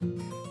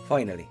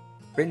Finally,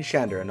 Bryn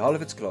Shander in all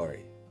of its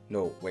glory.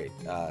 No, wait,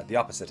 the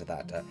opposite of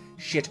that.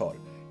 Shithole.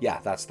 Yeah,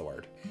 that's the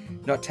word.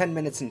 Not 10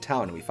 minutes in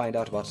town and we find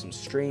out about some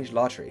strange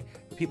lottery,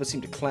 but people seem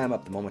to clam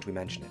up the moment we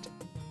mention it.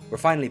 We're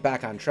finally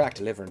back on track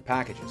delivering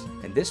packages,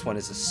 and this one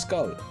is a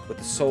skull with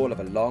the soul of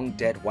a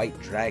long-dead white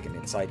dragon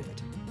inside of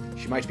it.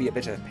 She might be a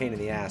bit of a pain in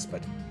the ass,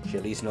 but she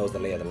at least knows the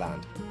lay of the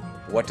land.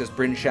 What does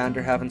Bryn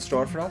Shander have in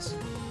store for us?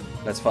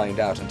 Let's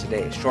find out on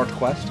today's short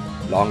quest,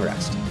 Long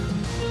Rest.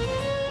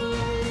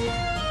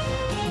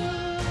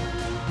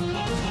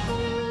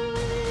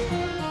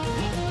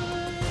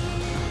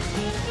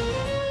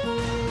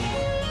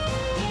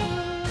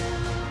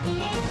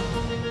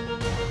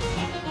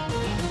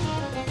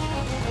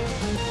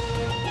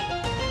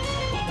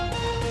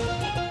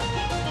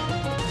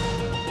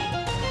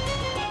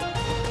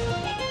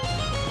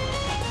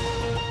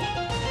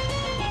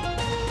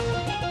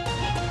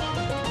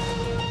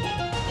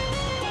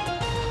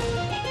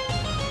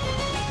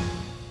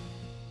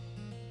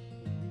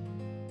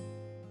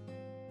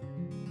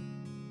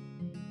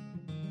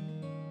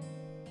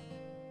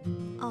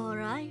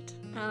 Alright,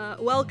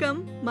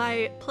 welcome,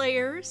 my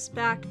players,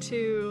 back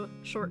to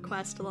Short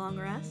Quest Long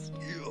Rest.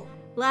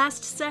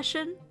 Last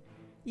session,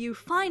 you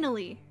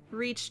finally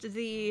reached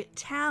the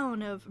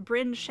town of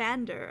Bryn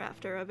Shander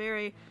after a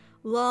very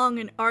long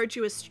and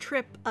arduous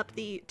trip up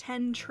the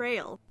Ten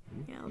Trail,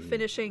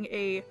 finishing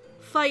a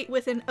fight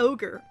with an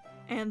ogre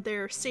and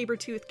their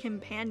saber-toothed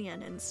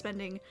companion and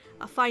spending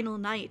a final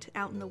night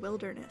out in the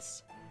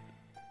wilderness.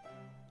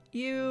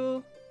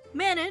 You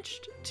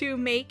managed to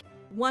make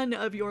one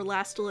of your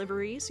last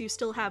deliveries. You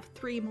still have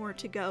 3 more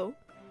to go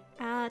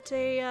at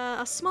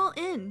a small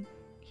inn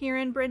here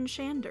in Bryn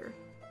Shander,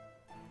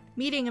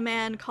 meeting a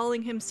man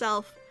calling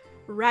himself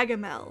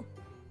Ragamel,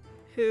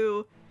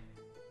 who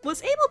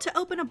was able to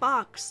open a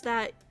box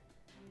that,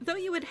 though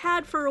you had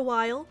had for a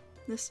while,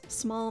 this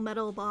small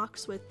metal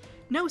box with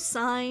no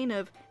sign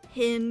of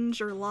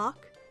hinge or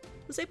lock,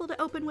 was able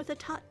to open with a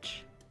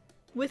touch.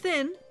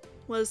 Within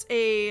was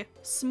a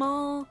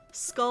small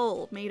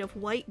skull made of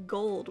white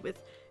gold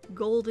with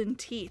golden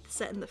teeth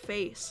set in the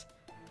face.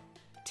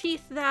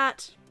 Teeth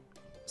that,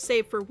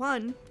 save for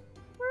one,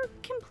 were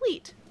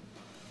complete.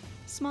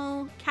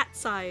 Small,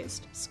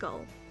 cat-sized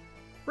skull.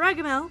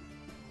 Ragamel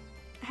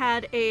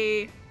had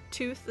a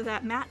tooth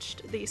that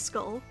matched the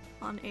skull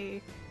on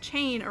a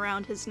chain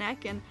around his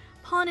neck, and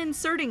upon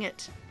inserting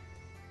it,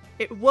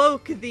 it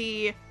woke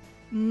the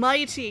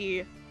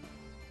mighty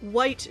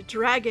white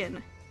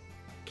dragon,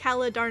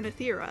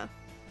 Caladarnathera,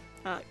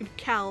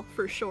 Cal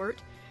for short,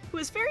 who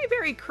was very,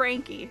 very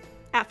cranky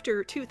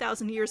after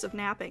 2,000 years of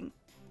napping.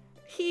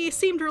 He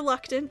seemed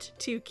reluctant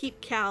to keep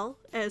Cal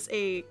as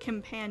a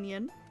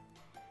companion,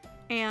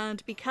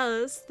 and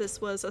because this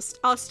was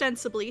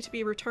ostensibly to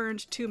be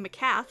returned to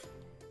Macath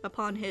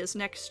upon his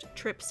next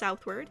trip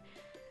southward,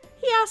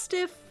 he asked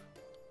if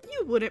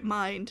you wouldn't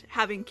mind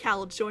having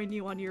Cal join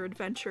you on your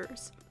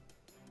adventures.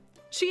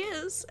 She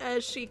is,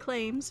 as she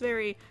claims,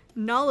 very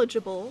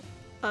knowledgeable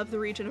of the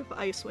region of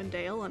Icewind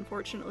Dale.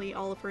 Unfortunately,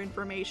 all of her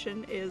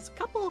information is a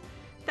couple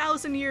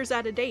thousand years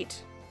out of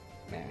date.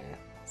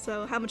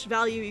 So how much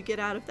value you get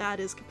out of that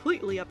is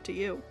completely up to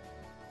you.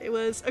 It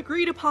was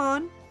agreed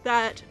upon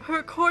that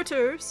her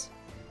quarters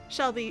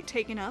shall be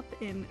taken up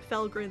in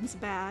Felgren's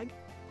bag,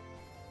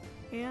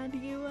 and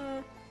you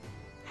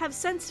have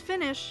since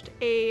finished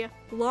a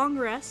long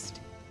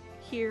rest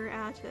here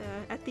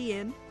at the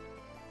inn.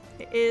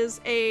 It is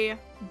a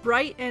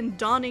bright and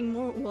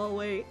dawning well,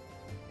 wait.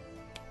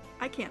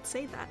 I can't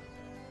say that,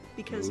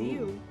 because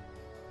you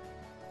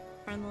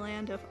are in the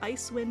land of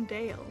Icewind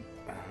Dale.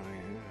 Oh,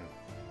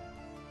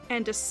 yeah.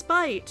 And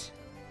despite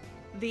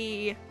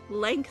the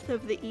length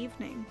of the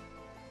evening,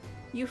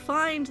 you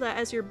find that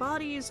as your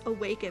bodies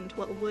awakened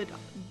what would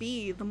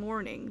be the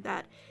morning,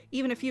 that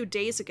even a few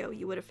days ago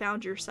you would have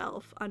found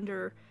yourself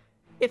under,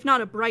 if not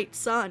a bright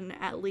sun,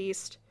 at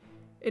least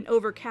an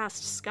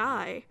overcast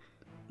sky,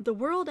 the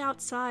world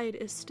outside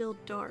is still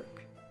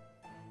dark.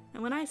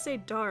 And when I say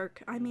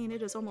dark, I mean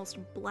it is almost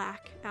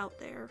black out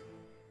there.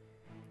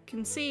 You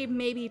can see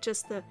maybe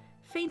just the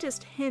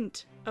faintest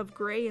hint of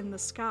gray in the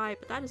sky,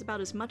 but that is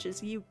about as much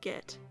as you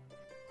get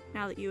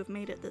now that you have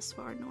made it this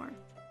far north.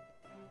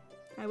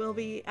 I will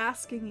be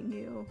asking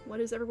you, what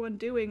is everyone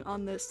doing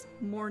on this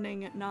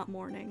morning, not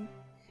morning?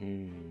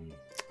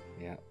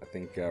 Yeah, I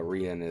think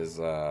Rian is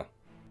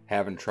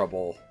having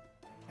trouble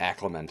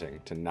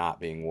acclimating to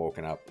not being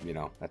woken up,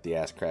 at the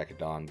ass crack of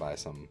dawn by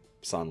some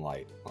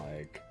sunlight.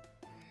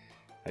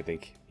 I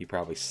think he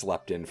probably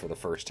slept in for the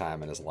first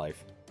time in his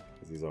life,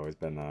 because he's always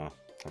been a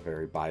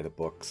very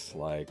by-the-books,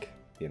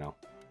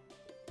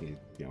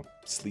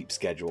 sleep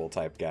schedule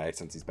type guy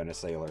since he's been a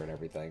sailor and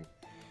everything.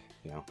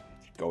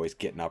 Always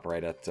getting up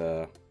right at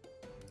the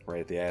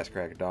ass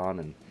crack of dawn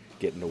and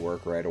getting to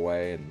work right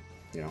away, and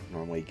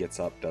normally he gets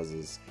up, does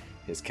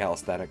his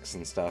calisthenics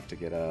and stuff to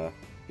get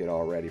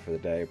all ready for the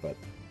day,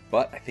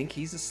 but I think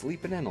he's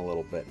sleeping in a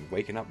little bit and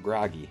waking up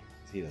groggy.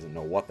 He doesn't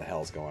know what the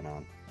hell's going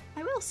on.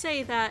 I will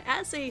say that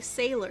as a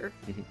sailor,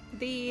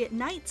 the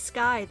night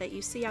sky that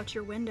you see out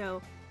your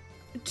window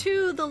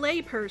To the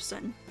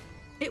layperson,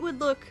 it would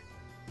look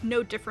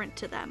no different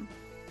to them,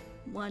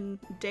 one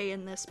day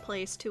in this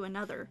place to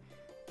another.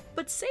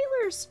 But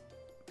sailors,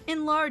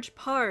 in large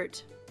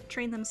part,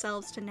 train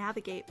themselves to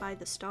navigate by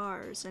the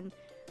stars, and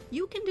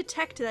you can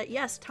detect that,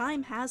 yes,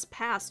 time has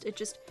passed. It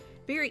just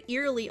very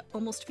eerily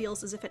almost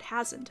feels as if it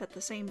hasn't at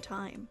the same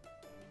time.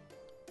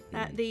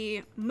 That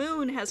the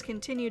moon has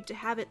continued to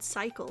have its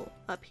cycle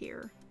up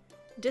here,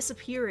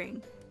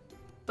 disappearing,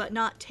 but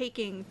not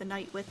taking the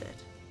night with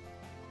it.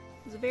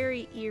 It's a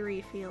very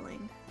eerie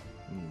feeling.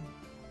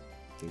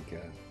 I think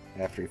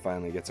after he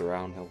finally gets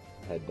around, he'll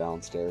head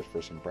downstairs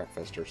for some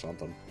breakfast or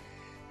something.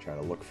 Try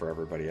to look for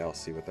everybody else,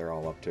 see what they're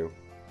all up to.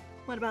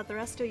 What about the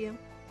rest of you?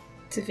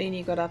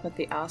 Tavini got up at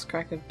the ass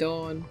crack of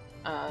dawn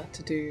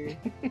to do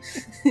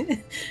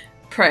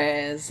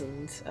prayers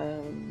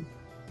and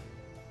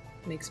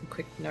make some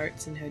quick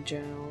notes in her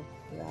journal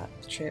about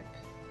the trip.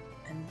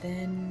 And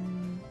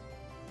then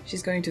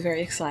she's going to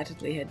very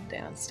excitedly head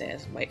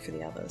downstairs and wait for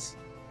the others.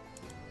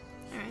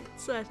 Alright,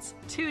 so that's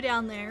 2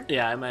 down there.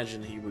 Yeah, I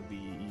imagine he would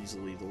be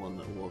easily the one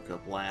that woke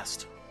up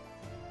last.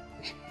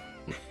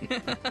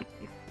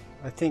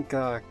 I think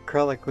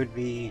Krellick would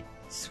be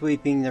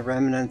sweeping the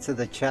remnants of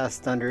the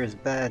chest under his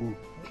bed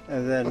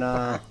and then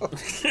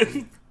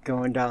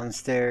going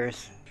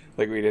downstairs.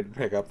 Like we didn't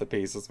pick up the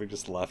pieces, we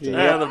just left it.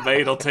 Yeah, the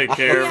maid will take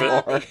care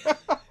of it.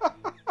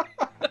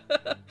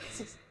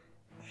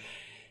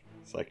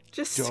 It's like,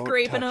 Just don't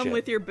scraping touch them it.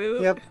 with your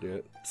boot. Yep. Do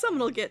it. Someone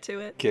will get to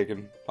it.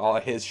 Kicking. All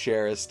his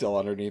share is still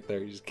underneath there.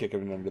 You just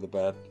kicking it under the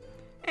bed.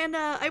 And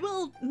I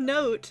will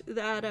note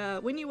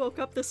that when you woke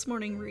up this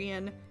morning,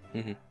 Rian,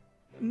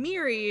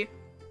 Miri,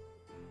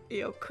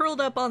 curled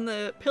up on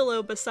the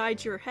pillow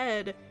beside your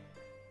head,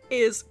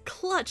 is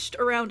clutched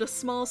around a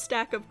small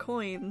stack of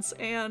coins,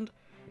 and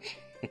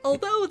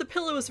although the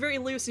pillow is very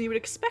loose and you would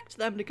expect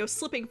them to go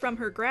slipping from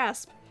her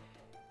grasp,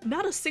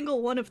 not a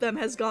single one of them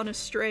has gone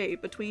astray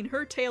between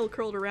her tail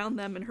curled around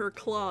them and her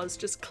claws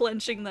just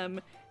clenching them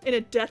in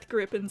a death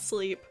grip in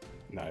sleep.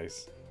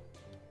 Nice.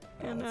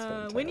 And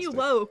that's when you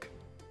fantastic. woke,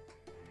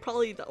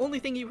 probably the only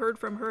thing you heard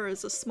from her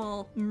is a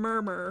small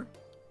murmur,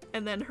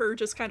 and then her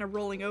just kind of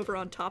rolling over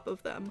on top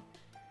of them.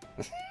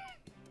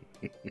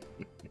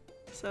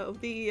 So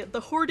the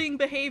hoarding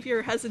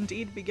behavior has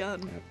indeed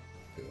begun.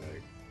 Be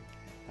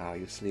like,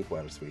 you sleep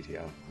well, sweetie.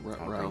 I'll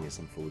Ruh-roh. bring you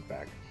some food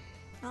back.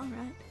 All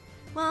right.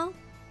 Well,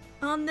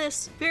 on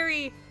this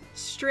very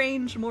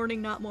strange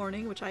morning, not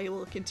morning, which I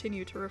will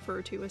continue to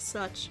refer to as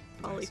such,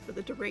 probably for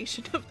the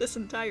duration of this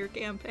entire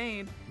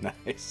campaign,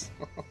 Nice.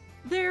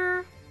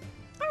 there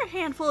are a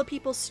handful of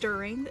people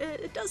stirring.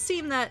 It does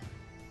seem that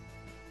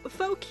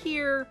folk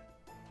here,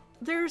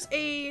 there's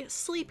a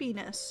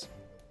sleepiness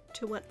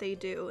to what they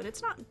do, and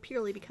it's not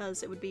purely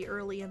because it would be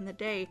early in the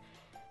day.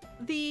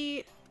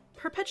 The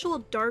perpetual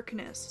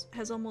darkness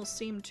has almost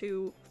seemed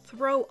to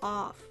throw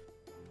off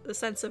the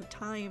sense of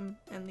time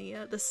and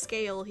the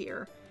scale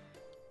here.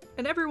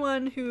 And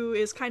everyone who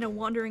is kind of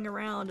wandering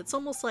around, it's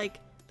almost like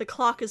the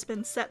clock has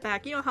been set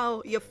back. You know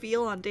how you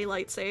feel on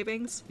daylight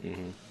savings?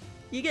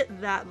 You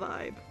get that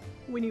vibe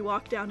when you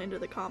walk down into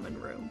the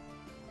common room.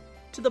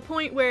 To the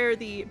point where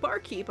the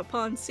barkeep,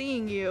 upon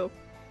seeing you,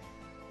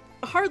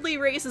 hardly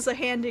raises a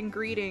hand in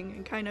greeting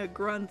and kind of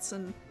grunts,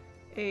 and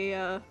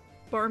a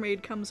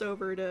barmaid comes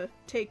over to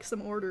take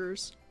some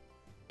orders,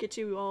 get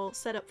you all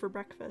set up for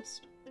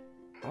breakfast.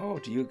 How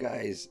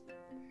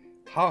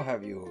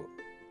have you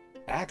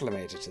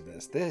acclimated to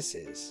this? This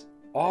is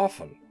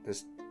awful.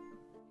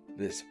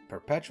 This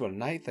perpetual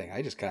night thing.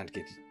 I just can't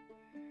get.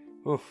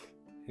 Oof.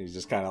 He's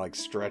just kind of like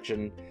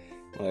stretching,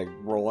 like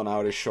rolling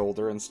out his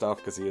shoulder and stuff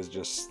because he is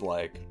just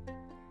like,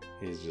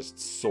 he's just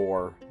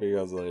sore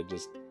because I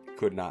just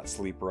could not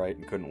sleep right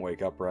and couldn't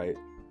wake up right.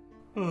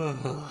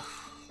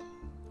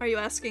 Are you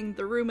asking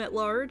the room at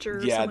large, or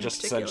Yeah, someone in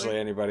just particular? essentially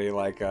anybody,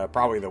 like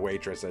probably the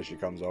waitress as she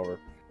comes over.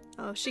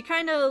 Oh, she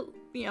kind of,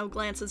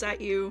 glances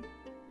at you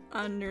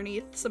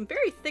underneath some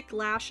very thick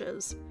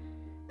lashes,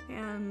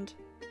 and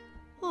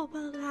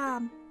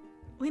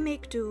we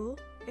make do.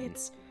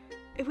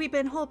 We've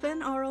been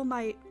hoping Arl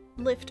might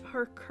lift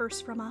her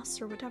curse from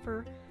us or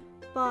whatever,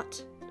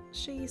 but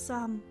she's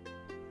been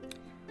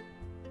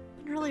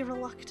really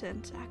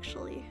reluctant,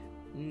 actually.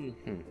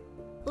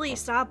 At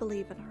least I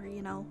believe in her,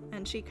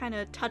 and she kind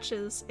of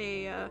touches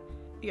a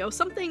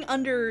something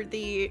under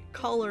the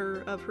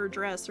collar of her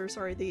dress, or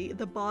sorry,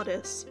 the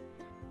bodice,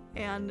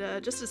 and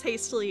just as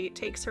hastily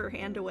takes her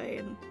hand away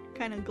and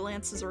kind of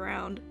glances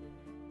around.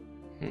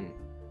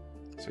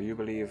 So you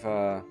believe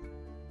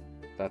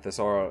that this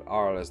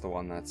Arl is the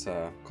one that's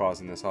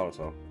causing this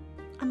also?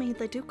 I mean,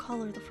 they do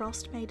call her the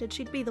Frost Maiden.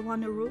 She'd be the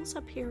one who rules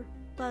up here,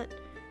 but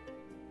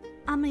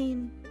I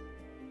mean,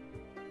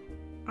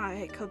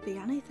 it could be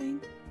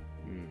anything.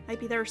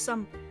 Maybe there's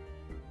some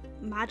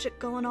magic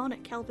going on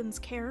at Kelvin's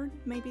cairn.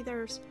 Maybe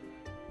there's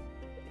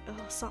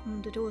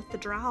something to do with the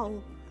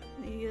drow.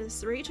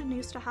 His region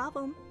used to have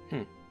them.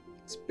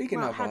 Speaking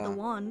Well, of had the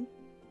one.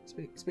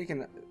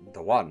 Speaking of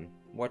the one,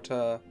 what?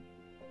 Well,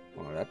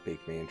 that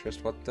piqued me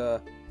interest. What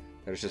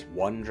There's just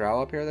one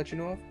drow up here that you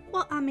know of?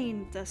 Well, I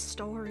mean, the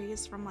story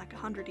is from like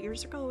 100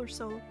 years ago or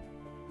so.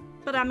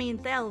 But I mean,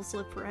 the elves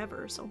live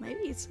forever, so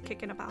maybe he's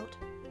kicking about.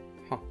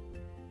 Huh.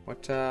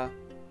 What,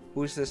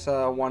 who's this,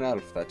 one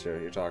elf that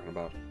you're talking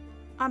about?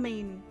 I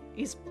mean,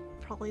 he's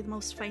probably the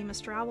most famous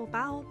drow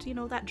about. You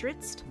know, that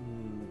Dritzt?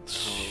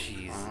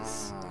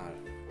 Jesus.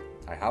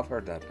 I have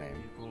heard that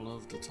name. People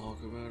love to talk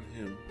about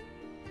him.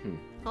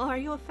 Oh, are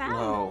you a fan?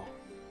 No.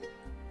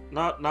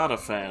 Not a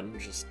fan,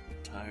 just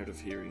tired of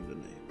hearing the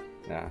name.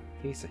 Yeah,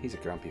 he's a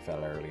grumpy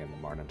fella early in the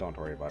morning. Don't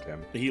worry about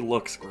him. He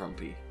looks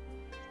grumpy.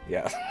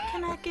 Yeah.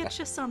 Can I get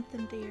you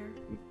something, dear?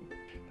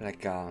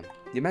 Like,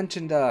 you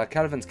mentioned,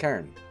 Calvin's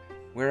Cairn.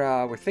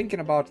 We're thinking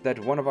about that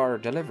one of our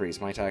deliveries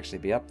might actually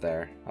be up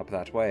there, up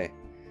that way.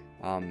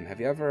 Have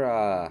you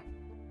ever,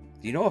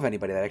 do you know of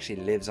anybody that actually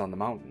lives on the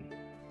mountain?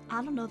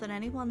 I don't know that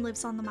anyone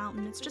lives on the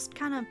mountain. It's just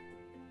kind of,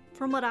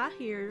 from what I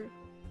hear,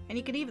 and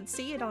you can even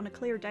see it on a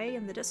clear day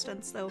in the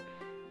distance, though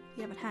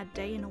you haven't had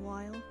day in a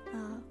while.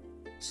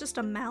 It's just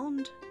a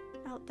mound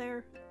out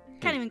there.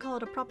 Can't even call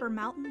it a proper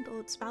mountain, though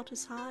it's about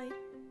as high.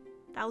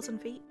 1,000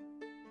 feet.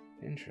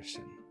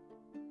 Interesting.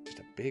 Just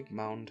a big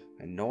mound,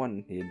 and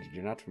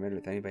you're not familiar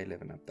with anybody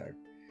living up there.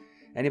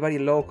 Anybody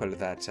local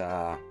that,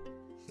 I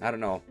don't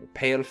know, a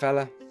pale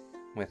fella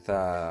with,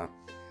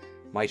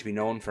 might be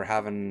known for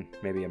having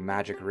maybe a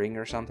magic ring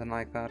or something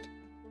like that?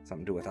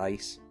 Something to do with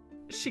ice?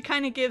 She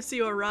kind of gives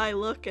you a wry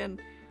look,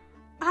 and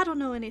I don't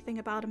know anything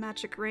about a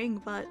magic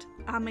ring, but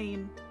I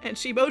mean, and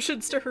she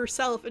motions to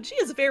herself, and she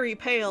is very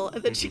pale,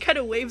 and then she kind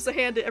of waves a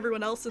hand at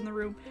everyone else in the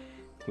room.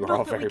 We're all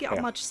Not that very we get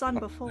pale. much sun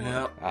before.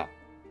 Yeah, Ah,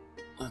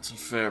 that's a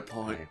fair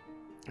point.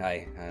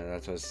 aye,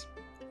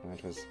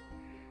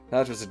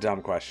 that was a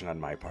dumb question on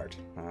my part.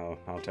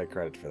 I'll take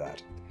credit for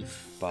that.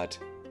 But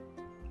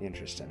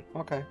interesting.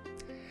 Okay.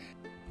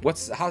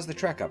 How's the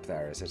trek up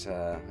there? Is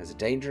it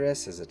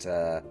dangerous? Is it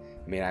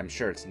I mean, I'm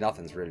sure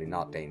nothing's really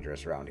not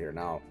dangerous around here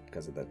now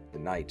because of the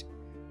night.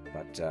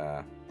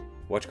 But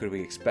what could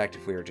we expect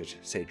if we were to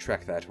say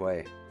trek that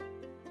way?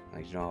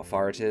 Like, you know how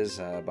far it is?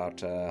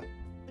 About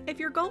If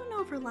you're going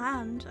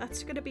overland,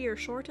 that's going to be your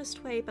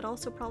shortest way, but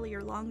also probably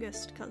your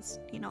longest, because,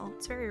 you know,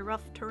 it's very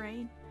rough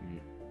terrain.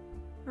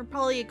 We're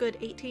probably a good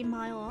 18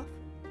 mile off.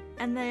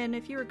 And then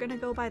if you were going to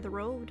go by the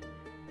road,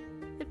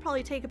 it'd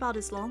probably take about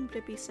as long, but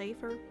it'd be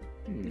safer.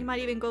 You might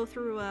even go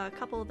through a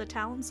couple of the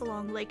towns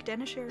along Lake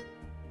Denishire.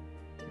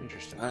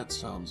 interesting. That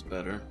sounds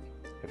better.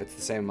 If it's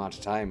the same amount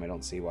of time, I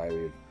don't see why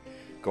we'd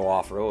go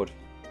off road.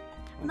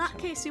 In that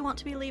case, you want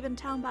to be leaving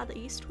town by the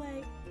east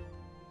way.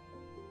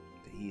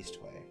 The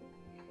east way.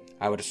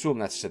 I would assume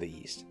that's to the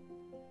east.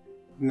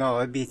 No,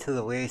 it'd be to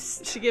the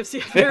west. She gives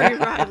you a very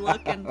wry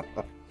look, and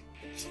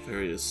It's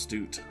very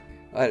astute.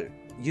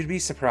 You'd be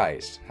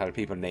surprised how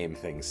people name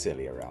things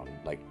silly around,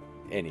 like,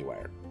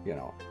 anywhere, you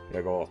know.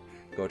 They go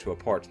to a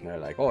port and they're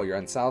like, oh, you're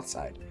on the south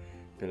side.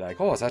 Be like,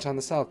 oh, is that on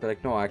the south? Be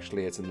like, no,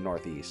 actually, it's in the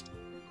northeast.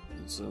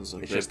 It sounds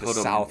like It's they just the put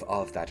south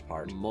of that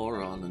part. a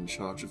moron in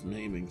charge of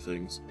naming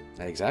things.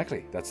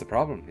 Exactly. That's the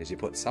problem, is you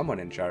put someone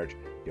in charge,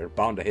 you're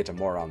bound to hit a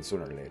moron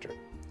sooner or later.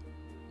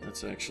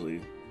 That's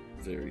actually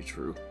very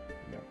true.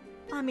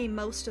 I mean,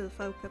 most of the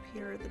folk up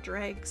here are the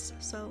dregs,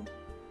 so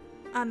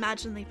I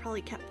imagine they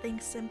probably kept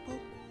things simple.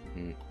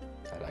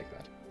 I like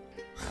that.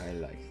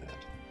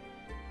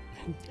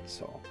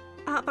 So,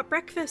 But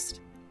breakfast,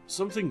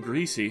 Something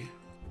greasy.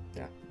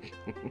 yeah.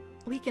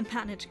 we can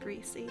manage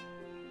greasy.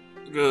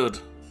 Good.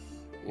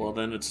 Well,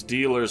 then it's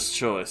dealer's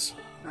choice.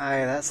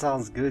 Aye, that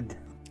sounds good.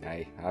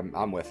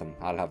 I'm with him.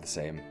 I'll have the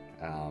same.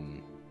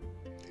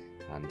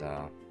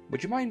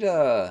 Would you mind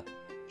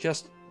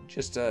just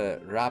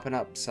wrapping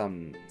up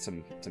some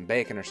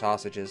bacon or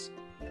sausages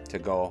to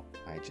go?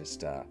 I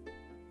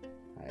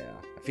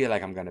feel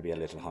like I'm gonna be a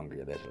little hungry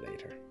a little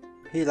later.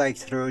 He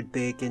likes road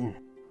bacon.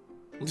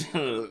 It's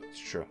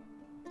true.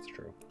 It's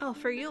true. Oh,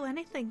 for you,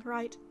 anything,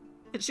 right?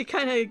 And she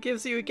kind of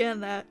gives you again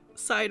that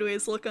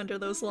sideways look under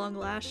those long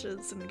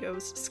lashes and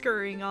goes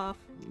scurrying off.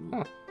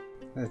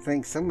 I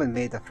think someone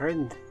made a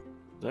friend.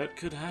 That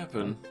could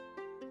happen.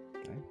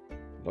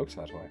 Looks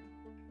that way.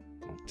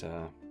 But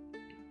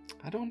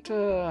I don't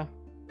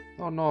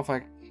know if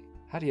I.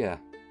 How do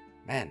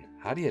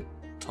you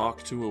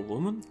Talk to a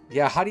woman?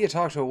 Yeah, how do you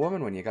talk to a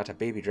woman when you got a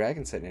baby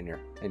dragon sitting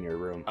in your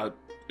room? Are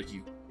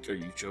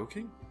you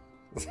joking?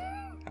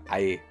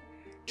 Do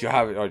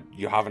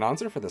you have an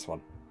answer for this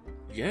one?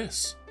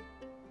 Yes.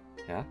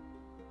 Yeah?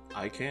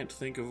 I can't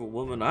think of a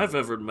woman I've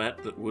ever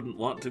met that wouldn't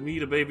want to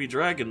meet a baby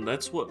dragon.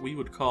 That's what we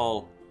would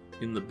call,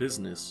 in the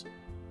business,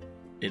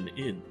 an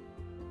inn.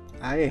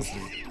 Aye,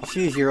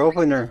 she's your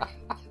opener.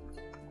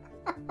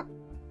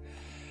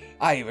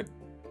 I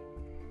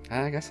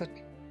guess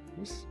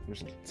there's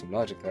some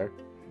logic there.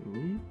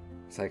 Hmm?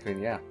 It's like when,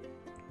 yeah,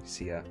 you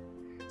see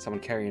someone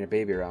carrying a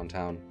baby around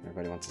town,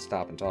 everybody wants to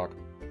stop and talk.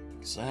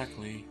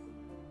 Exactly.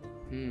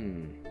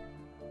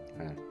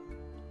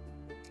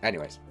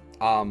 Anyways,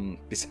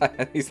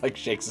 besides, he's like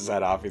shakes his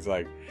head off. He's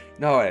like,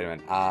 no, wait a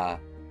minute.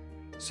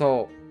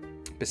 So,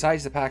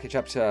 besides the package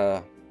up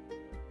to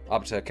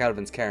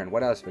Calvin's Cairn,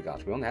 what else we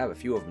got? We only have a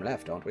few of them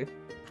left, don't we?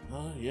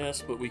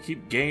 Yes, but we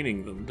keep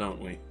gaining them, don't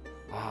we?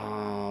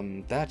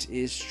 That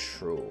is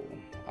true.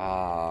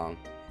 Well,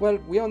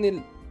 we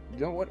only...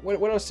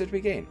 What else did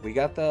we gain? We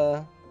got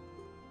the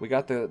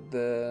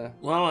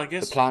Well, I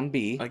guess the plan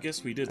B. I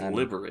guess we did and-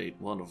 liberate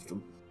one of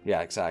them.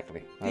 Yeah,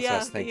 exactly. That's what I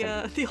was thinking.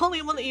 the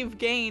only one that you've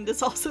gained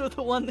is also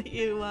the one that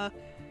you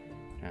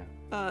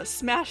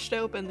smashed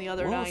open the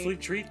other Well, night. if we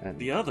treat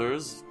the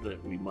others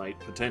that we might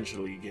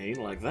potentially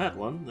gain like that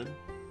one, then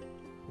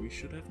we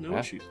should have no Yeah.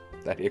 issues.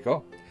 There you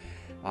go.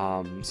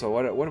 So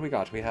what do we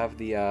got? We have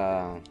the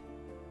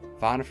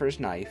Vanifer's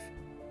knife,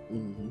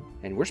 Mm-hmm.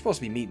 and we're supposed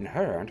to be meeting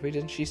her, aren't we?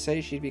 Didn't she say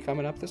she'd be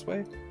coming up this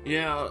way?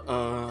 Yeah,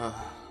 I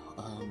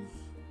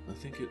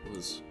think it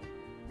was...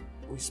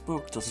 We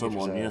spoke to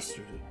someone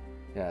yesterday.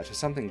 Yeah, to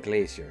something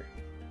glacier,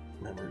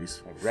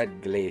 Memories. like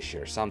red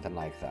glacier, something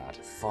like that.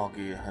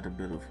 Foggy, had a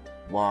bit of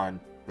wine.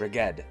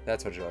 Ragged,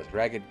 that's what it was.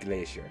 Ragged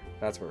glacier.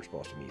 That's where we're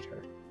supposed to meet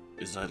her.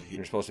 Is that You're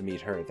here? supposed to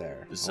meet her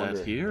there. Is I that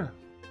wonder- here?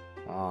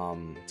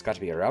 It's got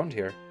to be around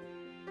here.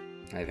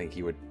 I think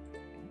he would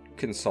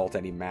consult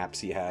any maps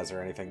he has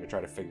or anything to try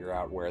to figure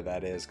out where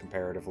that is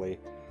comparatively.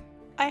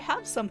 I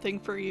have something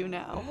for you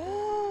now.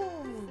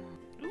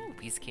 Ooh,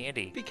 piece of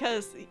candy.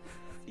 Because,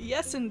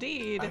 yes,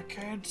 indeed,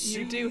 can't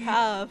you do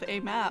have a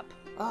map.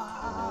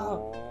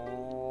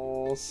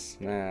 Oh,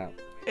 snap.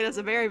 It is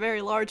a very,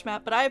 very large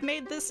map, but I've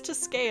made this to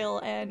scale,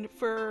 and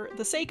for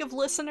the sake of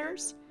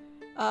listeners,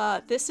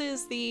 this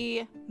is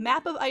the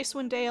map of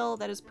Icewind Dale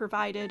that is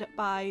provided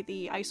by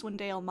the Icewind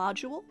Dale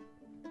module.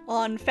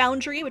 On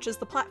Foundry, which is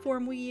the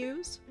platform we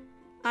use,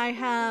 I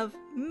have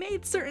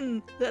made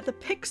certain that the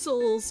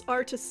pixels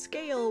are to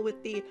scale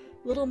with the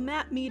little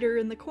map meter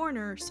in the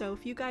corner, so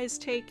if you guys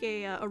take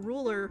a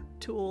ruler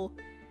tool,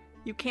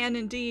 you can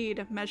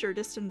indeed measure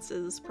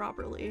distances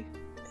properly.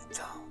 It's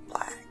all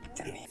black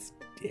to me.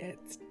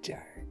 It's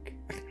dark.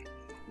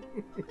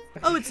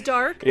 Oh, it's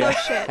dark? Yeah.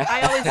 Oh shit,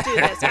 I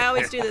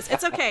always do this.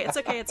 It's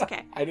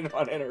okay. I didn't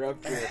want to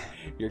interrupt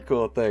your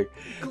cool thing.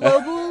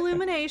 Global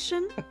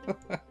illumination.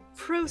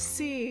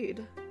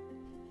 Proceed.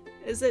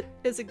 Is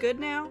it good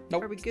now?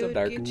 Nope, Are we still good?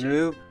 dark. Gucci?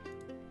 Nope.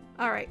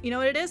 Alright, you know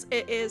what it is?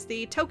 It is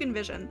the token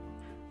vision.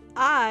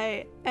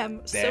 I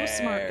am so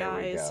smart,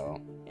 guys. There we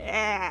go.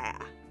 Yeah.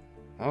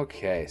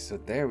 Okay, so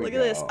there we Look go.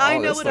 at this. I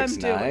know this what I'm looks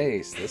doing.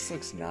 Nice. This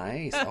looks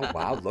nice. Oh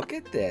wow, look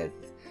at this.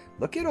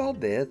 Look at all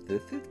this.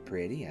 This is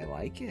pretty. I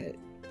like it.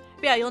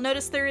 Yeah, you'll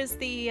notice there is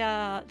the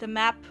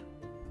map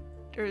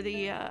or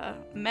the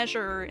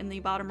measure in the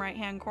bottom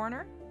right-hand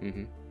corner.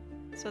 Mm-hmm.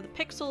 So the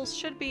pixels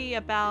should be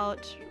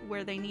about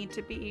where they need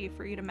to be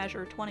for you to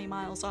measure 20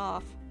 miles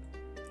off.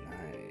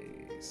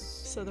 Nice.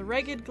 So the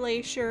Ragged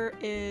Glacier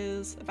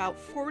is about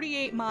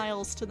 48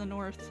 miles to the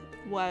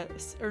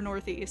northwest or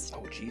northeast.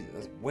 Oh Jesus,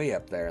 that's way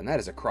up there, and that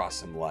is across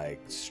some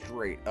like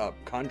straight up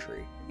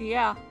country.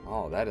 Yeah.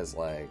 Oh, that is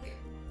like.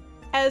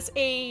 As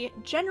a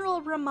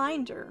general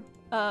reminder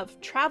of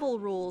travel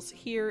rules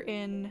here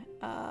in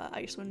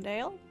Icewind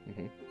Dale,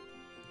 Mhm.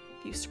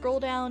 if you scroll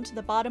down to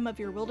the bottom of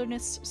your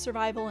Wilderness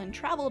Survival and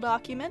Travel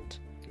document,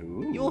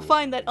 Ooh. you will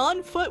find that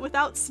on foot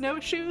without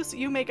snowshoes,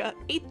 you make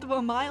 1/8 of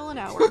a mile an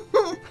hour.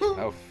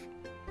 Oh,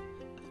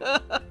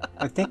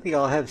 I think we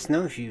all have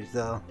snowshoes,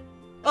 though.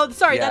 Oh,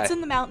 sorry, Yeah. that's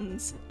in the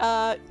mountains.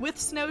 With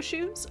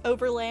snowshoes,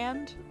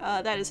 overland,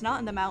 that is not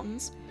in the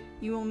mountains,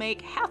 you will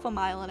make 1/2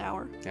 mile an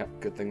hour. yep.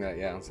 Good thing that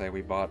I'll say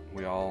we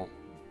all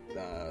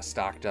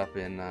stocked up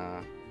in.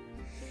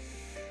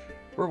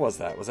 Where was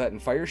that? Was that in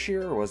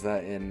Fireshear or was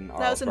that in? That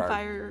was in Arlsbarg?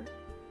 Fire.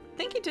 I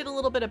think you did a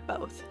little bit of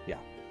both. Yeah,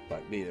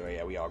 but either way,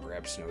 yeah, we all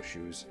grabbed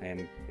snowshoes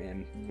and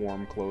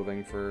warm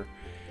clothing for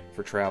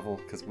travel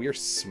because we're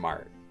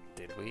smart.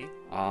 Did we?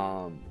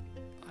 Um,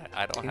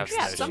 I don't have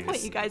Yeah, at snowshoes. some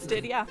point you guys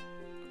did, yeah.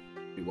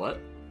 What?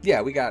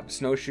 yeah, we got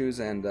snowshoes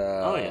and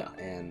Oh, yeah.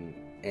 and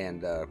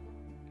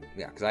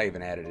yeah, because I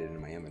even added it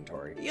in my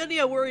inventory. You don't need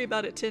to worry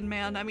about it, Tin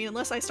Man. I mean,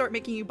 unless I start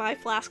making you buy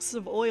flasks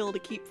of oil to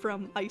keep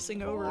from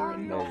icing over.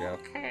 And... There we go.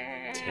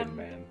 Tin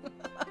Man.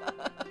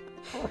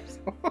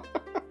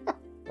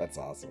 That's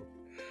awesome.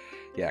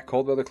 Yeah,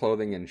 cold weather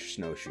clothing and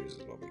snowshoes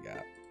is what we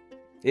got.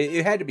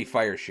 It had to be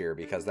Fireshear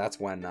because that's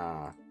when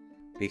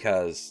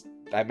because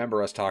I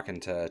remember us talking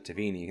to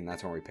Vini and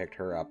that's when we picked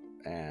her up,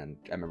 and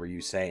I remember you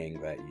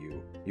saying that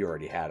you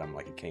already had them,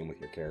 like it came with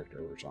your character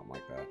or something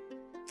like that.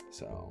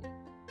 So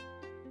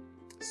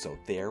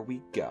there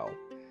we go.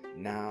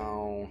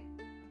 Now,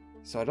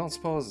 so I don't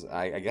suppose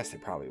I guess they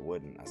probably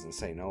wouldn't. I was gonna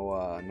say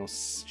no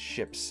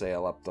ships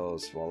sail up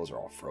those. Well, those are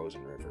all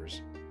frozen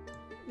rivers.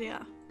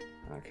 Yeah.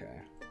 Okay.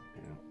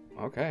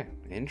 Yeah. Okay.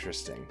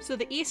 Interesting. So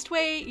the east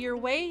way, your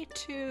way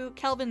to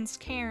Kelvin's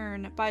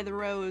Cairn by the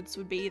roads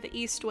would be the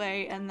east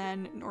way, and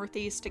then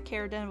northeast to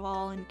Caer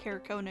Dineval and Caer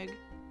Koenig.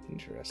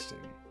 Interesting.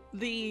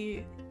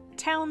 The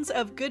towns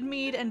of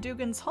Goodmead and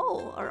Dugan's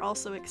Hole are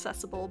also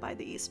accessible by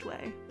the east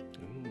way.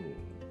 Ooh.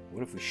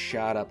 What if we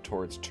shot up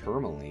towards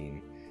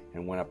Tourmaline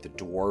and went up the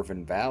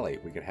Dwarven Valley?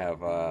 We could have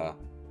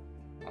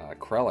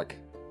Krellick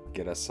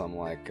get us some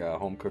like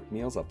home cooked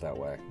meals up that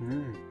way.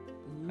 Mm.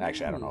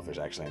 Actually, I don't know if there's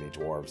actually any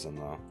dwarves in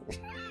the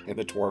in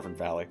the Dwarven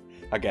Valley.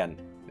 Again,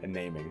 And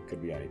naming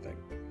could be anything.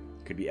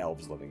 Could be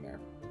elves living there.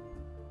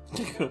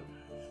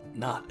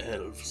 Not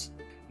elves.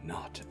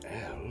 Not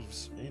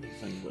elves.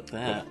 Anything but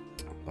that.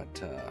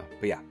 But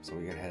yeah, so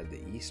we're gonna head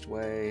the east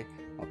way,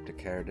 up to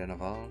Caer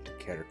Dineval, to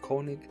Caer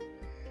Konig,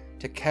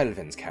 to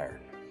Kelvin's Cairn.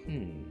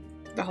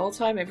 The whole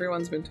time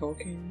everyone's been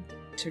talking,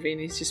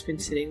 Trevini's just been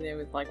sitting there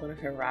with like one of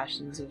her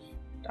rations of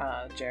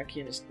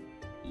jerky and just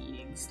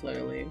eating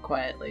slowly and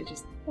quietly,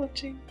 just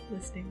watching,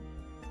 listening.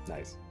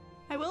 Nice.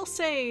 I will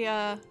say,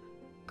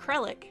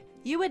 Krellick,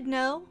 you would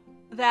know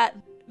that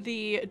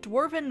the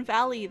Dwarven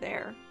Valley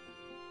there,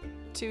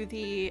 to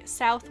the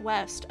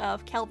southwest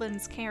of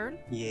Kelvin's Cairn,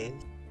 Yeah.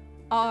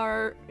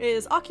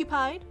 is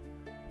occupied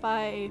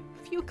by a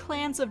few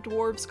clans of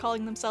dwarves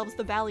calling themselves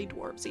the Valley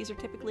Dwarves. These are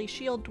typically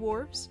shield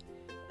dwarves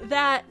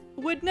that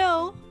would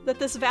know that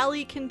this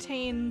valley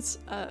contains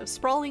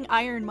sprawling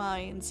iron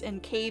mines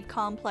and cave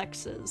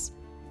complexes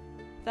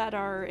that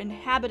are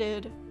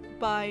inhabited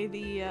by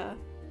the,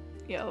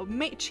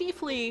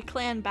 chiefly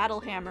Clan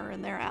Battlehammer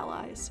and their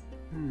allies.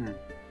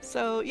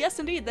 So yes,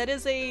 indeed, that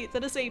is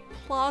a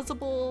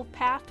plausible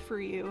path for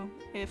you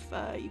if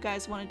you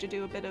guys wanted to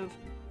do a bit of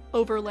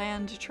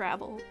overland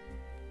travel.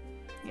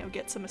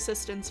 Get some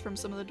assistance from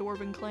some of the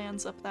dwarven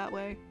clans up that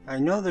way. I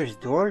know there's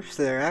dwarfs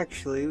there,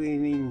 actually. We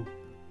mean,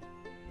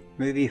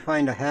 maybe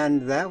find a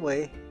hand that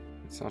way.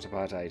 It's not a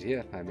bad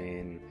idea. I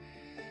mean,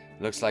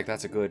 looks like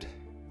that's a good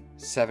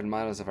 7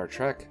 miles of our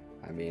trek.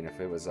 I mean, if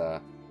it was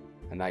a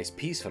nice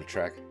peaceful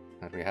trek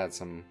that we had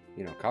some,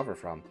 cover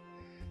from,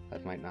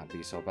 that might not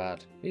be so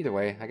bad. Either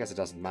way, I guess it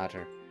doesn't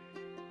matter.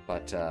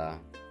 But,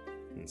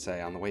 and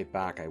say, on the way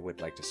back, I would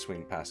like to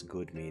swing past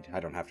Goodmead. I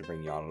don't have to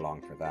bring you all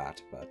along for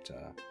that, but,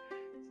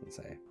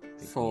 say...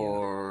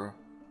 For...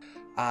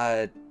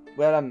 I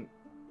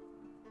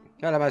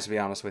must be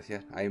honest with you.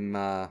 I'm,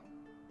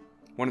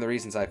 one of the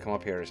reasons I've come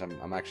up here is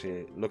I'm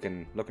actually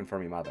looking for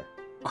my mother.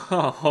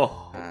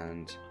 Oh.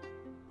 And,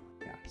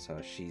 yeah,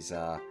 so she's,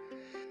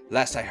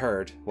 last I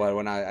heard, well,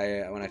 when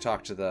I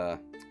talked to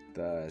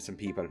some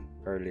people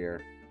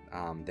earlier,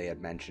 they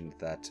had mentioned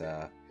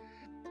that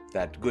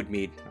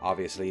Goodmead,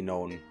 obviously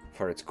known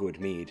for its good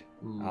mead,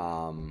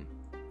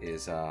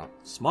 is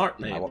Smart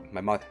name.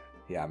 my mother.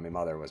 Yeah, my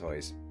mother was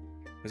always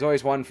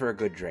one for a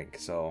good drink,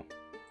 so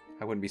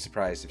I wouldn't be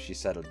surprised if she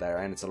settled there.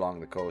 And it's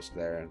along the coast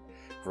there in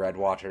Red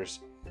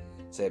Waters.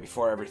 Say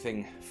before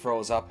everything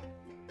froze up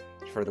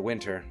for the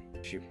winter,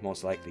 she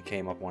most likely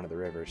came up one of the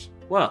rivers.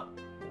 Well,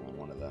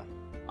 One of the.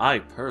 I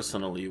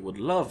personally would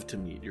love to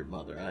meet your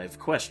mother. I have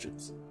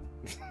questions.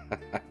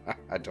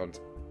 I don't.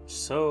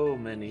 So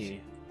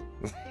many.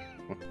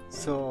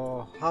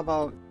 So, how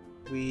about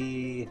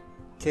we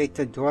take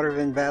the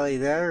Dwarven Valley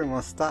there and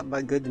we'll stop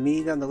by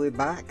Goodmead on the way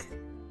back?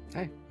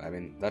 Hey, I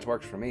mean, that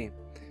works for me.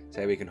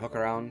 Say we can hook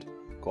around,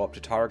 go up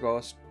to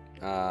Targos,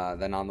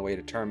 then on the way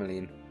to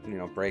Tourmaline,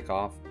 break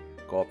off,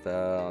 go up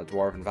the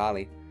Dwarven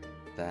Valley,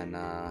 then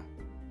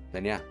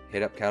yeah,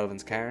 hit up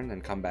Kelvin's Cairn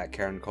and come back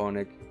Cairn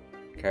Konig,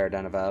 Caer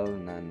Dineval,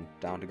 and then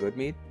down to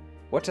Goodmead.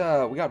 What,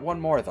 we got one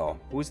more though.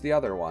 Who's the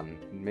other one?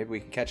 Maybe we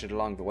can catch it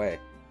along the way.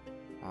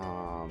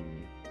 Let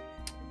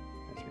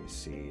me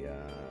see,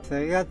 So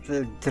we got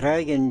the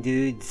dragon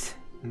dude's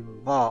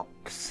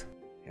box.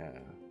 yeah,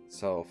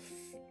 so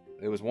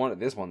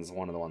this one's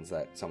one of the ones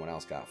that someone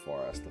else got for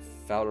us. The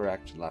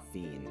Felrect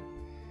Lafine.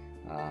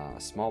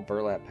 Small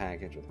burlap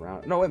package with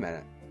round... No, wait a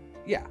minute.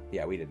 Yeah,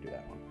 we did do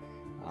that one.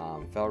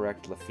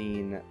 Felrect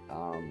Lafine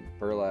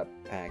burlap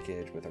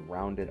package with a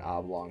rounded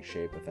oblong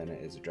shape within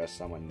it is addressed to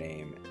someone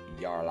named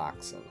Jarl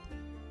Axel.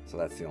 So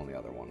that's the only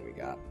other one we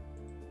got.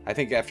 I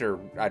think after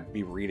I'd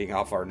be reading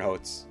off our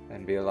notes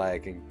and be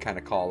like, and kind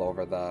of call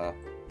over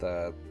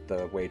the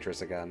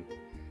waitress again.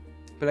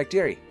 But like,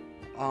 dearie,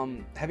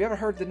 have you ever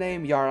heard the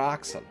name Jarl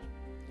Axel?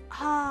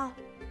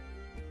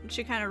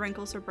 She kind of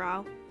wrinkles her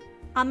brow.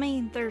 I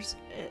mean,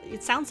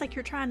 it sounds like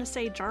you're trying to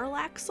say Jarl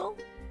Axel?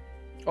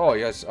 Oh,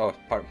 yes. Oh,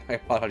 my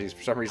apologies.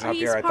 For some reason up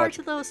He's here I part thought...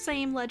 of those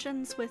same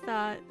legends with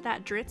that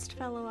Dritzt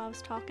fellow I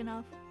was talking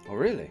of. Oh,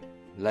 really?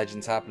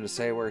 Legends happen to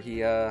say where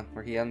he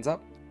ends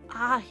up?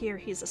 I hear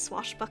he's a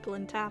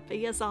swashbuckling tap.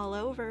 He is all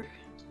over.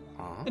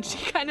 Uh-huh. And she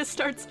kind of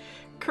starts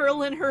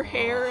curling her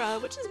hair,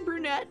 which is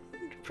brunette,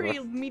 pretty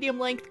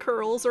medium-length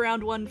curls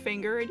around one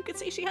finger. And you can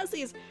see she has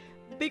these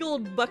big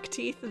old buck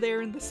teeth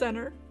there in the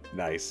center.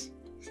 Nice.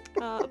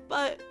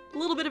 But a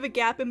little bit of a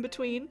gap in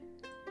between.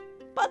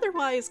 But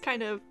otherwise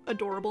kind of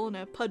adorable in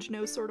a pudge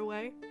nose sort of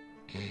way.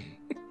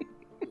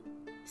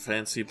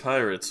 Fancy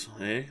pirates,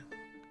 eh?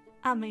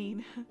 I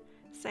mean,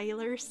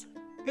 sailors.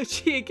 And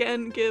she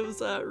again gives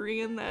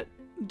Rian that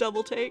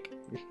double take.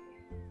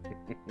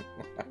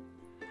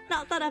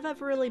 Not that I've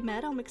ever really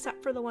met them,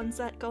 except for the ones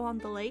that go on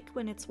the lake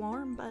when it's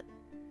warm, but...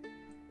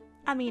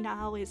 I mean, I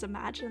always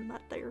imagine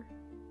that they're...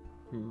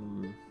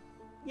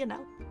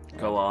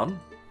 Go on.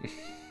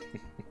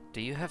 Do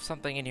you have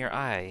something in your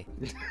eye?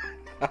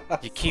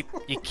 You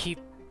keep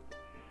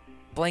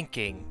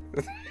blinking.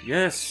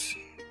 Yes.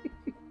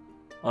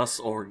 Us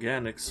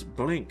organics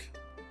blink,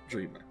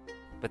 dreamer.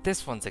 But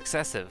this one's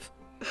excessive.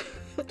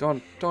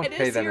 Don't It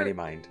pay is them your- any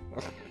mind.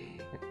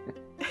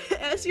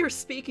 as you're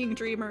speaking,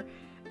 Dreamer,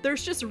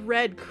 there's just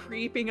red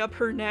creeping up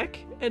her neck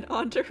and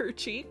onto her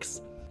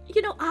cheeks.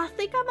 You know, I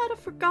think I might have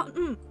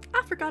forgotten.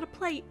 I forgot a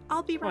plate.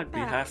 I'll be right Might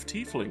back. be half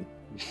tiefling.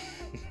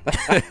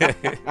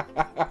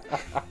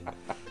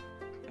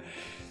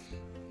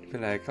 Be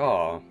like,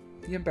 oh,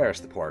 you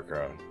embarrassed the poor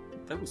girl.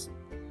 That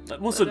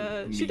wasn't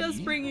But, she does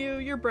me. bring you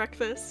your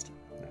breakfast.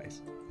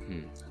 Nice.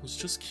 I was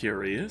just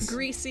curious.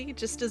 Greasy,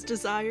 just as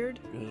desired.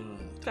 Ugh.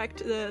 In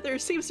fact, there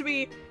seems to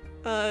be,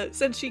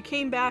 since she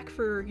came back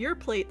for your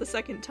plate the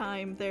second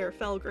time there,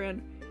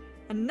 Felgrin,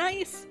 a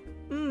nice,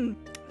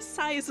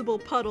 sizable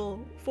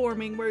puddle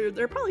forming where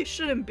there probably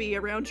shouldn't be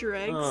around your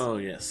eggs. Oh,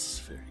 yes.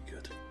 Very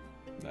good.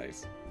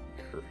 Nice.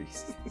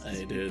 Grease.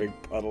 I did.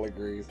 Big puddle of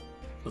grease.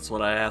 That's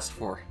what I asked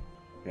for.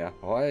 Yeah.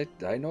 Oh,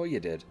 I know you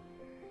did.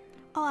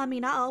 Oh, I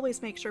mean, I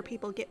always make sure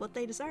people get what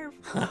they deserve.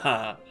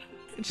 Haha.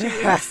 And she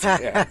winks.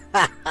 Yeah.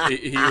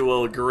 He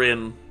will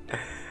grin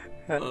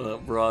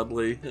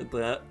broadly at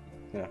that.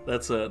 Yeah.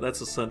 That's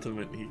a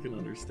sentiment he can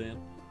understand.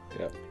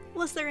 Yeah.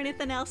 Was there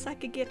anything else I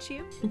could get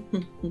you?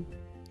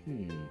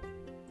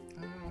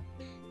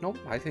 Nope.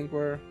 I think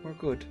we're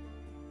good.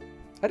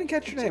 I didn't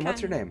catch your name.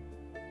 What's your name?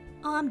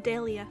 Oh, I'm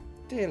Dahlia.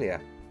 Dahlia.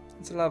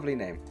 It's a lovely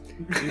name.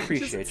 We She appreciate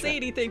doesn't say you.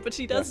 anything, but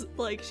she does,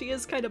 she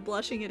is kind of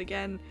blushing it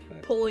again,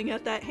 Right. pulling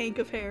at that hank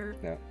of hair.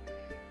 Yeah.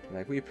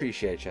 Like, we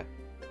appreciate you.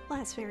 Well,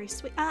 that's very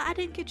sweet. I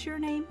didn't get your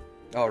name.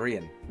 Oh,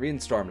 Rian. Rian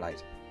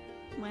Stormlight.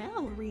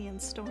 Well, Rian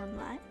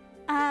Stormlight.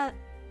 I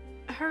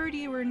heard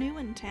you were new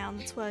in town.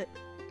 That's what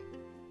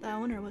the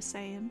owner was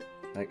saying.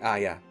 Like,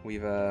 yeah. We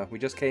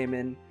just came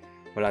in.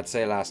 Well, I'd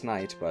say last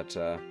night, but,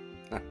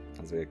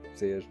 as we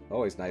see it,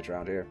 always night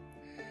around here.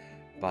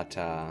 But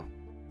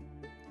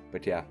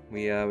yeah,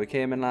 we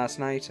came in last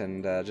night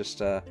and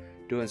just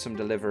doing some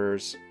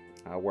deliverers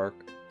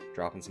work,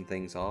 dropping some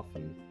things off,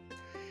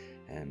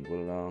 and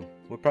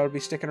we'll probably be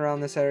sticking around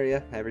this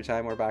area every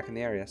time we're back in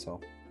the area. So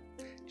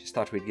just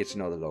thought we'd get to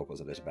know the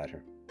locals a little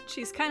better.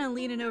 She's kind of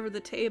leaning over the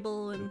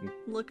table and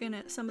looking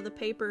at some of the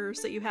papers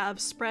that you have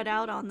spread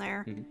out on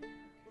there. Mhm.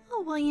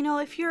 Oh, well, you know,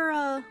 if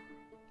you're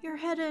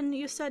heading,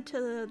 you said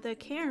to the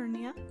cairn,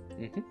 yeah?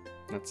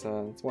 That's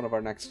one of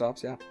our next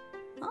stops. Yeah.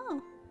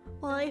 Oh,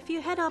 well, if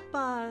you head up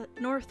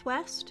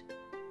northwest,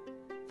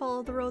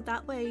 follow the road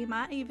that way, you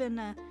might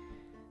even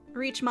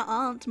reach my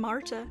aunt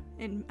Marta,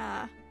 and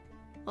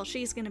well,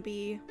 she's gonna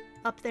be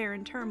up there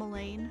in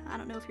Tourmaline. I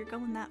don't know if you're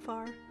going that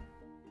far.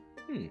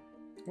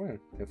 Well,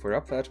 if we're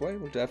up that way,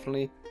 we'll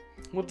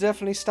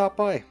definitely stop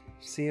by.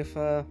 See if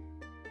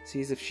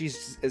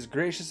she's as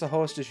gracious a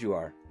host as you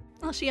are.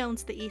 Well, she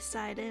owns the East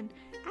Side Inn.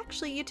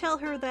 Actually, you tell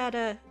her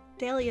that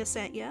Dahlia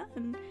sent you,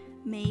 and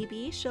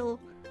maybe she'll,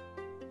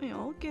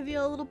 give you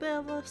a little bit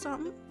of a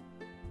something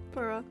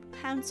for a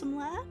handsome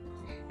lad.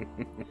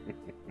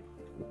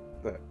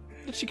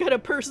 She kind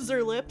of purses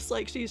her lips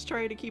like she's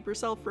trying to keep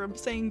herself from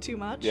saying too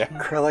much. Yeah.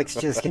 Krillik's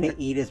just gonna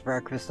eat his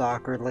breakfast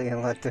awkwardly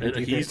and let them do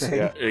their He's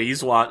thing.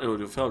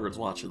 Felgrin's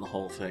watching the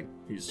whole thing.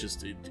 He's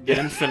just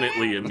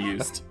infinitely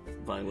amused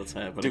by what's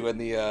happening. Doing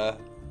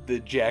the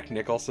Jack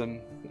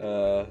Nicholson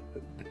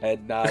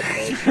head nod,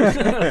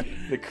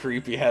 the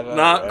creepy head nod.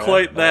 Not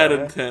quite that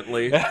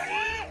intently.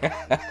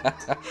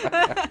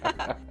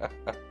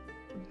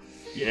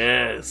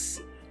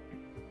 Yes.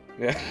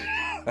 Yeah.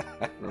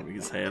 Rubbing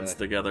his hands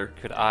together.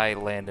 Could I,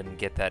 Landon,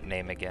 get that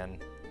name again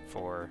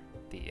for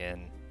the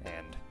inn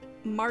and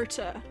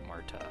Marta.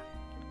 Marta?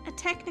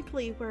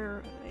 Technically,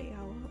 we're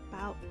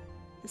about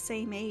the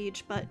same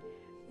age, but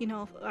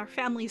our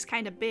family's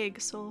kind of big,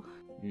 so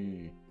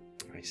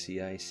I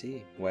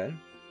see. Well,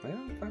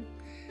 fine.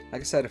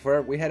 Like I said, if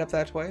we head up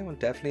that way, we'll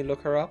definitely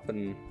look her up,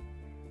 and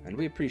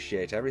we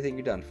appreciate everything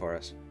you've done for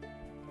us.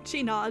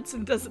 she nods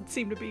and doesn't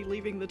seem to be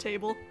leaving the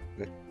table.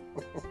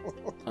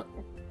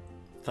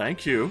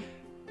 Thank you.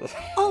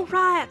 Oh,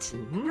 right.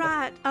 Mhm.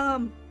 Right.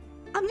 I'm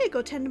gonna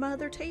go tend to my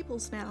other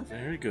tables now.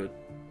 Very good.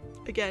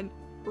 Again,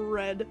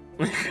 red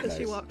as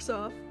she Nice. walks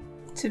off.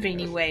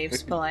 Tavini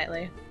waves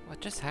politely.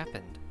 What just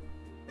happened?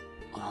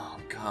 Oh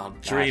God,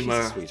 She's Dreamer.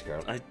 a sweet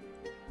girl. I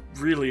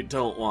really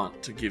don't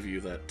want to give you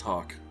that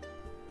talk,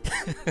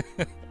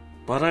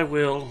 but I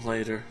will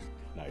later.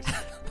 Nice.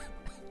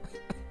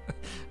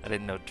 I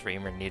didn't know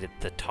Dreamer needed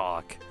the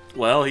talk.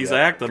 Well, he's Yeah,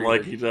 acting Dreamer.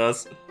 like he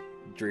does.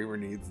 Dreamer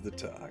needs the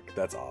talk.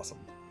 That's awesome.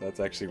 That's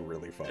actually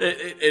really fun.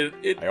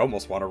 It I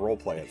almost want to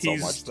roleplay it so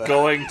he's much that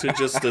going to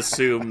just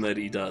assume that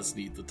he does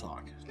need the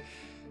talk,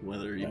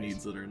 whether he Nice.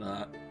 needs it or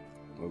not.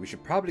 Well, we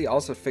should probably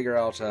also figure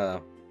out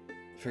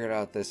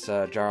this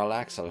Jarl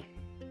Axel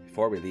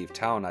before we leave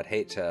town. I'd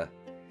hate to,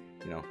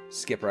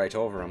 skip right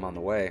over him on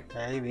the way.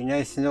 It'd be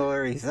nice to know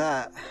where he's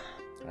at.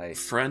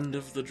 Friend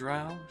of the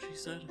Drow, she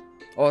said.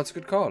 Oh, that's a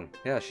good call.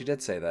 Yeah, she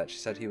did say that. She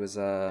said he was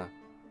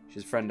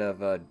she's a friend of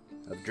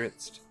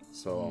Dritzt,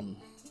 so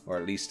or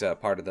at least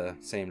part of the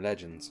same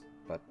legends.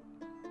 But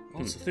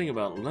Well, it's the thing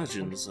about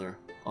legends; are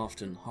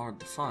often hard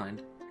to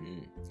find.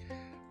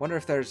 wonder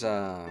if there's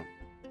a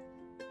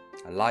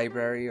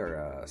library or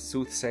a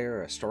soothsayer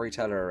or a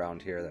storyteller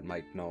around here that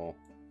might know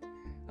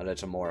a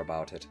little more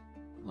about it.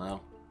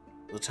 Well,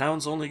 the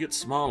towns only get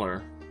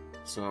smaller.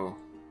 so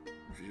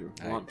if you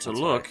Aye, want to that's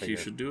what I look, you figured.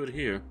 should do it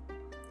here.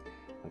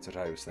 That's what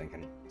I was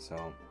thinking.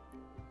 So,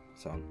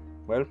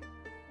 well,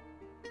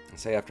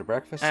 say after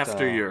breakfast.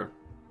 After your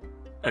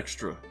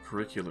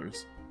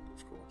extracurriculars,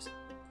 of course.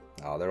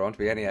 Oh, there won't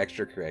be any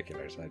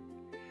extracurriculars. I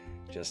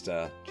just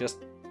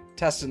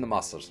testing the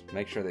muscles,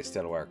 make sure they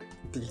still work.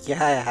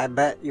 Yeah, I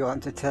bet you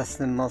want to test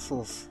the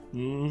muscles.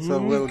 Mm-hmm.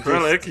 So we'll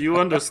Krellick, just- you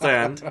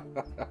understand.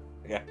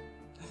 Yeah,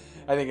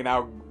 I think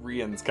now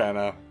Rian's kind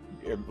of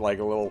like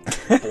a little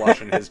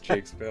blush in his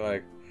cheeks, be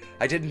like,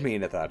 I didn't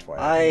mean it that way.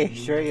 I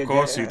sure you Of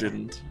course did. you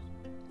didn't.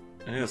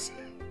 Yes.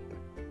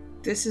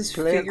 This is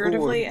Play it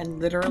figuratively cool. and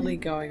literally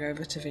going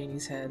over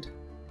Tavini's head.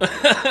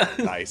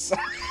 Nice.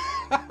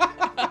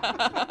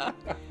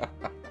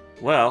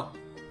 Well,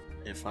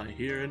 if I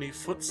hear any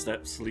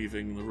footsteps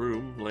leaving the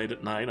room late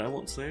at night, I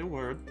won't say a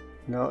word.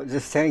 No,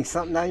 just hang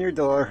something on your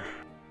door.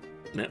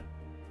 Yep.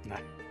 Nah.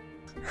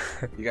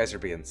 You guys are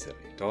being silly.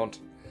 Don't.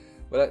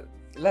 But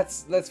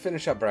let's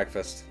finish up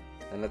breakfast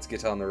and let's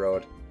get on the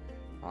road.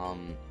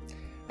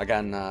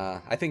 Again,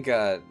 I think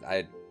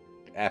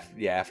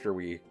after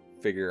we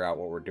figure out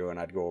what we're doing,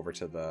 I'd go over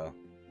to the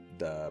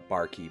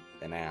barkeep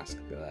and ask.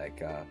 Be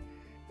like,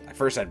 at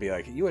first I'd be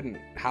like, you wouldn't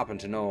happen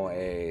to know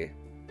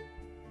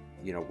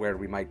where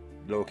we might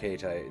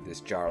locate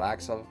this Jarl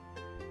Axel?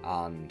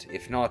 And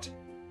if not,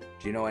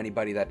 do you know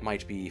anybody that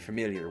might be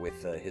familiar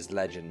with his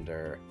legend,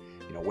 or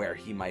where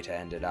he might have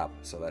ended up,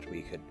 so that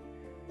we could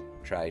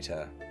try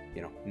to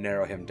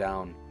narrow him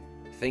down?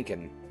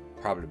 Thinking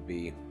probably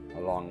be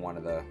along one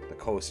of the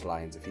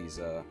coastlines if he's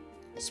a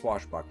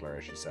swashbuckler,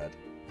 as she said.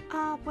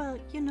 Well,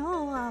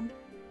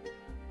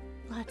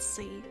 let's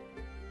see.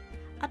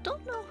 I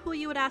don't know who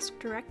you would ask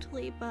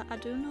directly, but I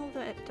do know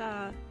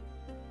that,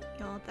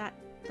 that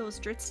those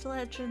Dritz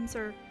legends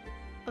are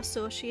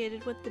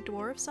associated with the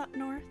dwarves up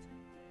north.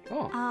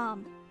 Oh,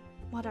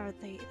 What are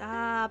they?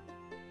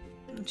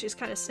 And she's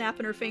kind of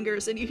snapping her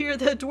fingers, and you hear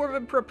the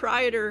dwarven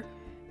proprietor,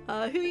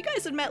 who you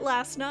guys had met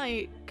last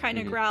night, kind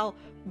of growl,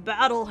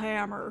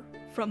 "Battlehammer,"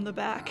 from the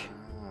back.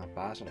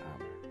 Battlehammer.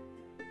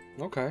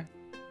 Okay.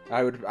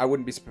 I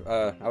wouldn't be.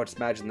 I would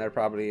imagine they're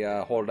probably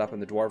holed up in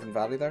the Dwarven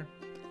Valley there.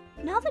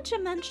 Now that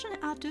you mention it,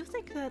 I do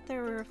think that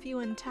there were a few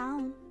in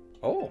town.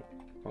 Oh,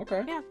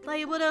 okay. Yeah,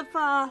 they would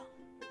have,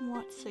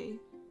 let's see.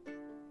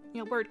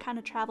 Word kind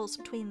of travels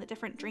between the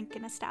different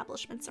drinking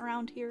establishments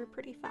around here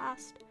pretty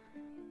fast.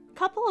 A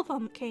couple of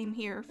them came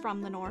here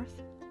from the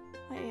north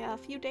a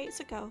few days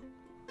ago.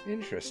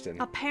 Interesting.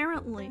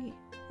 Apparently,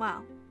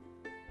 well,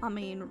 I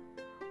mean,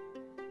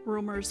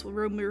 rumors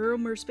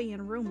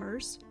being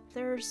rumors,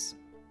 there's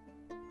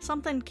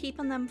something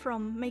keeping them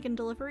from making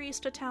deliveries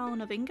to town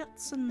of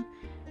ingots and,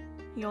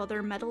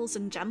 their metals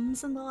and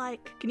gems and the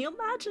like. Can you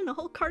imagine a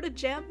whole cart of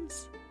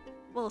gems?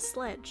 Well, a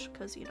sledge,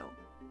 because,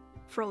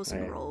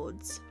 frozen Right.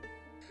 roads.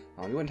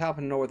 Oh, you wouldn't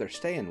happen to know where they're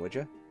staying, would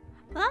you?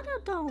 That I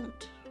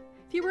don't.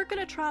 If you were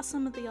gonna try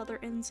some of the other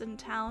inns in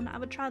town, I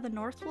would try the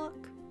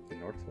Northlook. The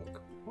Northlook.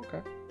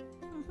 Okay.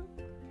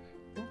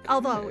 Okay.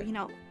 Although,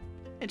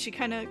 and she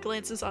kind of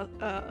glances,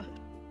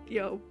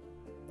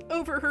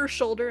 over her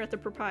shoulder at the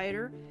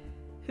proprietor,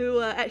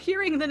 who, at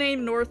hearing the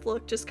name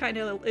Northlook, just kind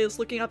of is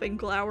looking up and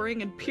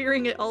glowering and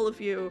peering at all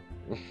of you,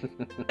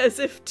 as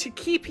if to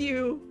keep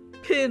you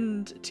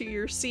pinned to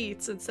your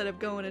seats instead of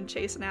going and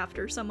chasing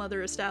after some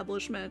other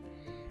establishment.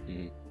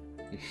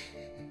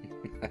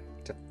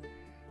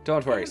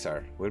 Don't worry,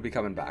 sir. We'll be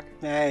coming back.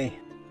 Hey,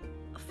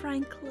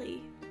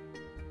 Frankly,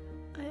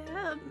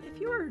 if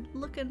you were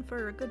looking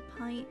for a good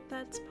pint,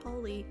 that's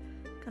probably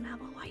gonna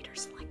have a wider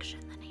selection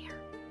than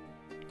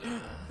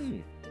here.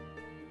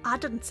 I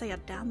didn't say a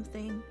damn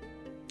thing.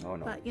 Oh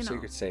no. But,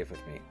 Secret's safe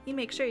with me. You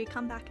make sure you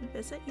come back and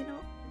visit,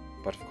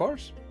 But of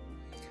course.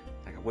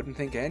 Like I wouldn't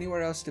think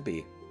anywhere else to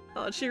be.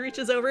 Oh, and she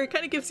reaches over and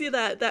kind of gives you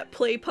that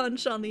play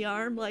punch on the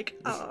arm, like,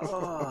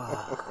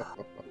 oh.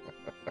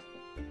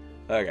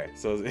 Okay,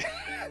 so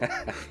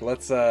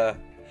let's so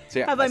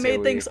yeah. Have I say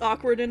made things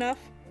awkward enough?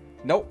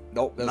 Nope,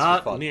 this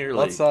Not was fun. nearly.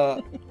 Let's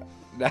it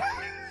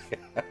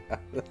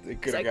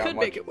 'Cause I could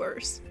make it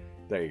worse.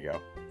 There you go.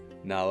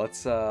 Now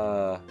let's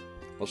well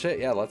shit,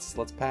 yeah, let's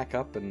pack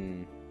up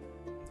and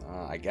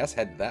I guess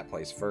head to that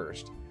place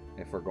first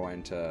if we're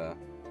going to.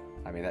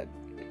 I mean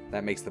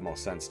that makes the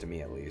most sense to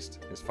me, at least,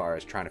 as far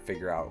as trying to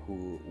figure out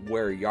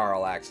where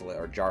Jarl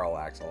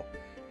Axel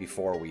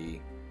before we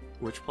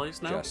Which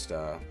place now? just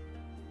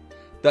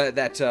that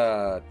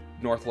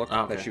Northlook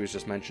Oh, okay. that she was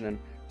just mentioning,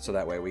 so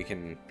that way we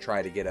can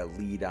try to get a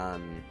lead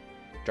on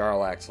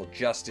Jarl Axel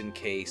just in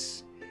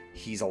case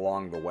he's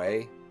along the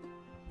way.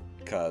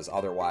 Because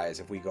otherwise,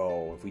 if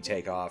we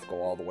take off,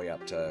 go all the way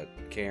up to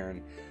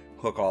Cairn,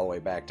 hook all the way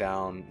back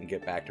down, and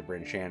get back to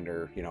Bryn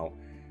Shander,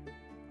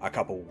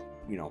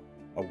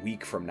 a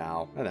week from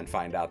now, and then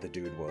find out the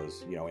dude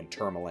was, in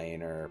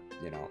Tourmaline or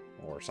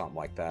something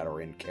like that,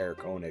 or in Caer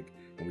Konig,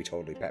 and we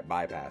totally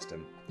bypassed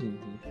him.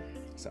 Mm-hmm.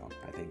 So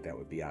I think that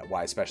would be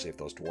why, especially if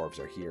those dwarves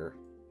are here,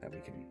 that we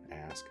can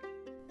ask.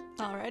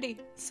 Alrighty.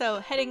 So,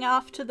 heading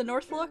off to the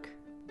Northlook?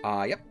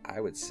 Yep,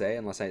 I would say,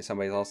 unless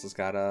somebody else has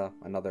got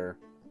another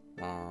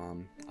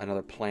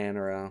Another plan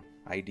or a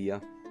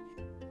idea?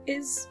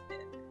 Is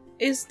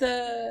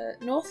the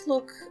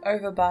Northlook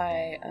over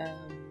by,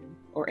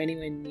 or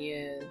anywhere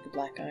near the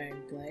Black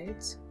Iron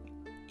Blades?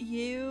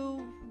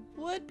 You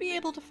would be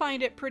able to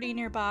find it pretty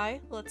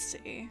nearby. Let's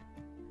see.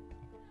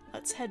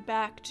 Let's head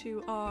back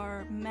to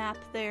our map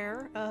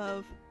there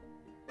of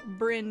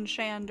Bryn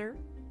Shander.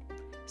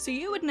 So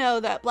you would know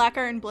that Black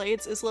Iron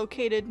Blades is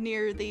located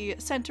near the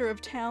center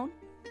of town.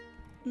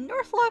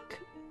 Northlook,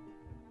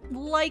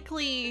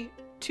 likely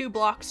 2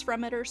 blocks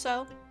from it or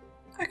so.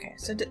 Okay,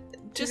 so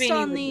Just Davini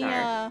on would the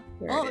know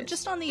where it is.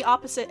 just on the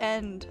opposite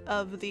end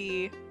of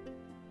the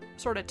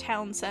sort of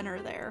town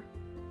center there.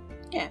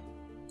 Yeah.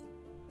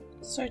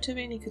 So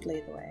Tavini could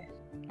lead the way.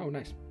 Oh,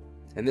 nice.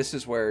 And this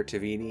is where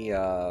Tavini,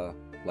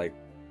 like,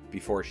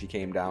 before she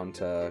came down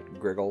to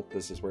Griggle,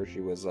 this is where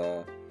she was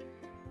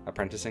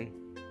apprenticing?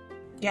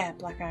 Yeah,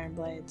 Black Iron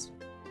Blades.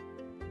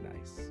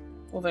 Nice.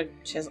 Although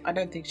I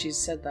don't think she's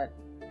said that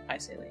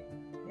icily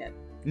yet.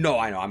 No,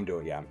 I know, I'm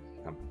doing, yeah.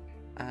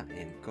 I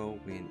am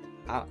going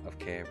out of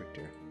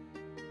character.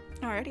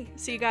 Alrighty,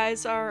 so you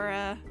guys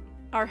are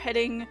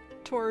heading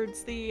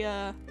towards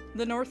the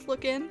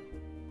Northlook Inn.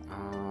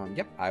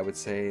 Yep, I would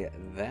say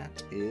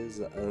that is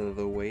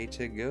the way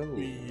to go.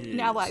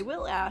 Now I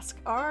will ask,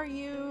 are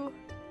you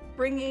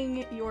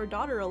bringing your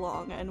daughter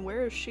along, and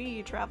where is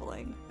she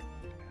traveling?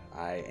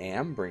 I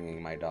am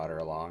bringing my daughter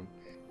along,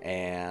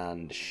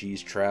 and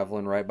she's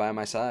traveling right by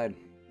my side,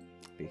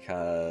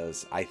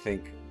 because I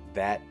think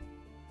that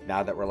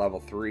now that we're level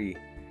 3,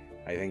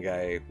 I think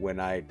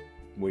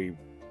we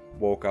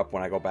woke up,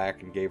 when I go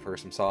back and gave her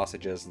some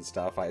sausages and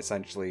stuff, I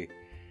essentially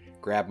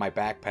grabbed my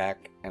backpack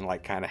and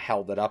like kind of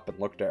held it up and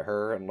looked at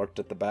her and looked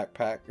at the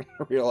backpack and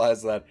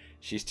realized that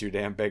she's too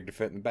damn big to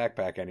fit in the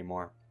backpack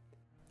anymore.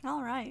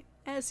 Alright,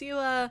 as you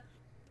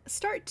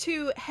start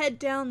to head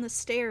down the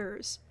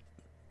stairs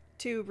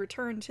to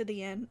return to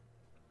the inn,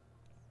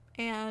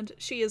 and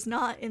she is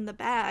not in the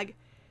bag,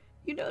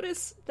 you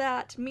notice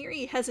that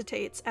Miri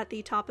hesitates at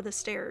the top of the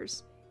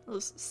stairs.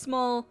 Those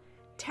small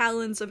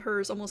talons of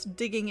hers almost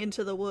digging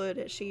into the wood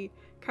as she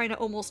kind of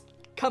almost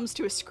comes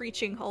to a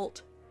screeching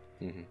halt.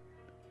 Mm-hmm.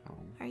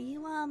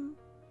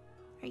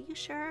 Are you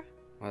sure?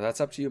 Well,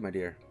 that's up to you, my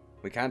dear.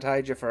 We can't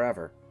hide you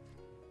forever.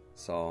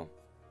 So...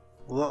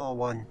 Little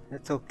one,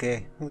 it's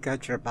okay. We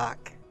got your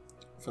back.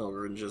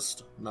 Felrin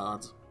just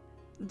nods.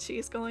 And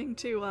she's going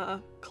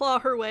to claw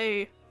her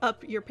way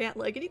up your pant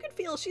leg, and you can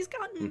feel she's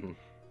gotten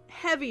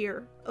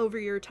heavier over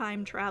your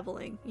time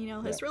traveling. You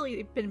know, has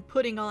really been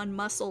putting on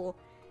muscle,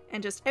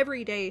 and just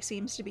every day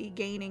seems to be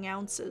gaining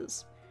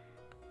ounces.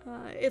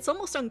 It's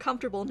almost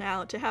uncomfortable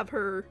now to have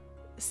her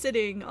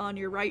sitting on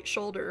your right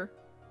shoulder,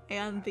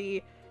 and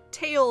the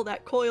tail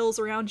that coils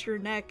around your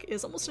neck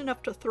is almost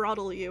enough to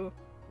throttle you.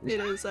 It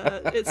is,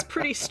 it's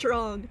pretty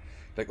strong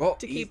like, oh,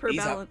 to keep her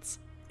balance.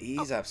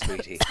 Ease up,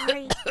 sweetie.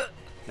 Sorry.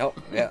 No,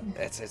 yeah,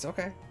 it's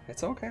okay.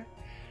 It's okay.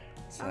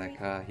 It's Sorry.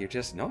 like you're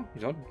just you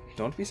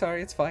don't be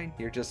sorry. It's fine.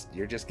 You're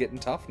just getting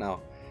tough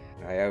now.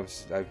 I'm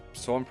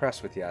so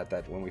impressed with you at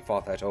that when we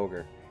fought that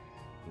ogre.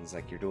 It's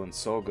like you're doing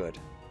so good.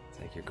 It's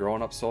like you're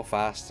growing up so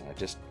fast, and I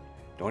just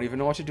don't even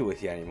know what to do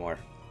with you anymore.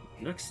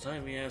 Next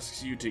time he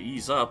asks you to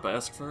ease up,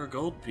 ask for a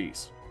gold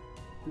piece.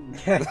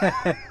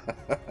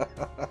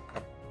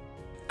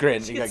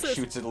 Grin. She He like gets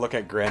shoots a look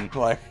at Grin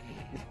like.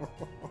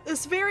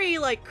 This very,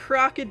 like,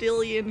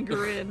 crocodilian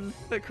grin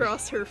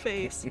across her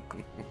face.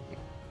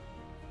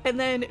 And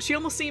then she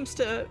almost seems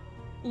to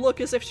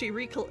look as if she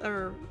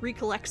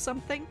recollects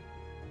something,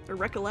 or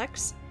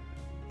recollects,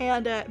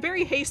 and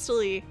very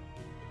hastily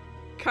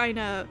kind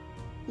of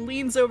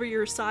leans over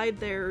your side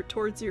there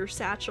towards your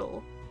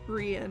satchel,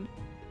 Rian.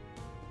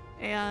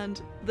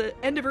 And the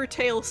end of her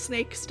tail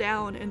snakes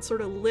down and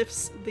sort of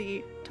lifts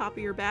the top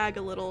of your bag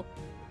a little.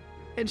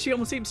 And she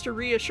almost seems to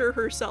reassure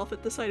herself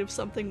at the sight of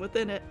something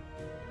within it.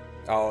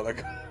 Oh, the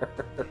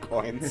her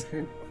coins.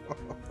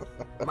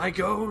 My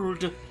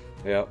gold!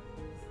 Yep.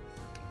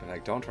 But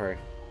like, don't worry,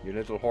 your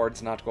little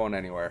hoard's not going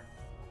anywhere.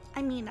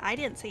 I mean, I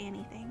didn't say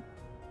anything.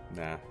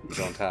 Nah, you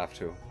don't have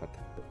to. But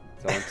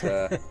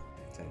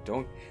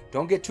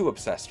don't get too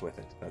obsessed with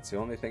it. That's the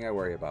only thing I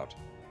worry about.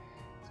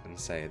 I was gonna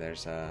say,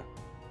 there's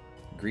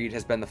greed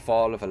has been the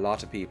fall of a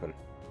lot of people.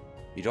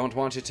 You don't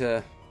want it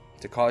to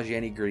cause you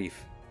any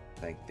grief.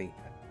 Like,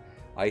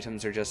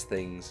 items are just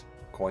things.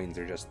 Coins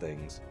are just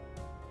things.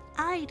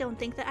 I don't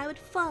think that I would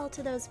fall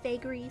to those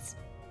vagaries.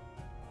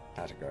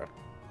 Not a girl.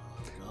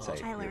 God.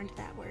 Say, I learned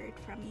that word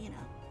from,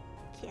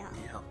 Kel.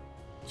 Yeah,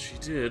 she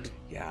did.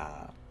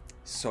 Yeah.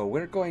 So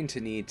we're going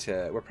to need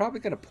to... We're probably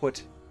going to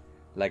put,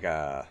 like,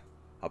 a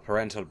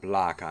parental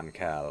block on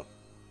Cal.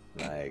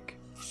 Like,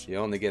 she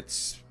only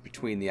gets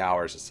between the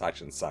hours of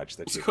such and such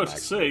that I was you going can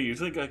to actually... say, you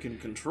think I can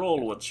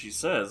control what she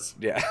says?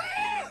 Yeah.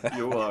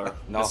 You are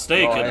No,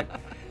 mistaken.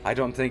 I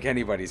don't think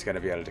anybody's going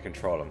to be able to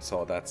control him,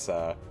 so that's,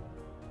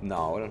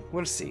 no,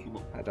 we'll see.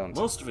 I don't...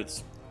 Most of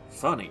it's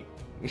funny.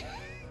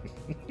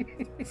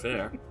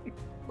 Fair.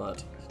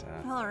 But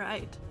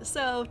Alright,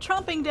 so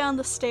tromping down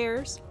the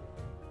stairs,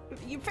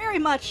 you very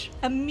much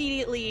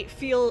immediately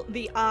feel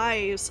the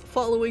eyes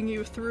following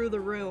you through the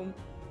room.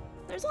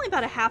 There's only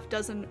about a half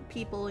dozen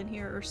people in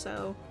here or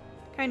so,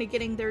 kind of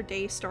getting their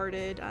day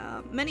started.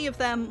 Many of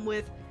them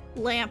with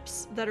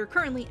lamps that are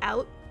currently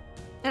out.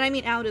 And I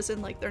mean out as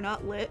in, like, they're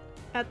not lit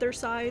at their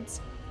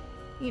sides.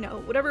 You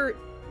know, whatever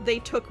they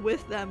took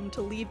with them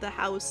to leave the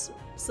house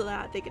so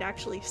that they could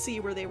actually see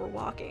where they were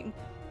walking.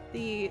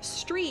 The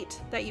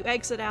street that you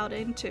exit out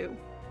into,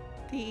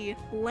 the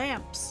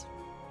lamps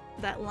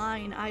that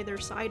line either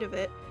side of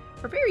it,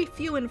 are very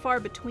few and far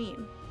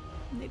between.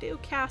 And they do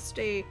cast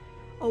a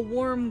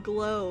warm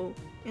glow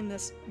in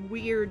this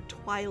weird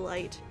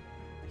twilight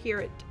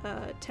here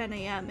at 10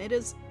 a.m. It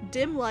is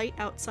dim light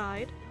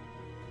outside,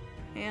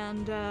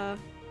 and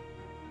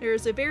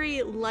there's a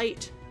very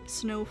light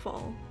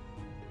snowfall.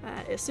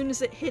 As soon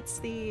as it hits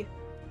the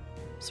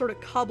sort of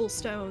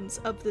cobblestones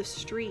of the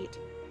street,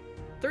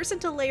 there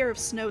isn't a layer of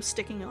snow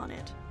sticking on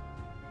it.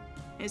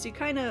 As you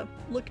kind of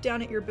look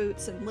down at your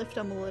boots and lift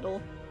them a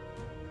little,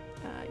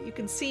 you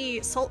can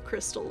see salt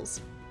crystals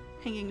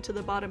hanging to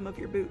the bottom of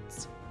your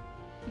boots.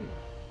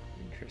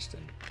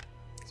 Interesting.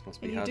 This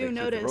must be And you how do they keep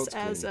the notice roads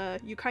as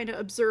clean. you kind of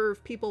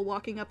observe people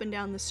walking up and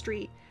down the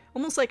street,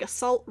 almost like a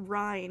salt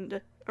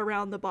rind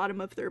around the bottom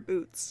of their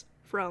boots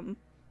from,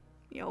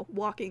 you know,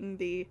 walking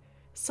the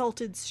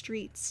salted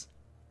streets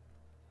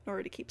in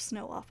order to keep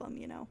snow off them,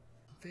 you know.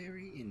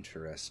 Very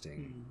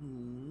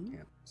interesting.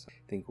 Yeah. So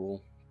I think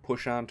we'll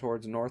push on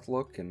towards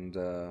Northlook and,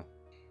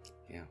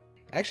 yeah.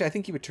 Actually, I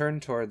think you would turn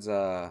towards,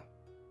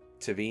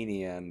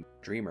 Tavini and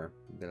Dreamer.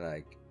 They're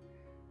like,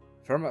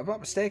 if I'm not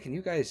mistaken,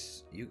 you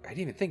guys, I didn't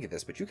even think of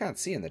this, but you can't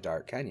see in the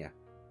dark, can you?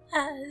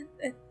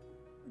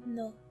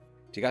 No.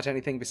 Do you got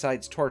anything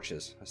besides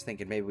torches? I was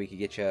thinking maybe we could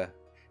get you,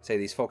 say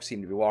these folks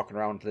seem to be walking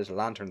around with little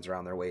lanterns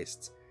around their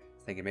waists. I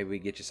was thinking maybe we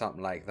could get you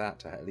something like that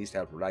to at least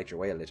help light your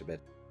way a little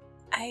bit.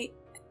 I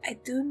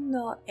do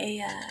know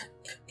a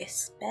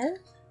spell,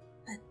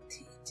 but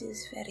it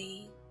is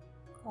very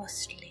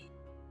costly.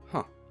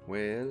 Huh.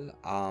 Well,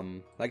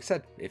 like I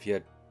said, if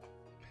you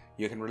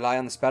can rely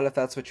on the spell if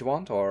that's what you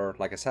want, or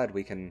like I said,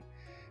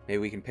 maybe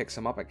we can pick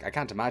some up. I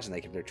can't imagine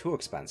they're too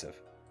expensive.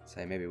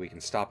 Say maybe we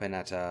can stop in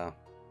at a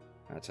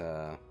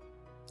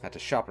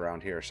shop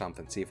around here or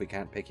something, see if we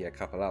can't pick you a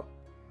couple up,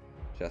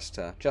 just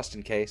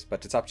in case.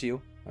 But it's up to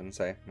you. And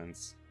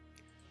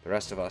the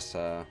rest of us,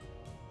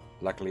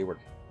 luckily we're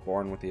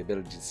born with the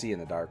ability to see in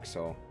the dark.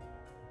 So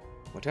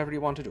whatever you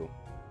want to do.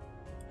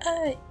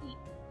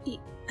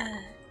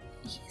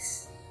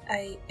 Yes.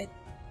 I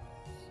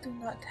do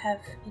not have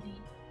any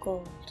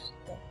gold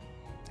though.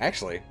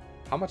 Actually,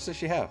 how much does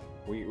she have?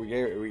 We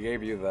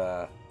gave you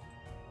the.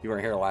 You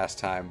weren't here last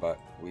time, but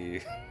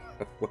when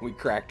we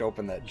cracked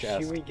open that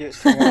chest. Should we get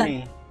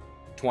 20?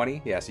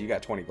 20? Yeah, so you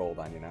got 20 gold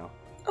on you now.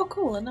 Oh,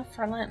 cool! Enough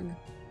for a lantern.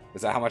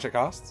 Is that how much it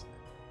costs?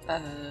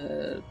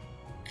 Oh,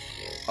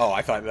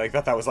 I thought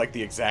that was like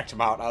the exact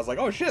amount. I was like,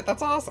 oh shit,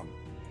 that's awesome.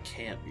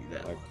 Can't be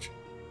that much.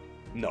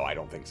 No, I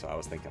don't think so. I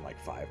was thinking like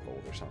 5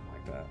 gold or something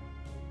like that.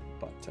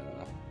 But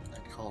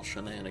I'd call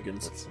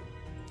shenanigans.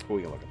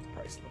 we can look at the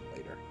price a little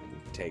later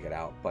and take it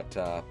out. But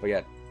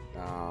yeah,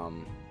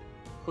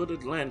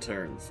 Hooded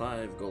lantern,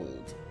 5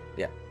 gold.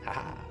 yeah,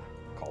 haha,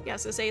 called. Yeah,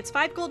 so say it's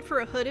 5 gold for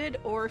a hooded,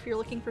 or if you're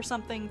looking for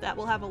something that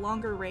will have a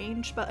longer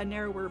range but a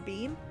narrower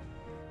beam,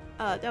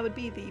 that would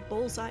be the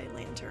bullseye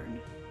lantern.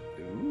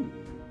 Ooh.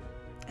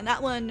 And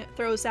that one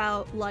throws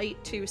out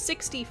light to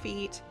 60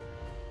 feet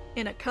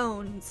in a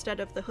cone instead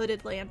of the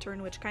hooded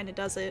lantern, which kind of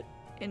does it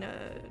in a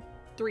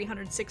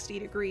 360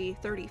 degree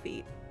 30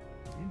 feet.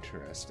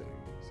 Interesting.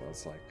 So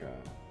it's like a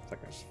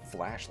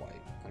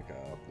flashlight, like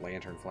a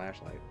lantern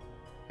flashlight,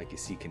 like you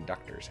see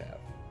conductors have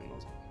in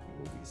those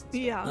movies and stuff.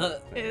 Yeah,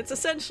 it's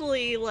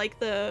essentially like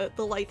the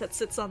light that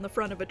sits on the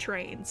front of a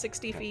train.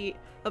 60 feet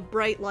of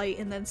bright light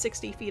and then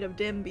 60 feet of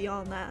dim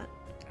beyond that.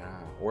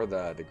 Or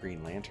the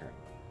Green Lantern.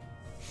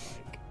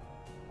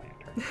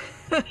 Lantern.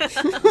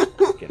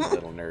 Getting a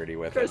little nerdy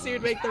with Chris, it. you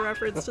would make the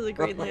reference to the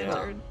Green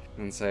Lantern.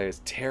 And say, as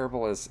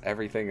terrible as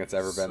everything that's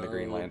ever been the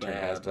Green So Lantern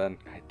bad. has been,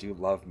 I do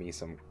love me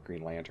some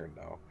Green Lantern,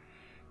 though.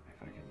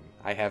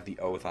 I have the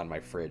Oath on my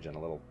fridge and a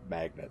little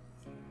magnet.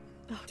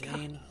 Oh, God.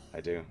 Dane.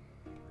 I do.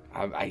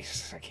 I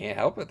can't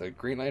help it. The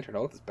Green Lantern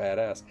Oath is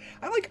badass.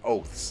 I like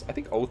oaths. I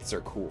think oaths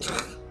are cool.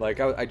 Like,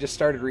 I just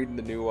started reading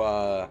the new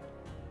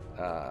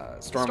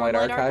Stormlight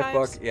Archive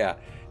book. Yeah.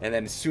 And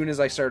then as soon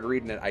as I started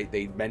reading it,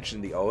 they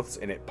mentioned the oaths,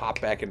 and it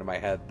popped back into my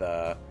head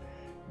the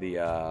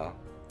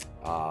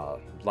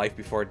life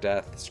before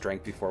death,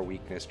 strength before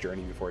weakness,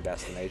 journey before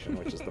destination,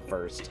 which is the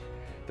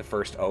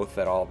first oath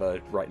that all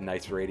the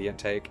Knights Radiant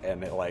take.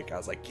 And I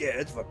was like, yeah,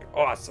 it's fucking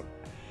awesome.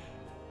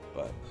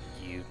 But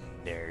You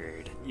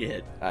nerd.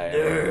 Yeah, I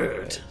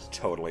nerd.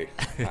 Totally.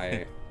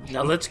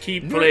 Now let's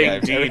keep Nerd.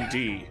 playing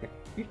D&D.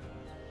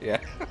 Yeah.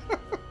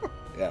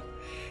 Yeah.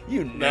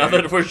 You nerd. Now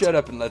that we're- Shut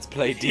up and let's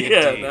play D&D.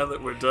 Yeah, now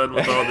that we're done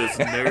with all this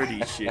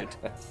nerdy shit.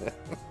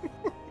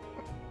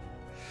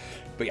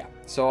 But yeah,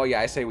 so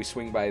yeah, I say we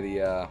swing by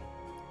the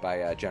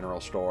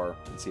general store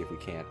and see if we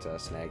can't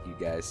snag you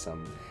guys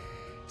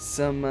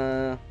some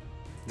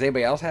Does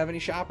anybody else have any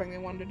shopping they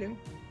wanted to do?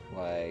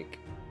 Like,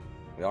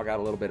 we all got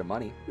a little bit of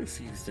money. A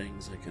few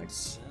things I can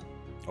sell.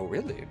 Oh,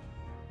 really?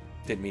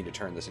 Didn't mean to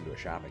turn this into a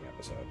shopping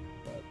episode,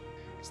 but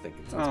just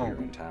thinking since we were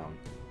in town.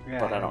 Yeah,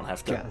 But I don't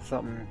have to. got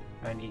something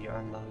I need to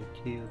unload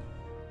too.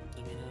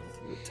 I mean,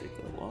 it would take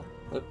a while.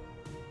 But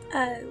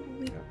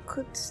We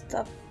could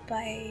stop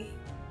by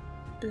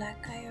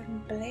Black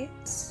Iron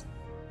Blades.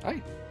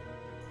 Aye.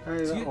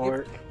 Hey, So that'll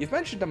work. you've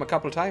mentioned them a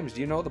couple of times.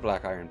 Do you know the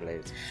Black Iron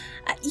Blades?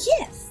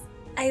 Yes,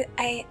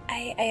 I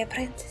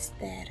apprenticed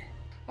there.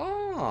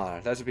 Ah,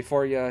 that was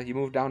before you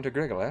moved down to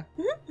Griggle, eh?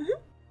 Mm-hmm.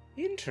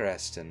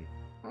 Interesting.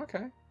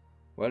 Okay.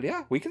 Well,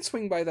 yeah, we can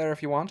swing by there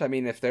if you want. I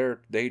mean, if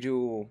they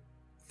do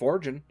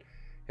forging,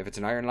 if it's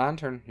an iron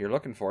lantern you're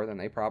looking for, then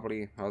they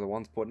probably are the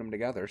ones putting them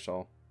together.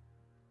 So,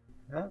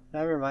 Oh,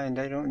 never mind.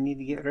 I don't need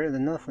to get rid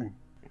of nothing.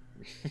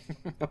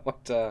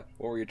 what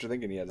were you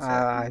thinking you had to say?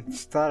 I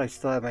thought I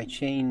still had my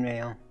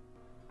chainmail.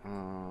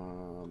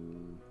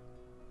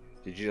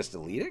 Did you just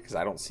delete it? Because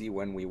I don't see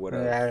when we would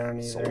have Yeah, I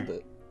don't sold either.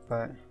 it.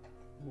 But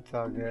it's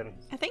all good.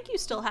 I think you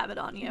still have it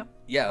on you.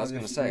 Yeah, I I'll was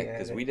gonna just say re-add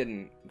because it. we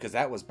didn't, because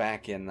that was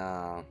back in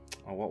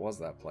what was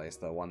that place?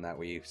 The one that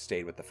we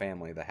stayed with the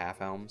family, the Half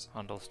Helms.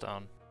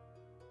 Hundlestone.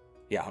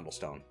 Yeah,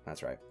 Hundlestone.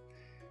 That's right.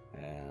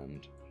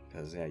 And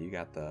because you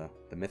got the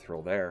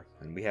Mithril there,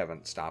 and we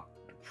haven't stopped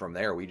from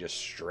there. We just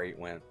straight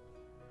went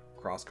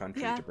cross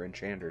country Yeah. to Bryn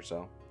Shander.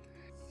 So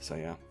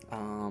yeah.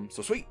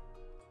 So sweet.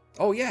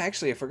 Oh yeah,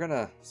 actually, if we're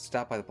gonna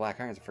stop by the Black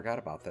Irons, I forgot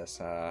about this.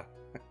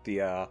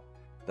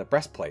 The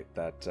breastplate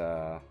that.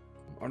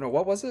 Oh no,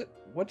 what was it?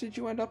 What did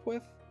you end up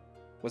with?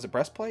 Was it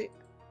breastplate?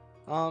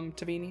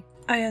 Tavini?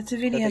 Oh yeah, That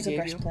Tavini they has a gave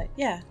you? breastplate.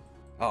 Yeah.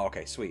 Oh,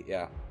 okay, sweet,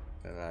 yeah.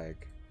 But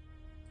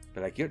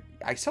like you,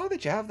 I saw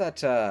that you have that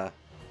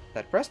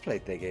that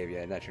breastplate they gave you,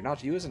 and that you're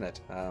not using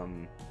it.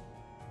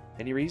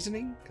 Any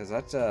reasoning? Because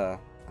that's I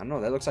don't know.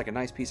 That looks like a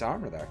nice piece of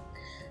armor there.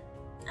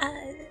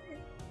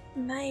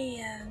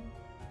 My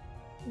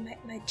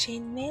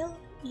chainmail.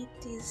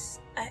 It is.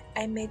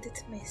 I made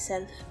it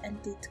myself, and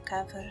it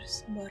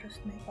covers more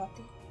of my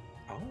body.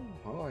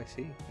 Oh, I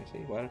see.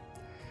 Well,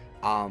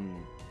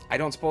 I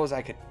don't suppose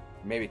I could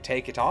maybe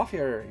take it off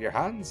your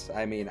hands.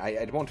 I mean,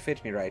 it won't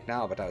fit me right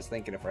now, but I was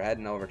thinking if we're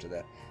heading over to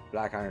the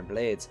Black Iron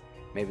Blades,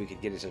 maybe we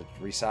could get it to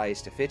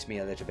resize to fit me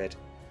a little bit.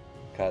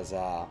 Because,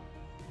 I'll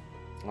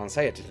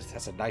say it,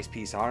 that's a nice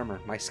piece of armor.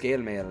 My scale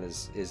mail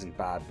isn't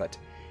bad, but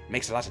it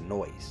makes a lot of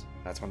noise.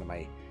 That's one of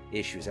my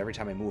issues. Every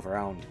time I move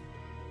around,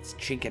 it's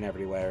chinking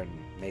everywhere and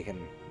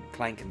making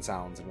clanking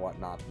sounds and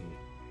whatnot. And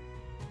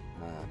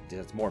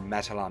it's more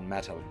metal on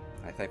metal.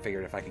 I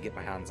figured if I could get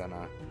my hands on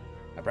a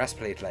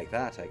breastplate like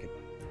that, I could,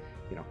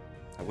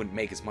 I wouldn't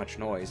make as much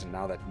noise. And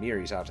now that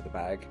Miri's out of the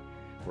bag,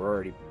 we're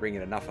already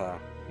bringing enough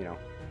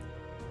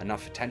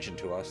attention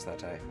to us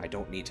that I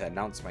don't need to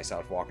announce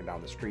myself walking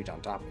down the street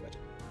on top of it.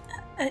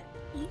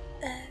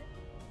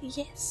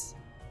 Yes.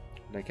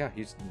 Like, yeah,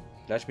 you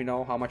let me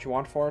know how much you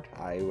want for it.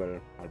 I'll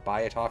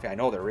buy it off you. I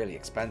know they're really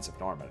expensive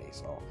normally,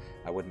 so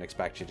I wouldn't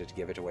expect you to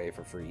give it away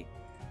for free.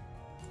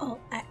 Oh,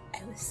 I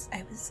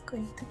was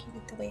going to give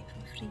it away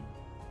for free.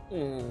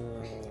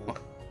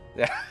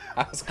 Yeah,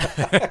 I was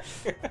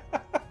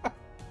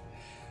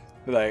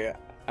like,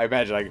 I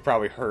imagine I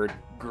probably heard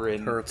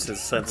grin. hurts his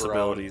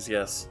sensibilities.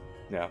 Yes.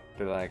 Yeah,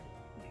 be like,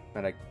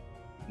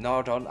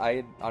 no, don't.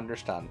 I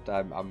understand.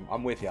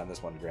 I'm with you on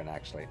this one, Grin.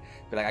 Actually,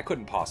 but like, I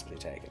couldn't possibly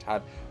take it.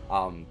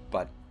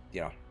 But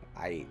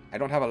I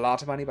don't have a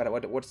lot of money. But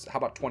how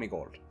about 20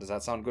 gold? Does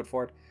that sound good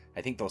for it?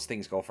 I think those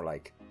things go for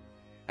like.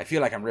 I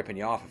feel like I'm ripping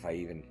you off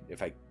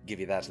if I give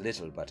you that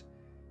little, but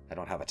I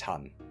don't have a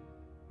ton.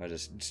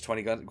 Does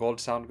 20 gold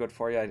sound good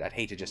for you? I'd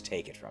hate to just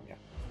take it from you.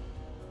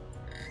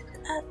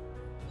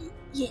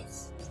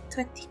 Yes,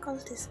 20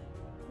 gold is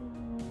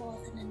more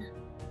than enough.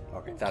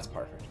 Okay, that's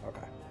perfect.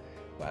 Okay,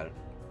 well,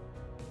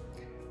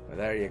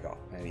 there you go.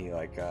 And he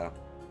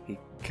he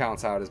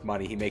counts out his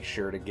money. He makes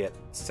sure to get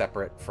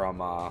separate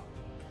from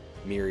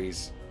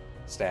Miri's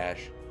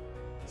stash,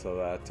 so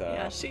that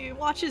Yeah, she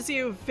watches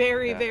you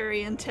very, yeah.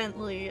 very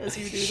intently as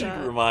you do Should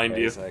that. remind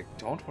you. he's like,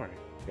 don't worry.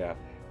 Yeah,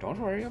 don't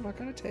worry. I'm not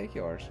gonna take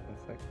yours.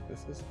 It's like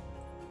this is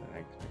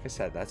like I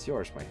said, that's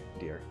yours, my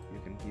dear. You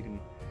can.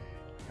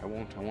 I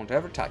won't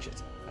ever touch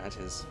it. That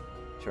is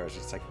yours.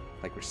 It's like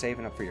we're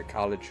saving up for your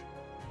college.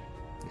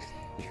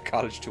 Your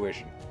college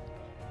tuition.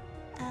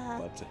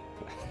 But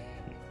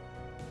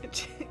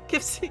It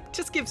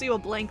just gives you a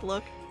blank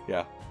look.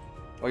 yeah.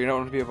 Oh, you don't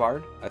want to be a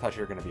bard? I thought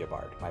you were going to be a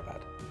bard. My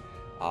bad.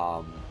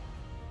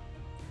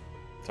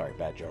 Sorry,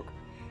 bad joke.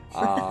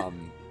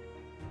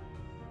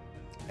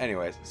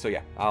 Anyways, so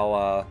yeah,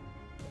 I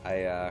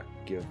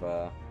give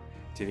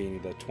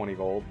Tavini the 20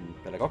 gold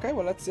and be like, okay,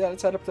 well let's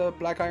head up to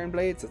Black Iron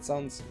Blades. It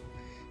sounds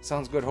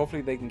good.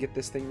 Hopefully they can get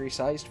this thing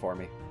resized for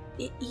me.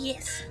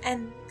 Yes,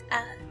 and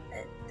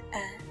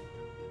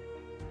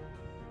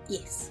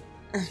yes.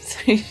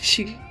 So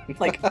she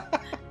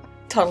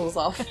tunnels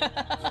off.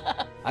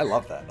 I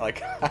love that.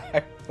 Like,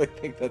 I really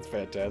think that's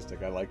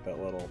fantastic. I like that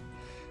little,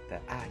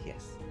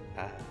 yes,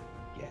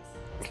 yes.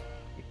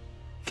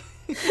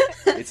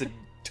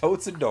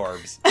 Totes and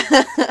Dorbs.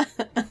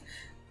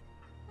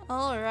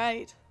 All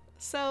right.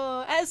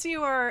 So, as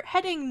you are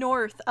heading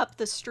north up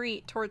the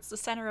street towards the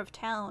center of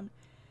town,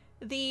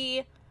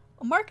 the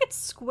market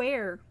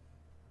square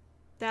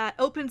that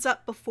opens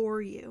up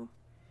before you.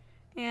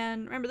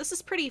 And remember, this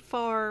is pretty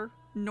far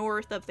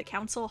north of the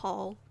council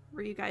hall,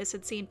 where you guys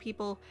had seen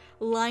people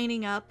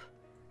lining up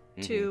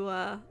to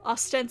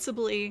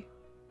ostensibly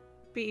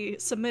be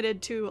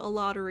submitted to a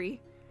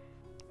lottery.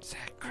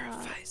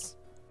 Sacrifice.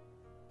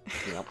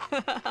 Yep.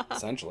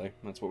 Essentially,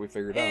 that's what we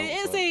figured out.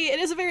 It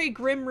is a very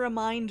grim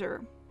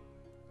reminder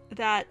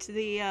that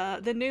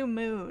the new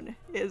moon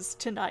is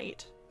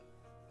tonight,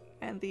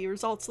 and the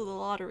results of the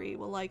lottery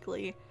will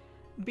likely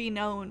be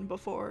known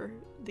before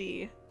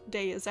the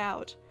day is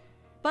out.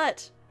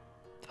 But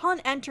upon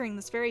entering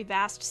this very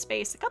vast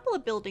space, a couple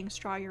of buildings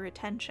draw your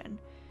attention.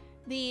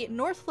 The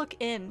Northlook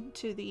Inn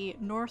to the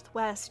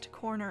northwest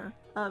corner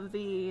of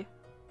the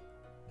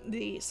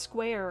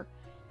square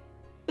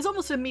is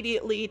almost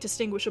immediately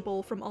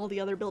distinguishable from all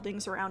the other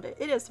buildings around it.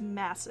 It is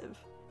massive.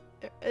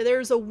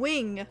 There's a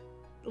wing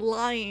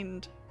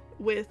lined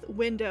with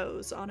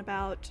windows on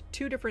about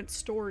 2 different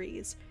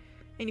stories,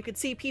 and you can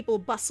see people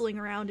bustling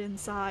around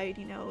inside.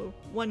 You know,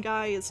 one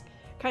guy is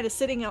kind of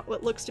sitting at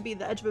what looks to be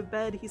the edge of a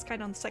bed. He's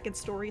kind of on the 2nd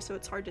story, so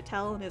it's hard to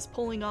tell, and is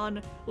pulling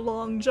on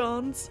long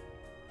johns.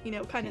 You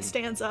know, kind of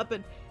stands up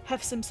and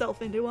hefts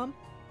himself into them.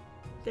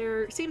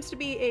 There seems to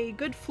be a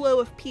good flow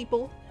of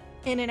people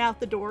in and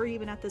out the door,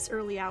 even at this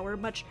early hour,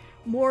 much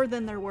more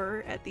than there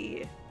were at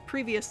the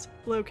previous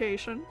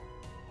location.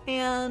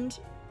 And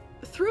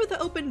through the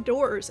open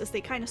doors, as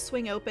they kind of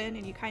swing open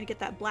and you kind of get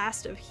that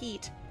blast of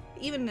heat,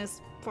 even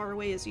as far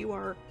away as you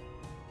are,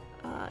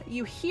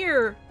 you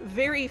hear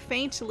very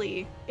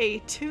faintly a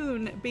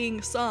tune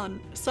being sung.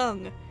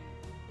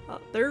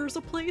 There's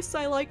a place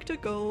I like to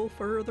go,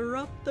 further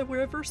up the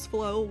river's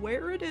flow.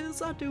 Where it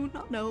is I do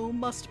not know,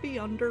 must be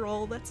under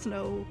all that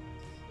snow.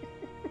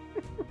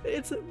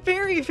 It's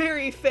very,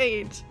 very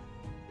faint.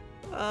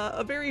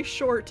 A very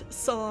short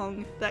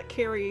song that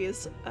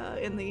carries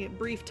in the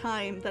brief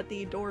time that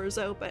the door is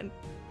open.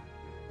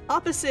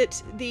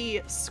 Opposite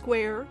the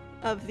square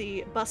of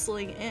the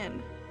bustling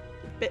inn,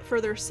 a bit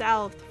further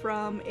south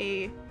from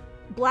a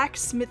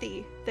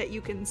blacksmithy that you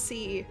can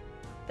see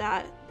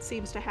that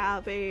seems to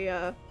have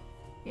a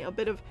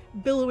bit of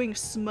billowing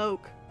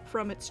smoke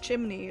from its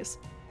chimneys,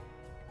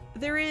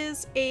 there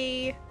is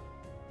a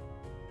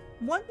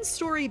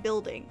 1-story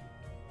building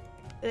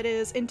that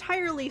is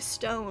entirely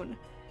stone,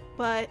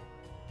 but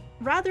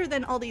rather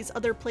than all these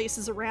other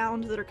places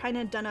around that are kind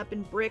of done up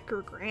in brick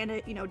or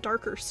granite,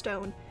 darker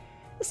stone,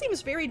 this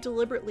seems very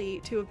deliberately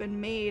to have been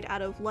made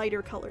out of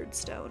lighter colored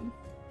stone.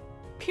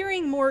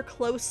 Peering more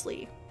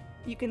closely,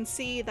 you can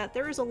see that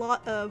there is a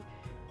lot of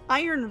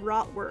iron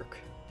wrought work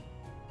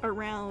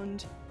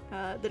around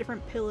the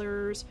different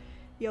pillars,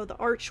 the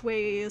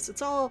archways.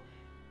 It's all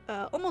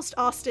almost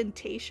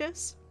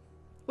ostentatious,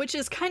 which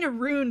is kind of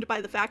ruined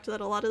by the fact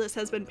that a lot of this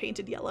has been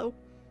painted yellow,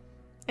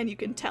 and you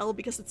can tell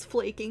because it's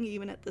flaking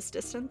even at this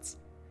distance.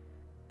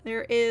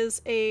 There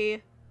is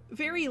a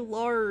very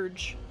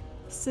large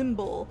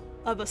symbol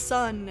of a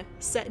sun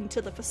set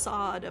into the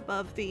facade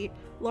above the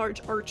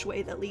large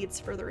archway that leads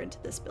further into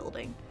this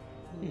building.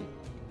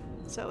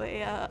 So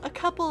a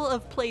couple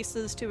of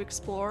places to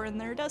explore, and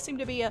there does seem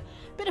to be a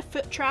bit of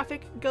foot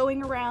traffic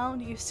going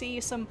around. You see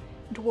some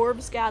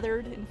dwarves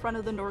gathered in front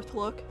of the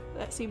Northlook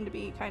that seem to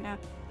be kind of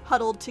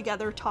huddled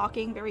together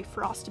talking, very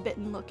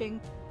frostbitten looking.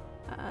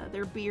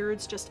 Their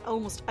beards just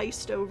almost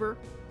iced over.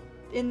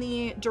 In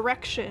the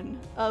direction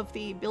of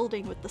the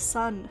building with the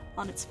sun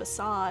on its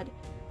facade,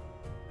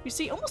 you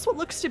see almost what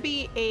looks to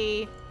be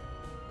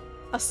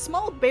a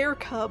small bear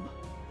cub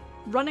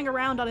running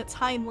around on its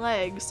hind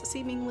legs,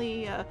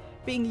 seemingly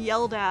being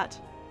yelled at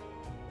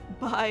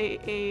by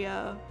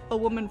a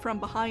woman from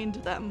behind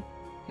them.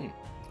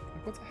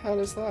 What the hell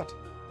is that?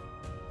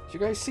 Did you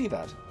guys see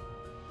that?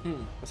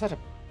 Was that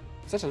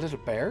a little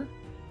bear?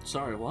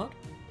 Sorry, what?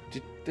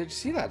 Did you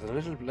see that?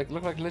 Looked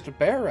like a little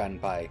bear ran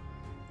by,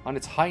 on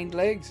its hind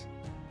legs.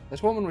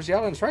 This woman was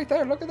yelling. It's right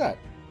there. Look at that.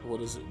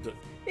 What is it?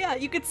 Yeah,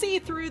 you could see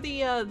through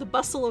the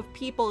bustle of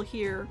people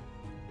here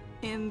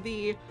in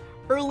the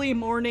early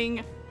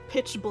morning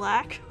pitch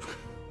black.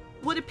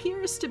 What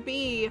appears to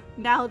be,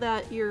 now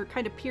that you're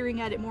kind of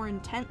peering at it more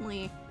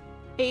intently,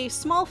 a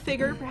small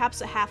figure,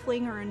 perhaps a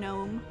halfling or a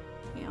gnome,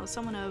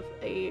 someone of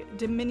a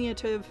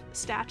diminutive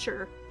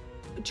stature,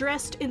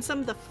 dressed in some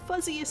of the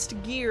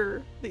fuzziest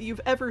gear that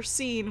you've ever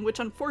seen, which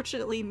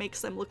unfortunately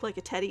makes them look like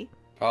a teddy.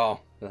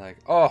 Oh,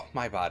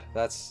 my bad.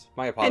 That's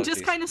my apologies. And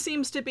just kind of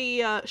seems to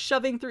be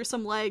shoving through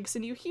some legs,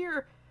 and you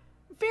hear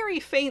very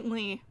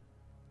faintly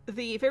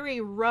the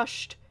very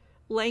rushed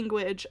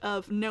language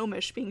of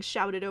Gnomish being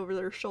shouted over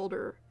their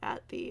shoulder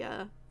at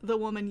the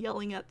woman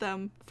yelling at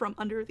them from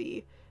under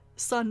the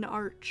sun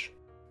arch.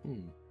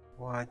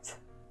 What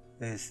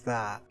is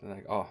that?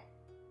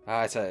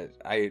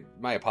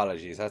 My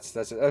apologies.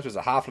 That was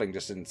a halfling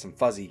just in some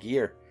fuzzy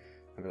gear.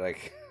 I'd be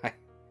like,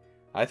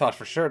 I thought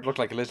for sure it looked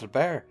like a little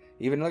bear.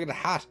 Even look at the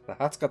hat. The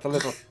hat's got the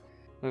little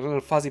There's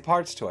little fuzzy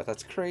parts to it.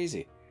 That's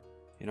crazy.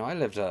 You know, I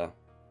lived a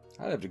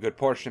good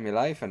portion of my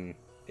life in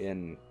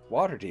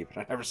Waterdeep, and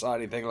I never saw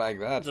anything like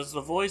that. Does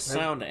the voice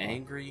sound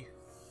angry?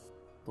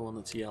 The one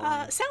that's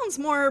yelling? Sounds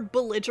more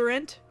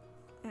belligerent.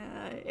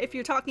 If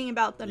you're talking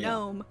about the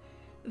gnome,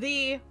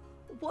 the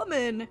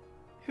woman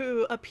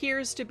who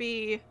appears to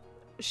be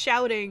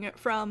shouting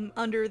from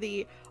under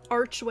the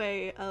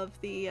archway of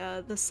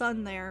the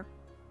sun there,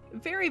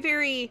 very,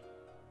 very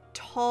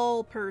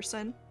tall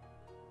person,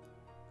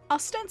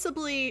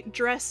 ostensibly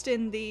dressed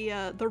in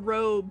the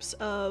robes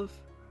of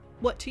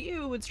what to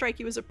you would strike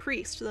you as a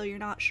priest, though you're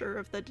not sure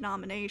of the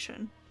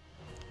denomination.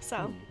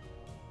 So.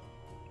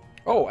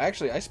 Oh,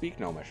 actually, I speak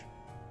Gnomish.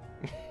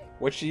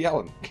 What's she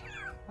yelling?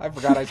 I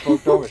forgot I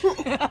spoke Gnomish.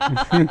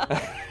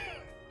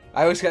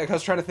 I was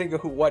trying to think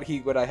of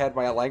what I had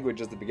my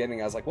language at the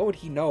beginning. I was like, what would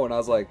he know? And I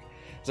was like,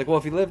 well,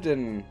 if he lived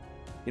in,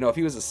 if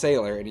he was a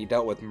sailor and he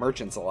dealt with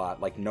merchants a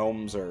lot, like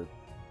gnomes are,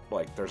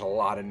 like, there's a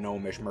lot of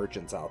gnomish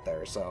merchants out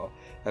there. So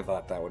I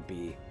thought that would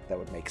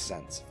make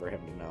sense for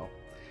him to know.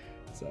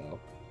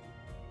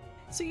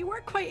 So you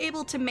weren't quite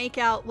able to make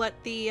out what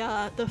the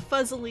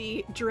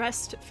fuzzily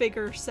dressed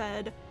figure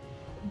said,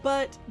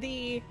 but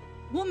the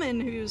woman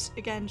who's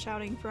again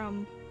shouting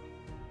from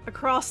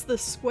across the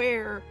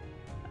square,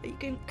 you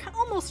can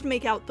almost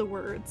make out the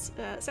words.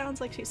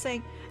 Sounds like she's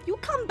saying, "You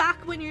come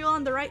back when you're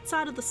on the right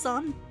side of the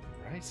sun."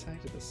 Right side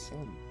of the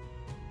sun.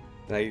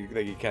 Then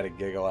you kind of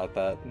giggle at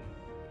that.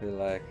 You're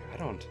like, I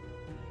don't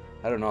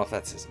know if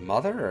that's his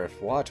mother or if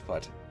what,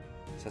 but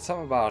it said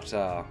something about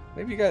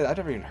maybe you guys. I've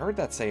never even heard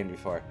that saying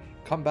before.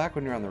 Come back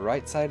when you're on the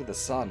right side of the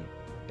sun.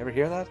 You ever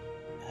hear that?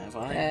 Have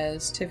I?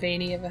 Has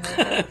Tavini ever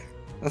heard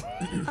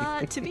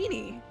that?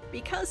 Tavini,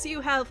 because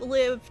you have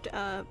lived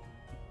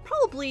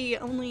probably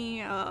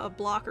only a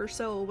block or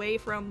so away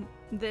from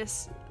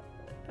this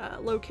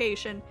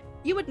location,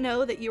 you would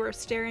know that you are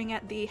staring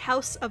at the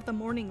House of the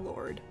Morning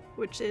Lord,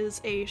 which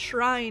is a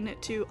shrine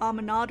to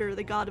Amanadar,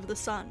 the god of the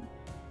sun.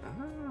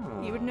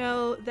 Oh. You would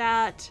know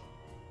that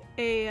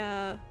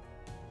a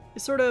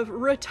sort of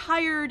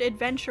retired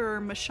adventurer,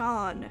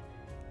 Mashan,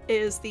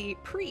 is the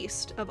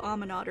priest of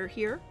Amanadar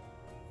here.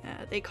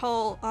 They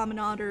call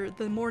Amanadar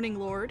the Morning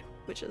Lord,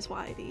 which is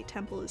why the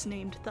temple is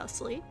named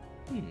thusly.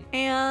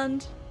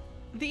 And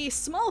the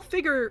small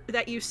figure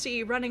that you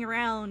see running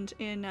around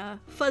in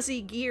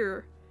fuzzy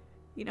gear,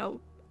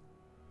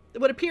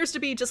 what appears to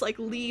be just like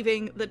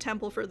leaving the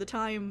temple for the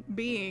time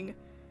being,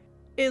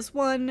 is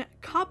one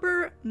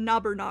Copper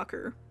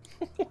Knobberknocker.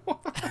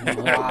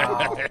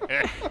 Wow.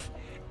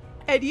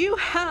 And you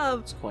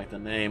have That's quite the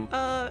name.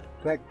 not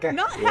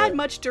had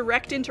much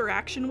direct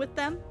interaction with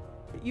them.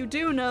 You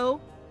do know,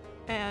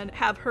 and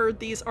have heard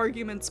these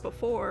arguments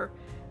before,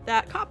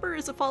 that Copper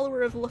is a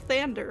follower of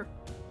Lathander.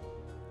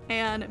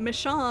 And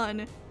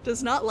Mishan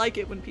does not like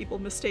it when people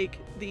mistake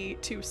the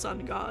two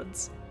sun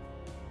gods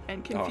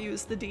and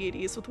confuse the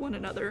deities with one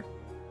another.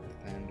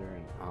 Lathander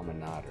and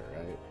Amanadar,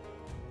 right?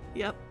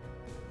 Yep.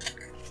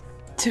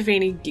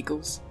 Tavini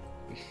giggles.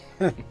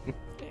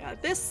 Yeah,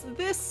 this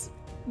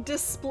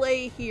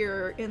display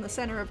here in the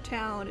center of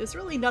town is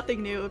really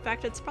nothing new. In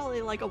fact, it's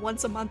probably like a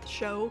once-a-month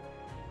show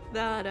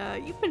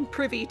that you've been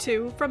privy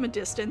to from a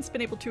distance,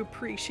 been able to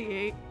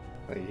appreciate.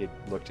 He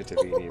looked at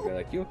Tavini and be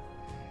like,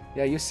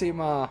 you seem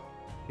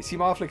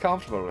awfully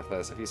comfortable with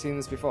this. Have you seen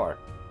this before?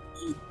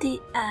 It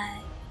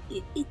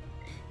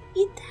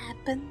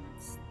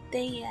happens.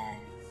 They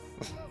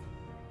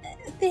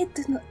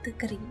do not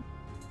agree.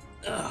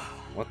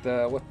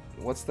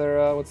 What's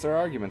their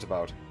argument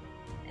about?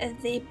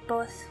 They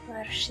both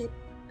worship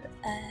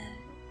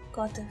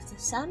God of the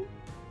Sun,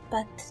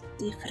 but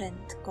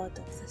different God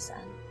of the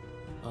Sun.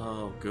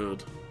 Oh,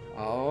 good.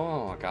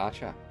 Oh,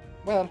 gotcha.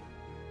 Well,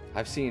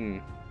 I've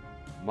seen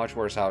much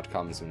worse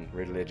outcomes in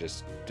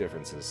religious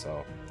differences,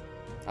 so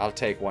I'll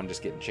take one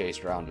just getting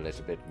chased around a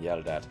little bit and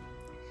yelled at.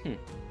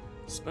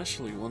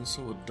 Especially one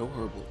so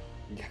adorable.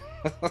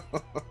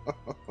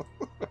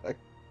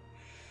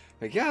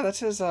 But yeah, that's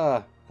his,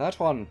 that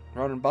one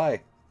running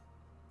by.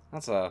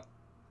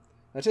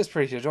 That is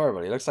pretty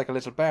adorable. He looks like a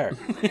little bear.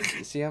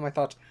 You see him? I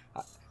thought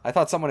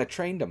someone had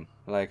trained him,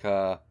 like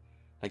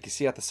you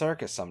see at the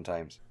circus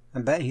sometimes. I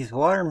bet he's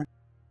warm.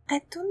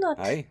 I do not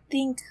Aye.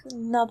 think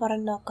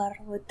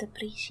Knobberknocker would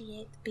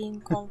appreciate being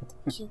called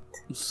cute.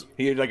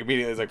 He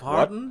immediately is like,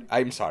 Pardon? What?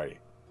 I'm sorry.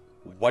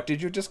 What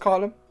did you just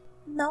call him?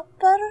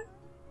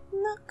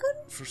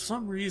 Knobberknocker? For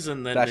some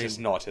reason, that That name is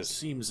not his.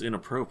 seems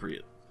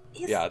inappropriate.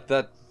 Yeah,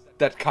 that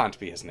can't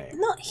be his name.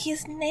 No,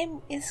 his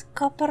name is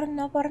Copper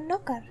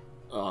Knobberknocker.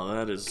 Oh,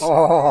 that is...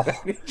 Oh,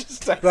 he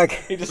just starts,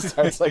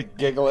 Like- like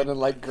giggling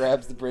and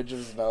grabs the bridge of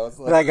his nose.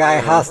 that guy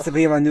has to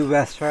be my new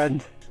best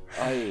friend.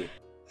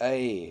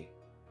 Aye.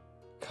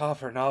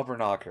 Copper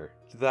Knobberknocker.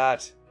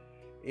 That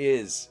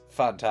is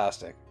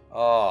fantastic.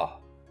 Oh,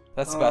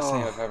 that's the best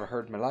name I've ever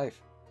heard in my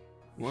life.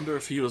 Wonder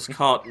if he was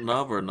caught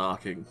knobber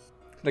knocking.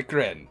 The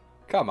grin.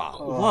 Come on.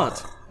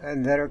 What?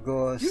 And there it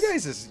goes. You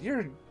guys,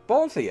 you're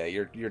both of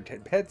you. Your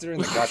heads are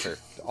in the gutter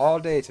all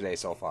day today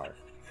so far.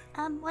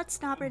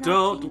 What's Nobber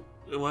Don't.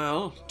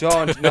 Well.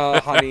 Don't, no,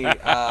 honey.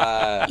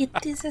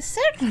 It is a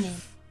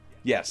surname.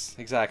 Yes,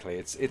 exactly.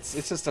 It's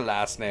just a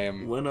last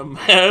name. When a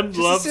man Just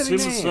a loves silly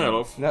name.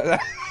 himself. No,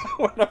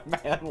 when a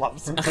man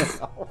loves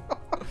himself.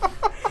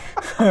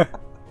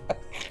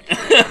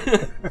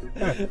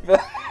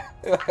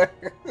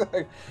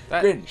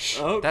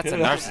 Grinch. Okay. That's a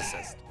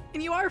narcissist.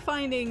 And you are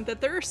finding that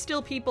there are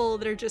still people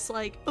that are just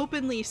like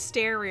openly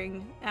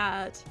staring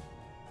at,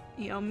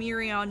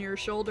 Miri on your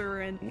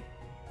shoulder, and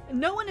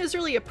no one has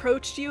really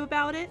approached you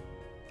about it.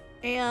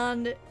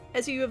 And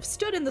as you have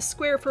stood in the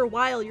square for a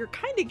while, you're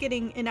kind of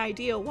getting an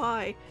idea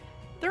why.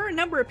 There are a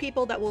number of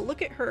people that will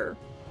look at her,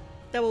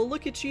 that will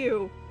look at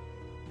you,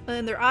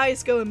 and their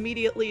eyes go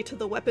immediately to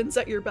the weapons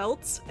at your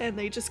belts, and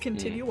they just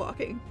continue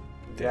walking.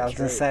 Yeah, I was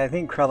gonna say, I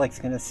think Krellik's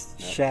gonna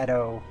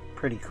shadow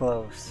pretty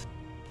close.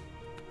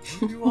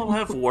 You all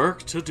have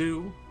work to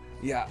do.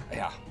 Yeah.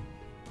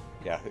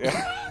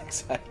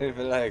 Exactly.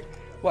 But like,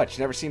 what?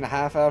 You never seen a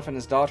half elf and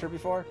his daughter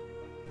before?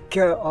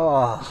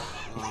 Oh,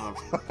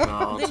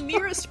 God. The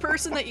nearest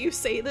person that you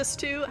say this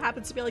to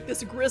happens to be like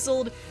this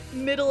grizzled,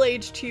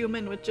 middle-aged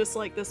human with just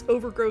like this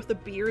overgrowth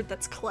of beard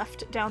that's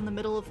cleft down the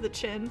middle of the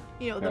chin.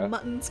 The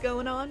mutton's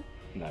going on.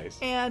 Nice.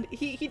 And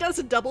he does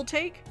a double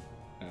take.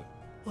 Yeah.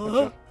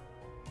 Huh?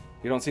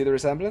 You don't see the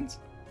resemblance?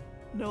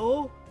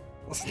 No.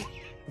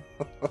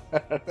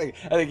 I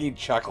think he'd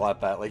chuckle at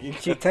that. Like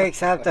She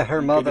takes after her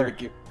he mother.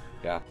 couldn't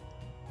even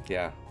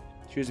Yeah.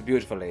 She was a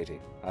beautiful lady,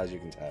 as you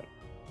can tell.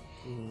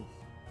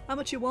 How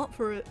much you want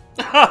for it?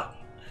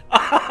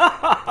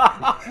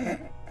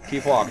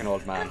 Keep walking,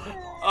 old man.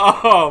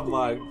 Oh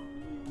my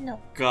No.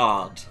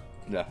 God.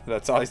 Yeah,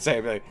 that's all I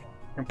say. Like,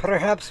 And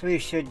perhaps we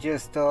should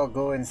just all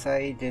go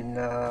inside and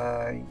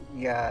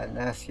and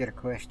ask your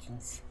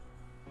questions.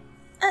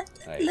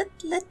 Aye.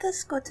 Let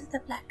us go to the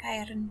Black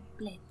Iron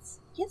Blades.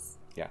 Yes?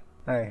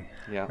 Aye.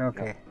 yeah.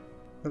 Okay.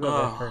 We'll go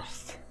there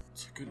first.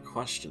 It's a good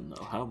question,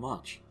 though. How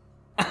much?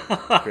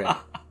 Yeah. Great.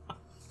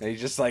 And he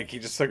just kind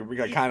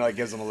of like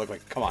gives him a look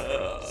like, come on,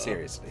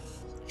 seriously.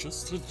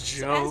 Just a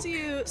joke. As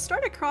you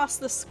start across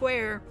the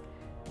square,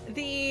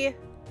 the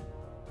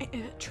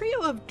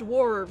trio of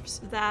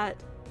dwarves that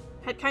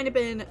had kind of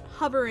been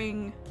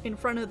hovering in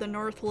front of the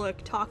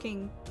Northlook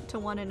talking to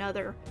one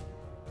another,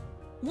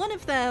 one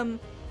of them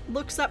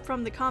looks up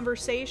from the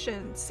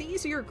conversation,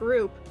 sees your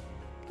group,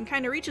 and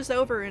kind of reaches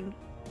over and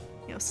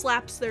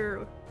slaps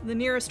the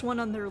nearest one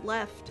on their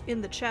left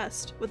in the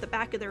chest with the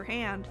back of their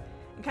hand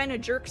and kind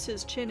of jerks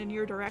his chin in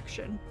your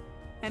direction.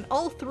 And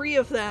all three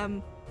of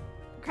them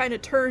kind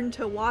of turn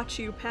to watch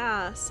you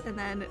pass and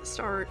then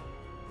start,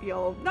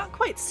 not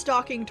quite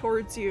stalking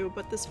towards you,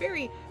 but this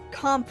very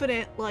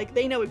confident, like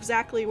they know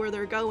exactly where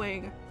they're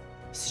going,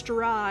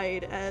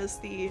 stride as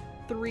the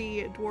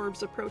three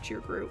dwarves approach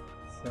your group.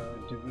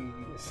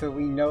 So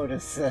we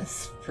notice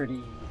this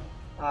pretty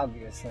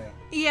obviously.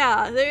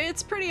 Yeah,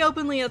 it's pretty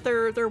openly that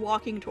they're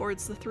walking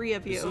towards the three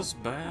of you. Is this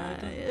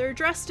bad? They're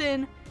dressed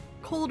in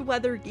cold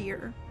weather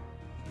gear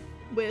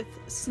with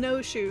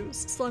snowshoes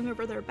slung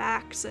over their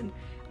backs and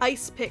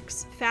ice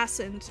picks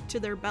fastened to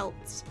their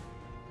belts.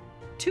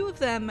 Two of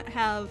them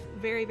have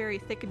very, very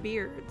thick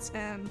beards,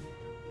 and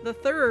the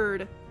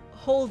third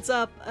holds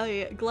up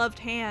a gloved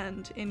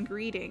hand in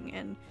greeting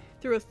and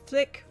through a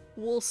thick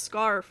wool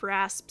scarf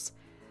rasps,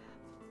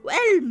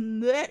 "Well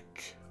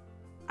met!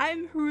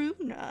 I'm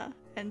Haruna,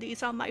 and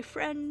these are my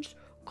friends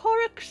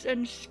Corix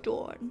and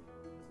Storn.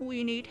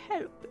 We need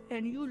help,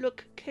 and you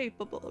look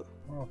capable."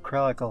 Well,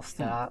 Krellik will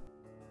stop.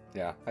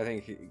 Yeah, I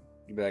think he'd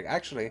be like,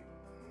 actually,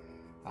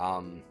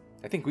 I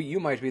think you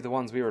might be the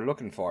ones we were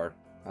looking for.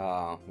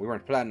 We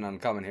weren't planning on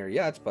coming here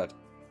yet, but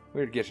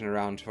we're getting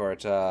around for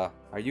it. Are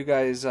you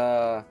guys,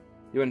 you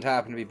wouldn't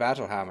happen to be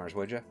battle hammers,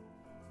 would you?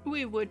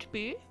 We would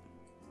be.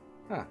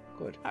 Ah,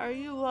 good. Are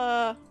you,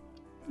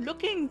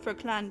 looking for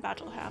Clan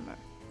Battlehammer?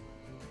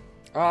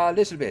 A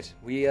little bit.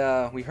 We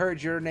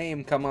heard your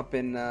name come up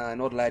in an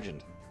old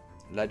legend.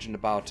 Legend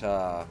about,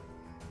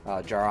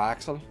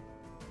 Jaraxel.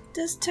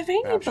 Does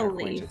Tavini Perhaps you're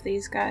believe acquainted.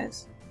 these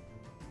guys?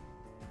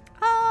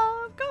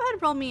 Go ahead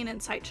and roll me an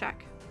insight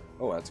check.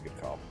 Oh, that's a good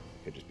call.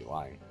 Could just be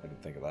lying. I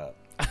didn't think of that.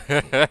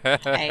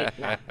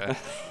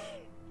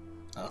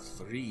 A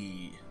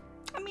 3.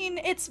 I mean,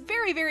 it's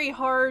very, very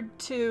hard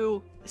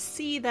to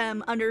see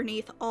them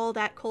underneath all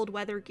that cold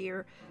weather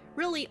gear.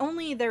 Really,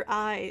 only their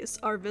eyes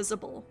are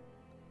visible.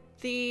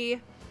 The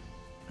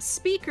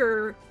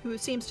speaker, who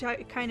seems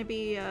to kind of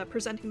be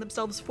presenting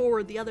themselves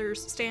forward, the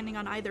others standing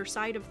on either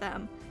side of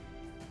them,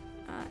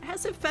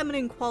 has a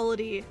feminine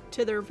quality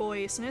to their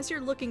voice, and as you're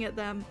looking at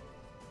them,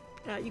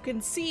 you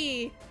can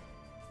see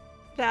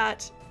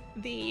that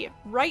the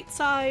right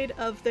side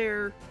of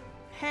their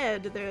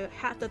head, the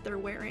hat that they're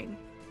wearing,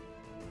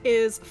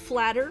 is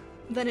flatter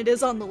than it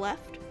is on the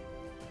left,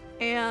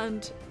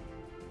 and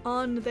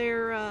on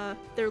their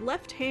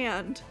left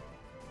hand,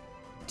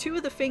 two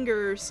of the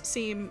fingers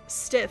seem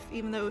stiff,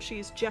 even though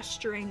she's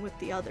gesturing with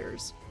the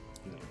others.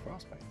 There's a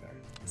frostbite there.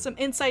 Some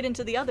insight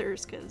into the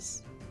others,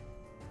 because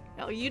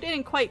you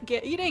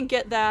didn't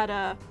get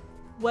that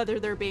whether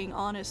they're being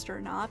honest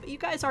or not, but you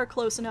guys are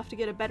close enough to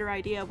get a better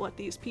idea of what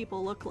these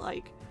people look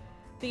like.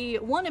 The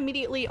one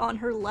immediately on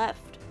her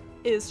left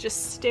is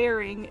just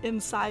staring in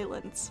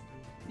silence.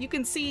 You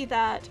can see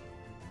that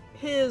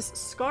his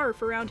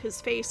scarf around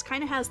his face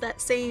kind of has that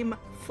same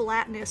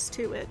flatness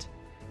to it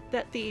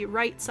that the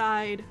right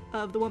side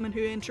of the woman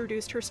who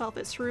introduced herself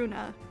as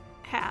Hruna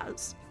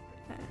has.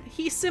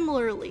 He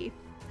similarly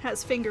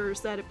has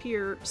fingers that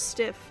appear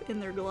stiff in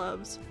their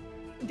gloves.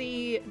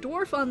 The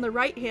dwarf on the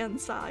right-hand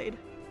side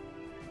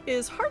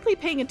is hardly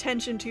paying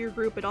attention to your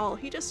group at all.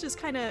 He just is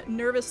kind of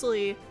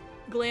nervously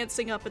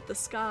glancing up at the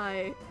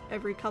sky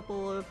every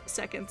couple of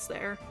seconds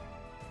there,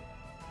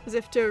 as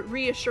if to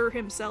reassure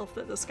himself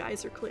that the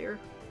skies are clear.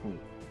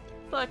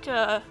 But,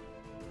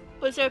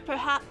 was there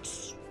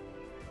perhaps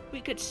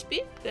we could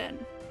speak then?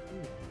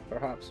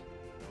 Perhaps.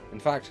 In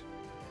fact,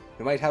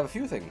 we might have a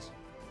few things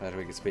that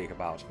we could speak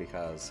about,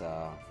 because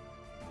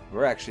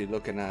we're actually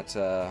looking at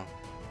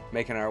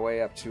making our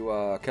way up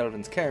to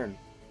Kelvin's Cairn.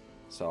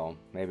 So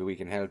maybe we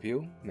can help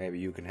you, maybe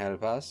you can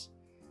help us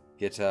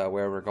get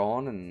where we're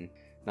going and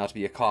not to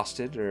be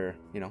accosted, or,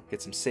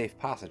 get some safe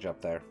passage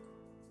up there.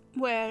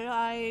 Well,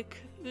 I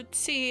could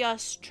see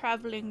us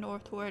traveling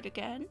northward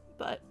again,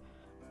 but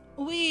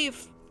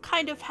we've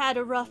kind of had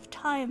a rough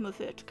time of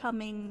it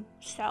coming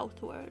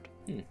southward.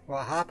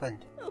 What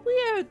happened?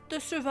 We're the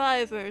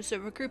survivors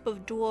of a group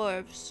of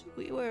dwarves.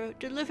 We were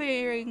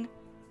delivering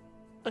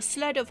a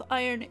sled of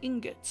iron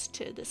ingots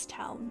to this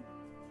town.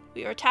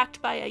 We were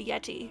attacked by a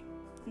yeti,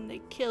 and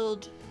they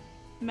killed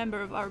a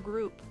member of our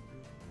group.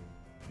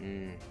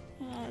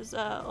 As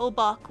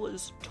Obak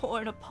was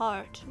torn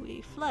apart,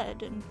 we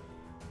fled, and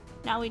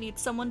now we need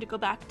someone to go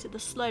back to the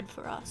sled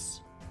for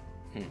us.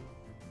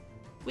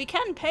 We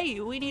can pay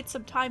you. We need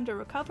some time to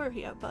recover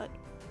here, but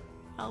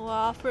we're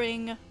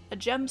offering a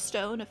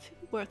gemstone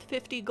worth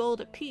 50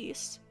 gold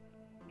apiece.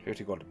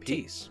 50 gold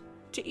apiece?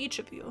 To each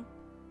of you.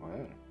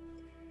 Wow.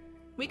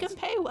 We can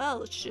pay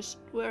well, it's just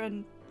we're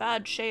in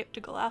bad shape to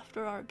go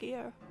after our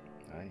gear.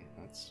 Aye,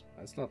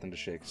 that's nothing to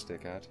shake a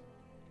stick at.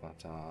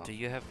 But, Do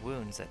you have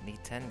wounds that need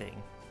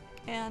tending?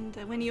 And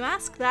when you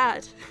ask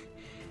that,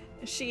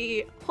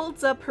 she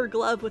holds up her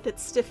glove with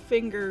its stiff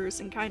fingers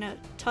and kind of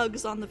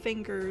tugs on the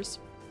fingers,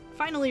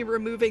 finally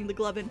removing the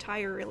glove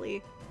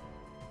entirely.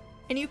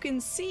 And you can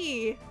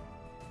see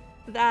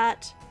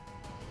that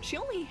she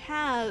only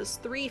has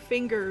 3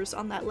 fingers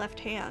on that left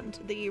hand.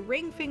 The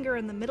ring finger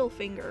and the middle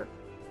finger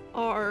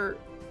are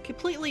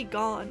completely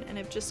gone and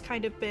have just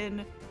kind of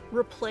been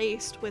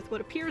replaced with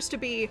what appears to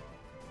be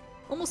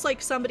almost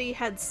like somebody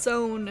had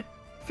sewn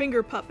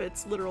finger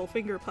puppets, literal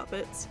finger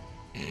puppets,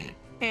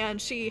 and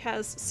she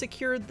has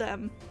secured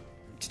them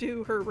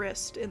to her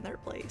wrist in their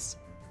place.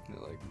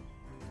 Like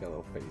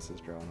yellow faces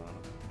drawn on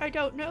them. I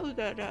don't know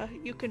that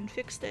you can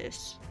fix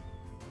this.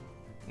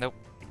 Nope.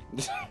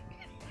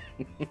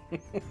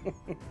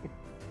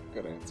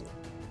 Good answer.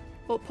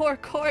 Well, poor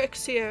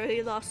Corix here,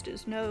 he lost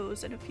his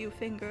nose and a few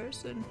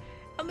fingers, and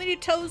how many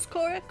toes,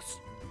 Corix?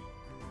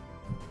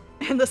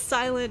 And the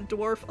silent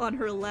dwarf on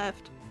her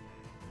left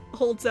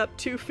holds up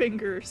 2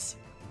 fingers.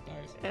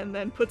 Nice. And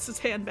then puts his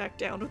hand back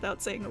down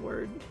without saying a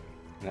word.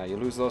 Now, you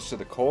lose those to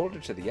the cold or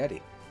to the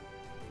Yeti?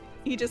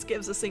 He just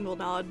gives a single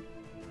nod.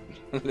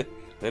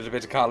 Little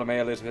bit of column A,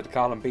 a little bit of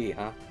column B,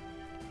 huh?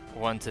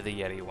 One to the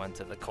Yeti, one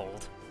to the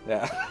cold.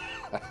 Yeah.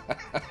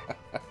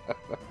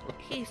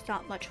 He's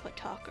not much of a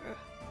talker.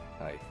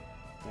 Aye.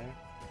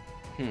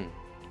 Yeah.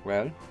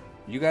 Well,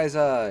 you guys,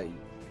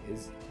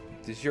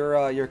 does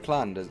your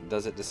clan,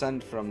 does it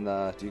descend from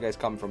do you guys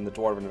come from the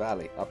Dwarven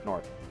Valley up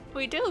north?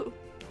 We do.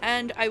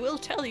 And I will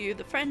tell you,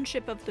 the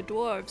friendship of the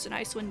dwarves in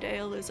Icewind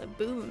Dale is a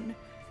boon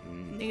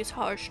in these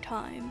harsh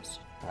times.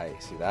 I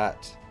see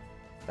that.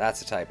 That's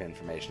the type of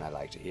information I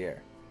like to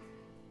hear.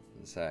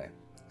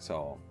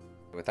 So,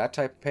 with that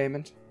type of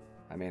payment,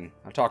 I mean,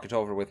 I'll talk it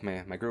over with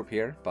my group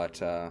here,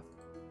 but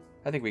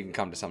I think we can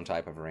come to some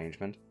type of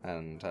arrangement,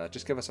 and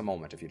just give us a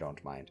moment if you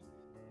don't mind.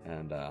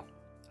 And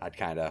I'd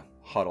kind of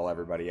huddle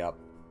everybody up,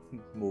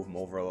 move them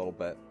over a little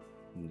bit,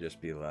 and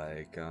just be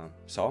like,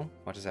 so,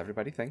 what does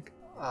everybody think?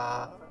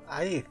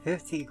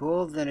 50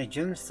 gold and a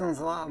gemstone's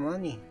a lot of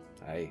money.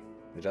 Aye,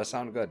 it does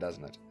sound good,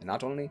 doesn't it? And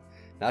not only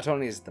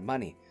is it the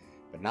money,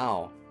 but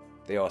now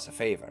they owe us a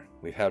favor.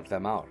 We've helped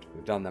them out.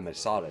 We've done them a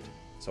solid.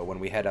 So when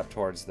we head up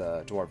towards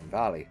the Dwarven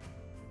Valley,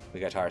 we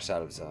get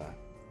ourselves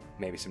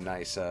maybe some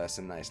nice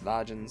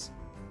lodgings,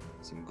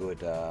 some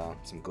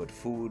good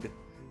food,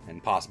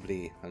 and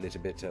possibly a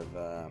little bit of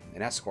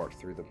an escort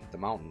through the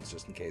mountains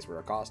just in case we're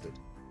accosted.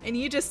 And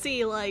you just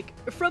see, like,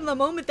 from the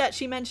moment that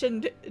she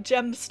mentioned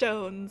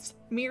gemstones,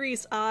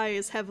 Miri's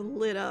eyes have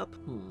lit up.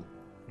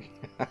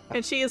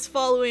 And she is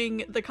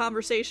following the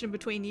conversation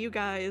between you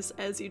guys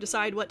as you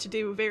decide what to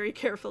do very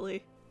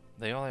carefully.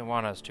 They only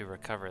want us to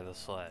recover the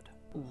sled.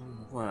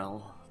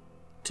 Well,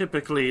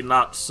 typically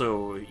not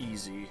so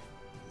easy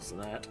as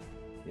that.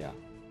 Yeah,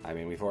 I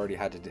mean, we've already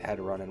had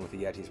a run-in with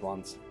the Yetis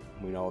once.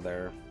 We know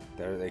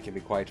they can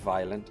be quite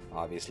violent.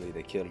 Obviously,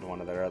 they killed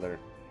one of their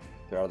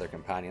other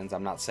companions.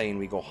 I'm not saying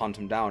we go hunt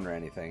them down or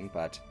anything,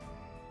 but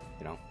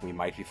we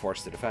might be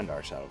forced to defend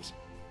ourselves.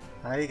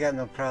 I got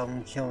no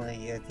problem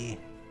killing a Yeti.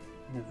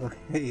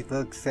 He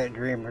looks at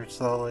Dreamer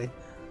slowly.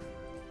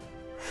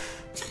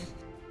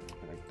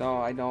 No,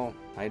 I know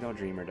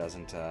Dreamer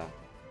doesn't,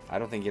 I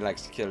don't think he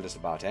likes to kill just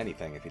about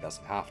anything if he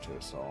doesn't have to,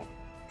 so...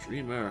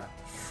 Dreamer,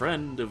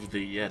 friend of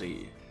the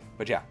Yeti.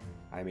 But yeah,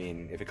 I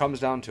mean, if it comes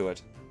down to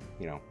it,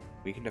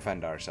 we can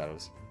defend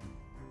ourselves.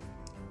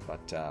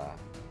 But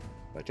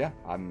yeah,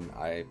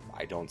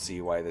 I don't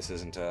see why this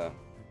isn't a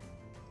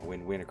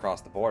win-win across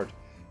the board.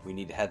 We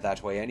need to head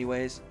that way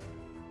anyways,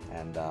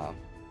 and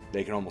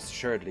they can almost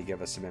assuredly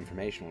give us some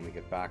information when we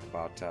get back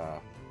about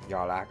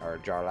Jarl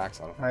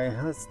Axel. Alright,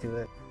 let's do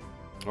it.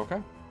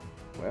 Okay.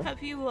 Well,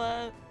 Have you,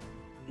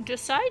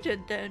 decided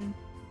then?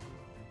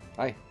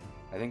 I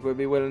think we'd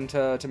be willing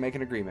to make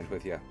an agreement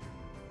with you.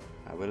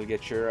 I will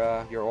get your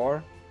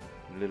ore,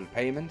 a little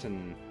payment,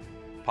 and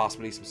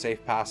possibly some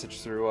safe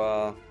passage through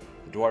the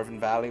Dwarven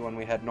Valley when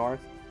we head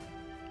north.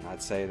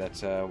 I'd say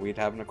that we'd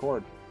have an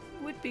accord.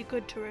 Would be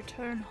good to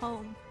return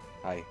home.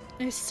 Aye.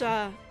 This,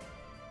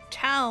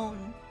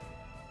 town.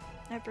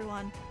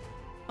 Everyone.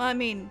 Well, I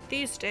mean,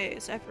 these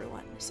days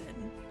everyone's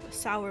in a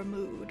sour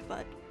mood,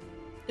 but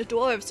the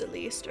dwarves, at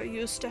least, are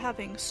used to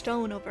having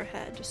stone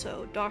overhead,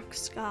 so dark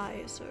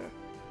skies are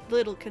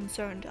little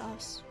concern to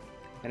us.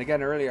 And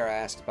again, earlier I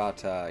asked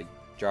about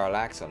Jarl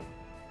Axel.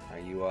 Are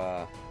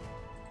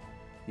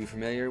you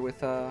familiar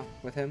with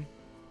him?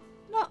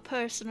 Not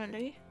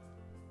personally,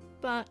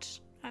 but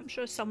I'm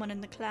sure someone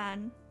in the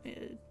clan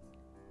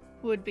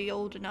would be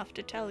old enough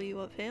to tell you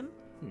of him.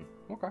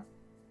 Okay.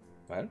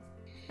 Well,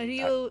 Are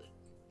you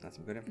that's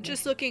some good information.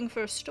 just looking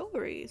for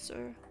stories,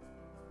 or?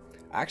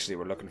 Actually,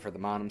 we're looking for the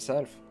man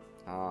himself.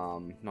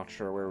 Not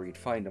sure where we'd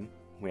find him.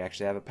 We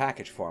actually have a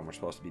package for him we're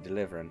supposed to be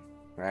delivering.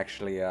 We're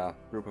actually a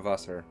group of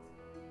us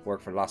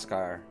work for the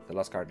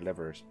Luskar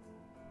Deliverers.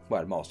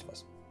 Well, most of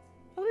us.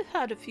 Well, we've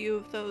had a few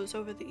of those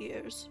over the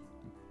years.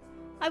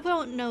 I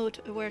won't know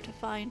where to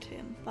find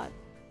him, but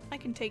I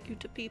can take you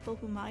to people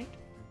who might.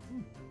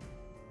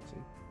 See?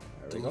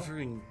 There we go.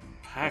 Delivering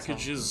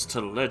packages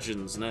to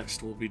legends.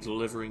 Next, we'll be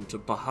delivering to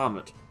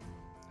Bahamut.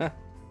 Well,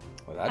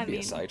 that'd I be a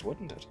mean- sight,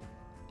 wouldn't it?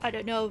 I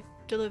don't know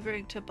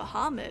delivering to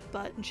Bahamut,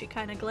 but and she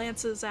kind of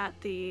glances at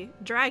the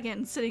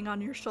dragon sitting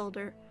on your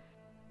shoulder.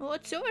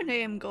 What's your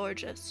name,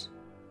 gorgeous?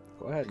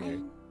 Go ahead,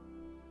 Mary.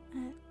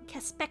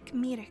 Kaspek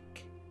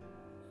Mirik.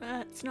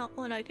 That's not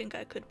one I think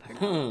I could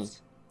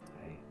pronounce.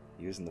 Hey,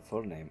 using the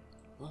full name.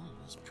 Oh,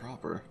 that's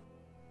proper.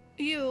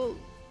 You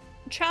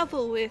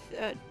travel with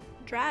a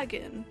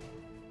dragon.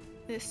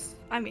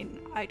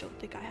 I don't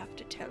think I have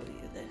to tell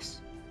you this.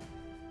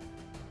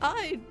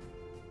 I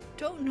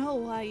don't know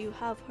why you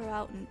have her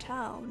out in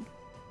town.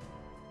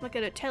 I'm not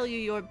gonna tell you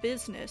your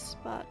business,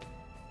 but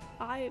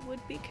I would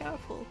be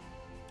careful.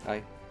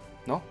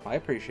 No, I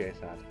appreciate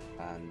that,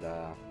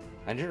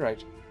 and you're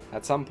right.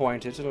 At some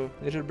point, it'll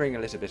bring a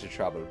little bit of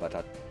trouble, but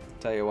I'll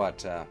tell you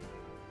what,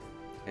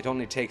 it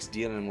only takes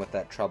dealing with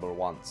that trouble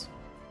once,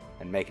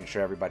 and making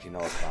sure everybody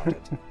knows about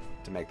it,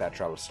 to make that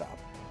trouble stop.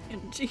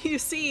 And you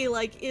see,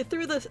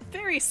 through the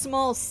very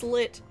small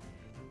slit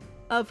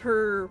of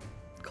her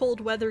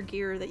cold weather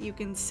gear that you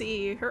can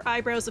see, her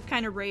eyebrows have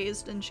kind of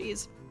raised, and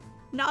she's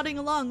nodding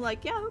along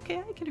like, yeah,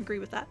 okay, I can agree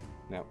with that.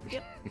 No.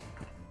 Yep.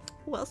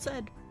 Well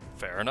said.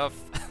 Fair enough.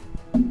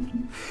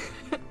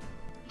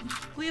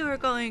 We were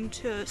going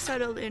to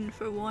settle in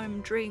for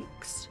warm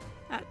drinks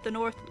at the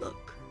North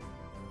Look,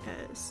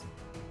 as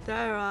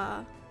there,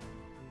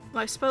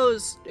 I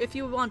suppose if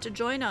you want to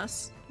join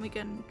us, we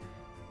can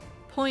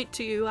point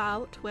to you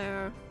out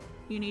where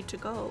you need to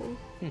go.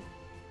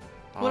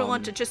 Wouldn't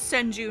want to just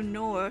send you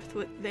north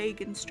with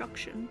vague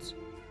instructions.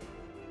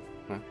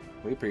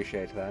 We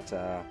appreciate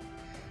that.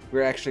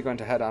 We're actually going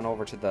to head on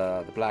over to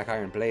the Black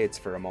Iron Blades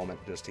for a moment,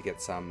 just to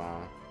get some,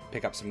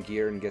 pick up some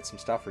gear and get some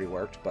stuff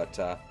reworked, but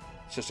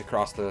it's just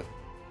across the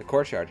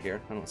courtyard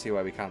here. I don't see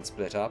why we can't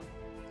split up.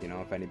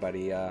 If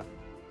anybody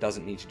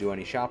doesn't need to do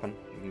any shopping,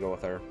 we can go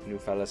with our new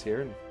fellas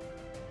here and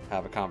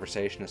have a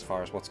conversation as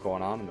far as what's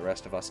going on, and the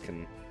rest of us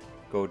can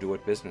go do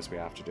what business we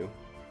have to do.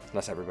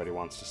 Unless everybody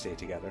wants to stay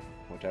together.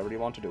 Whatever you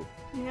want to do.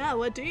 Yeah,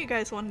 what do you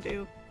guys want to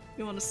do?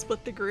 You want to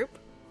split the group?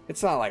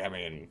 It's not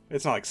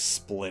like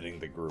splitting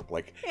the group.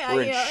 Like, Yeah,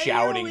 we're in yeah,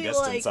 shouting really,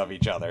 distance of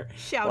each other.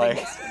 Shouting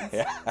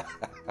distance.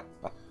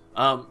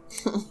 Yeah.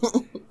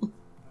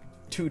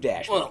 2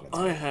 dash. Well,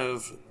 I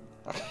have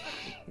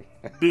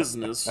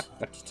business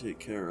to take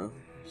care of,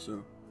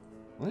 so...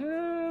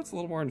 It's a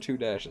little more than 2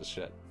 dashes,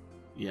 shit.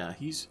 Yeah,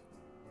 he's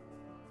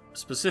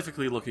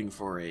specifically looking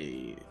for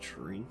a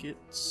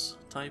trinkets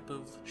type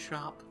of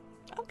shop.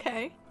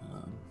 Okay.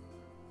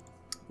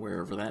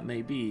 Wherever that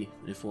may be,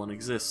 if one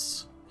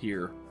exists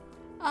here.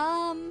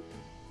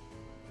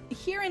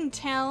 Here in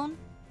town,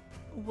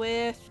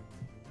 with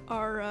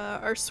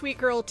our sweet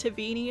girl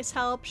Tavini's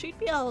help, she'd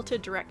be able to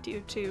direct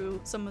you to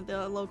some of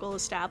the local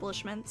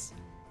establishments.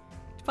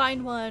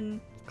 Find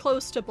one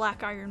close to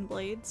Black Iron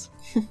Blades.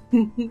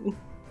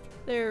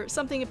 There's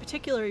something in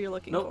particular you're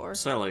looking for? Nope,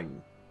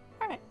 selling.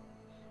 Alright.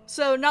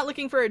 So not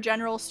looking for a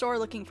general store,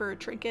 looking for a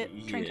trinket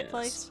Yes.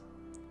 place?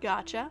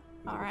 Gotcha.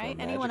 All right.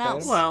 magic Anyone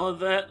items? else? Well,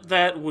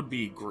 that would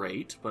be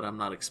great, but I'm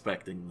not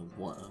expecting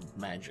the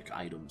magic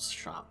items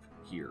shop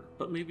here.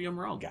 But maybe I'm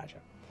wrong. Gotcha.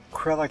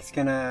 Krillik's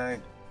gonna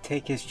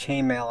take his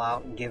chainmail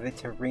out and give it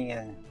to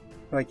Rian.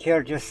 Like,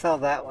 here, just sell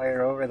that while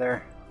you're over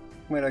there.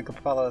 I'm gonna go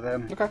follow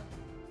them. Okay.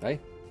 Hey,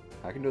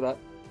 I can do that.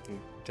 He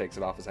takes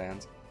it off his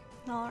hands.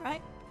 All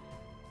right.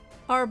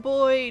 Our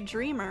boy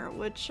Dreamer,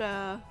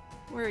 where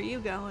are you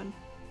going?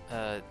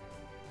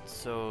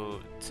 So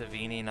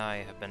Tavini and I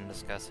have been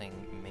discussing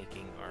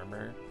making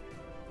armor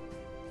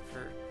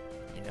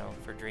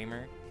for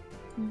Dreamer.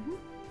 Mm-hmm.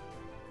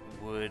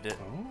 Would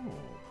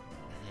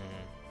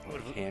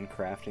Like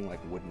handcrafting like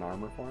wooden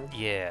armor for him?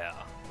 yeah.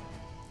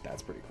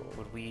 That's pretty cool.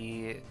 Would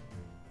we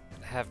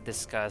have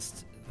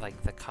discussed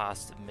like the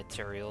cost of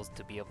materials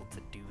to be able to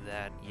do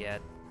that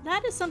yet?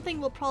 That is something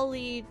we'll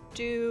probably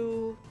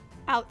do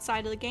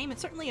outside of the game.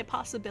 It's certainly a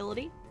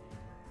possibility.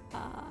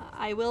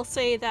 I will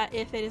say that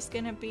if it is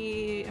going to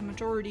be a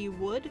majority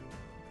wood,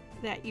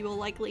 that you will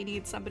likely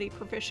need somebody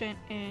proficient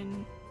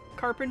in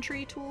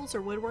carpentry tools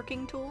or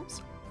woodworking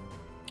tools.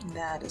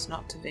 That is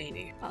not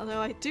Tavini. Although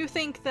I do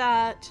think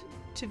that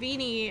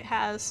Tavini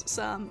has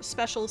some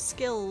special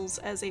skills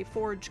as a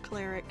forge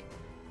cleric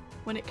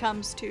when it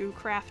comes to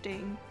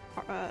crafting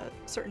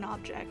certain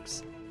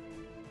objects.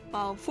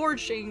 While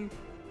forging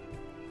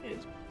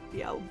is,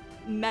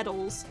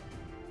 metals,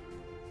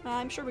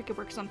 I'm sure we could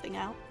work something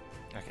out.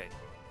 Okay.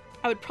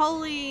 I would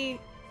probably,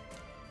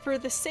 for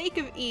the sake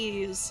of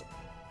ease,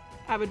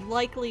 I would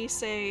likely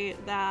say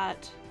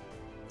that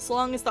as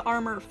long as the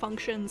armor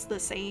functions the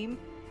same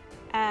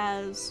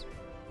as,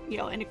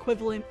 an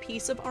equivalent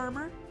piece of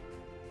armor,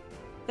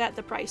 that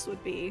the price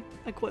would be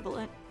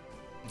equivalent.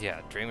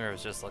 Yeah, Dreamer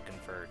was just looking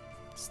for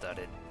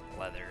studded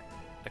leather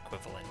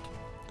equivalent.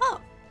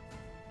 Oh.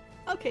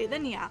 Okay,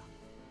 then yeah.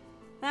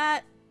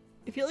 That,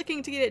 if you're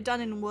looking to get it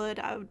done in wood,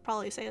 I would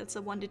probably say it's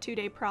a 1 to 2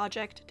 day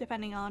project,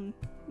 depending on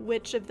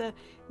which of the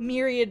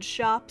myriad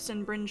shops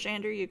in Bryn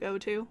Shander you go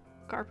to,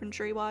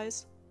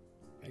 carpentry-wise.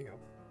 There you go.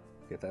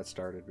 Get that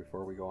started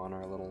before we go on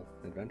our little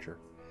adventure.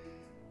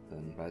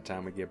 Then by the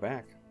time we get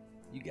back,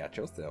 you got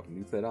yourself a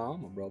new set of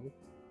armor, brother.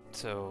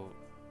 So,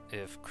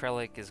 if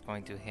Krellik is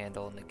going to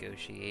handle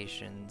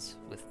negotiations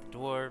with the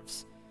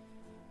dwarves,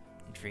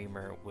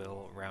 Dreamer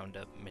will round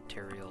up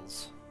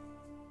materials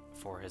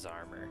for his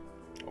armor.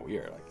 Oh,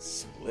 you're like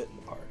splitting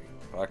the party.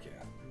 Fuck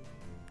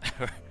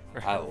yeah.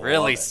 We're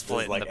really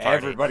splitting like the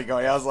party. Everybody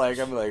going. I'm like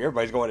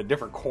everybody's going to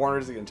different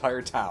corners of the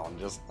entire town.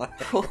 Just like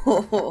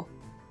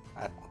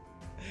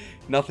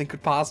nothing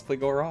could possibly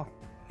go wrong.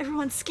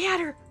 Everyone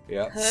scatter!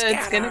 Yeah,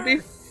 It's gonna be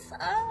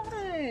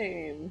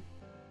fine.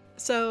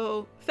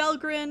 So,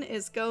 Felgrin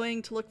is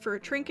going to look for a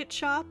trinket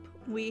shop.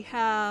 We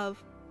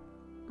have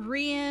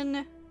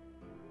Rian,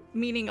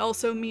 meaning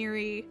also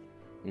Miri,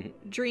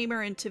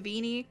 Dreamer, and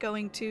Tavini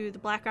going to the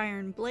Black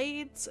Iron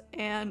Blades,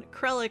 and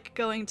Krellik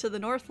going to the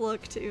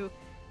Northlook to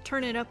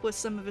turn it up with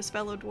some of his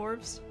fellow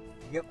dwarves.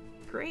 Yep.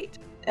 Great.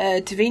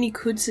 Tavini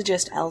could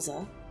suggest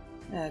Elza,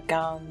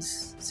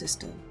 Garn's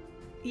sister.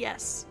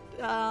 Yes.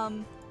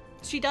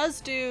 She does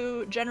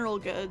do general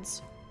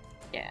goods,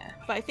 Yeah.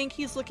 but I think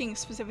he's looking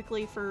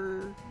specifically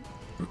for...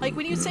 Like,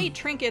 when you say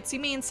trinkets, you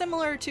mean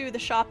similar to the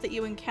shop that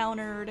you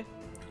encountered.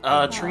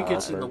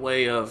 Trinkets in the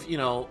way of,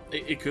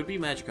 it could be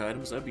magic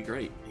items. That'd be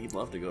great. He'd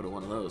love to go to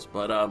one of those.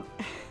 But,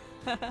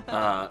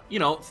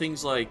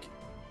 things like,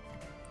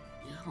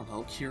 I don't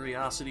know,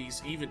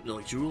 curiosities, even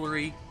like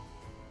jewelry.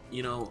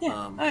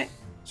 Alright.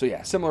 So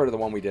yeah, similar to the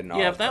one we did in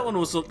Yeah, that one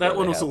was a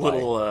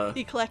little.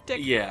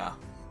 Eclectic. Yeah.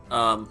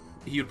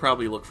 He would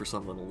probably look for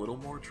something a little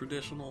more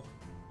traditional,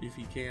 if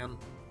he can.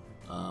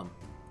 I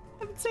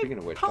would say Speaking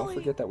of which, probably...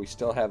 don't forget that we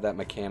still have that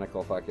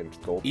mechanical fucking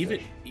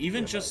goldfish.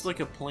 Even just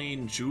like a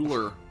plain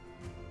jeweler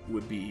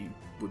would be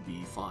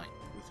fine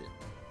with it.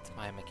 It's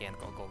my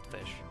mechanical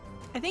goldfish.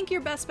 I think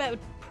your best bet would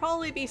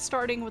probably be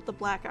starting with the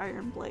Black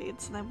Iron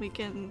Blades, and then we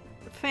can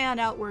fan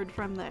outward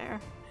from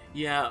there.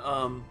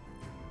 Yeah,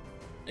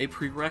 a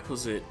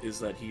prerequisite is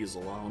that he is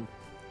alone.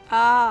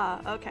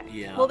 Ah, okay.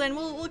 Yeah. Well, then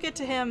we'll get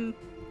to him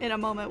in a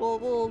moment.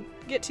 We'll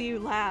get to you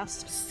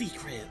last.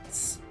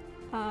 Secrets!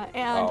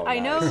 And I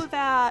know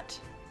that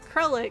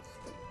Krellik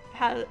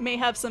may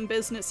have some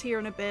business here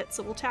in a bit,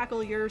 so we'll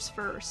tackle yours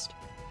first.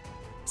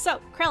 So,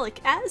 Krellik,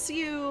 as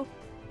you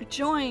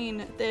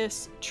join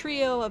this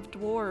trio of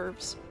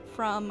dwarves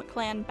from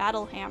Clan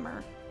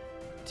Battlehammer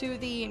to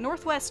the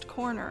northwest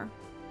corner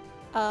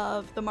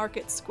of the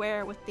market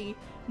square with the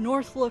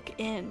Northlook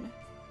Inn,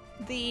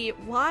 the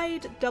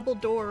wide double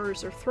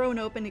doors are thrown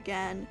open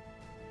again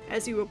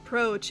as you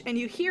approach, and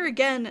you hear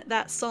again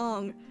that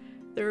song,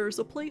 "There's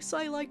a place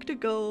I like to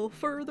go,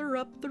 further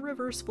up the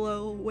river's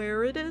flow.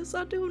 Where it is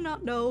I do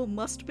not know,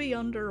 must be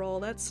under all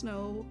that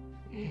snow."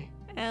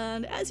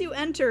 And as you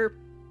enter,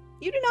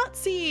 you do not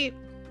see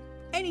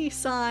any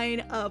sign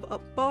of a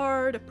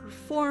bard, a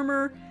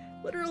performer,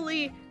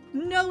 literally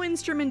no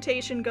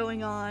instrumentation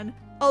going on,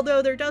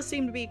 although there does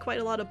seem to be quite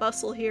a lot of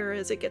bustle here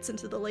as it gets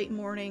into the late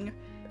morning,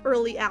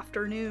 early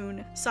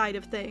afternoon side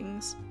of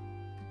things.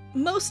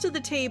 Most of the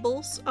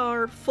tables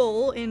are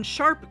full in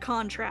sharp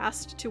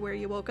contrast to where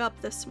you woke up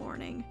this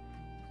morning.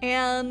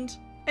 And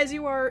as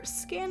you are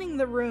scanning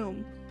the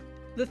room,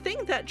 the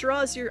thing that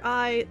draws your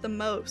eye the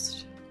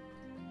most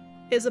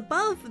is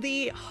above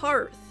the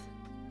hearth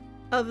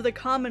of the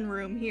common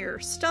room here,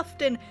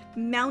 stuffed and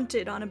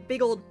mounted on a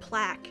big old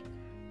plaque,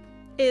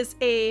 is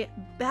a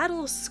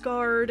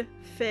battle-scarred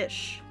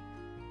fish.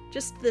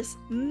 Just this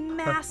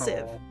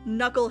massive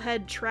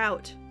knucklehead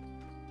trout.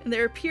 And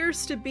there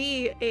appears to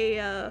be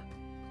a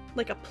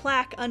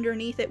plaque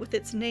underneath it with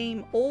its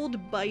name,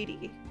 Old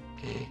Bitey.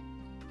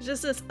 It's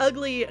just this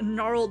ugly,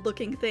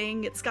 gnarled-looking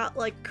thing. It's got,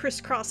 like,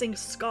 crisscrossing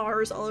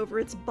scars all over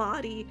its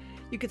body.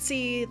 You could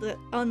see that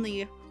on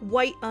the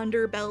white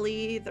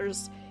underbelly,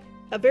 there's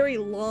a very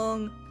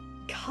long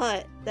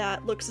cut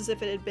that looks as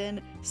if it had been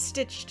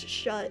stitched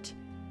shut.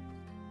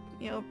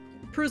 You know,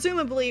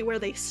 presumably where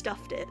they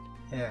stuffed it.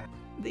 Yeah.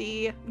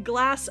 The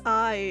glass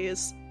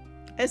eyes,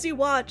 as you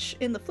watch,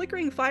 in the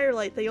flickering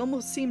firelight, they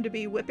almost seem to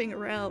be whipping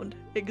around,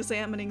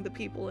 examining the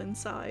people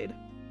inside.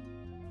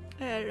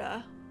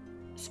 Well,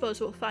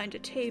 suppose we'll find a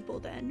table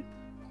then.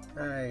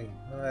 Aye,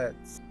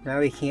 let's.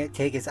 Now he can't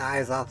take his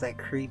eyes off that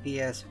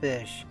creepy ass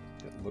fish.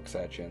 It looks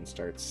at you and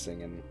starts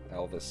singing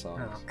Elvis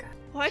songs. Oh god.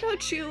 Why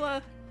don't you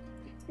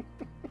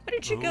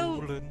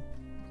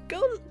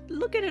go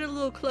look at it a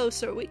little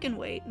closer? We can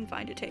wait and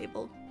find a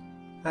table.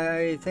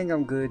 I think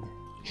I'm good.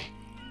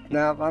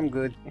 No, I'm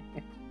good.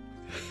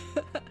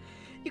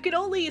 You can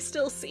only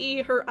still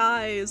see her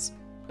eyes,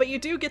 but you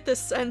do get this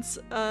sense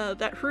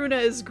that Hruna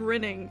is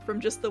grinning from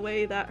just the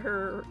way that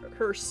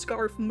her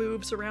scarf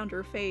moves around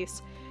her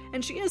face.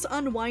 And she is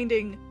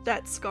unwinding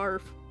that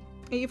scarf.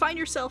 And you find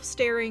yourself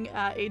staring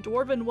at a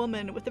dwarven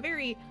woman with a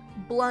very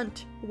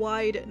blunt,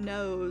 wide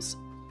nose,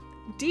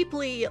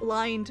 deeply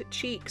lined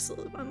cheeks,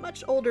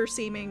 much older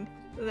seeming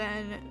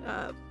than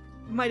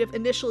might have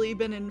initially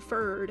been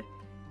inferred.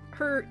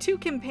 Her two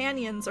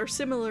companions are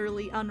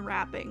similarly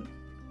unwrapping.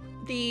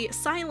 The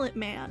silent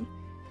man,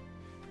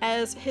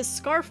 as his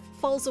scarf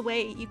falls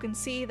away, you can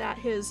see that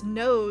his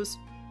nose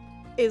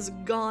is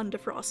gone to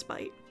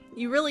frostbite.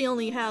 You really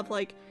only have,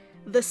 like,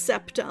 the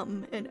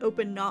septum and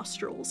open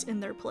nostrils in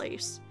their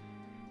place.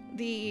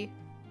 The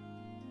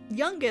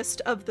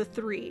youngest of the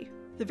three,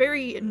 the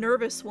very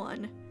nervous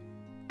one,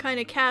 kind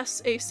of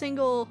casts a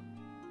single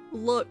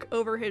look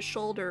over his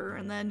shoulder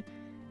and then,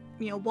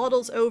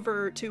 waddles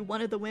over to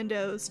one of the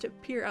windows to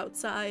peer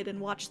outside and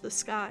watch the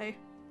sky.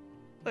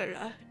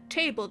 Well,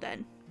 table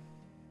then.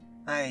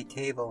 Aye,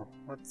 table.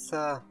 What's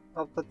up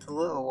with the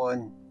little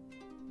one?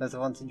 Does it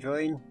want to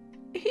join?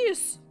 He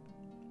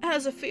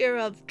has a fear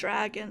of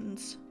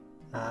dragons.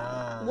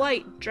 Ah.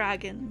 White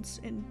dragons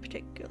in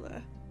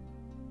particular.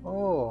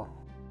 Oh.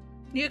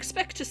 You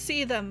expect to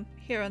see them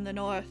here in the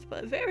north,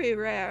 but very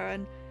rare,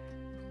 and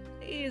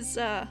he's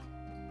a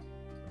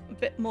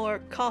bit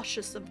more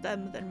cautious of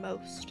them than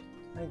most.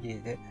 I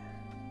get it.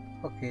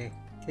 Okay,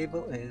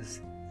 table is.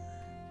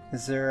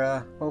 Is there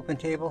a open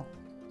table?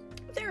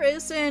 There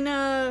is in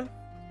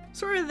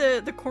sort of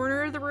the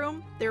corner of the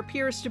room. There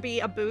appears to be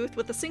a booth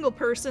with a single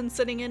person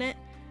sitting in it.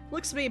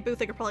 Looks to be a booth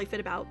that could probably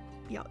fit about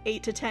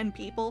 8 to 10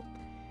 people.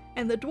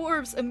 And the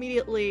dwarves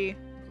immediately,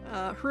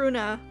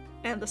 Hruna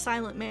and the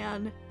silent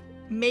man,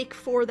 make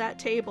for that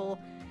table.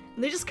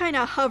 And they just kind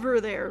of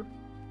hover there,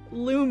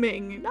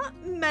 looming, not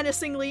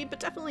menacingly, but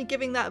definitely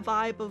giving that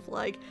vibe of,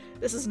 like,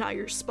 this is not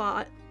your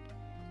spot.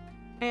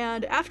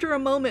 And after a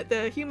moment,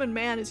 the human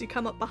man, as you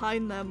come up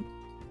behind them,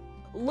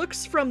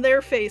 looks from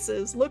their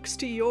faces, looks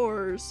to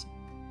yours,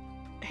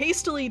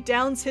 hastily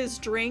downs his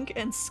drink,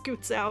 and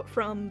scoots out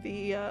from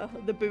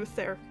the booth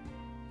there.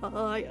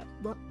 I'll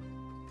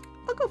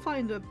go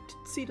find a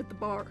seat at the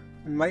bar.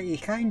 Mighty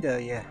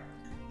kinda, yeah.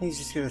 He's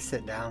just gonna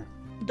sit down.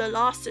 The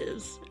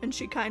losses, and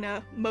she kind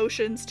of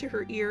motions to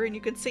her ear, and you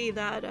can see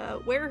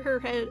that where her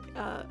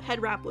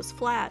head wrap was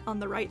flat on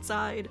the right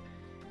side,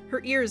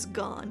 her ear's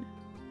gone.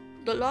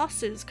 The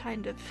losses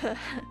kind of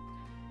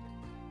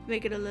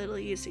make it a little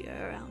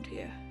easier around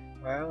here.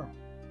 Well,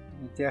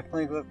 you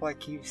definitely look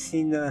like you've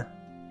seen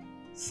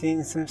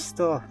some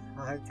stuff,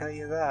 I'll tell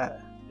you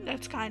that.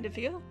 That's kind of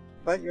you.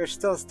 But you're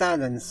still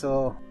standing,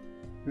 so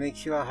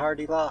makes you a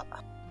hardy lot.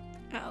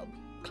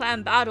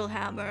 Clan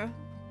Battlehammer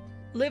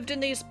lived in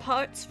these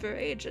parts for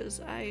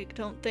ages. I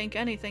don't think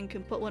anything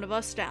can put one of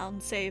us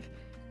down, save,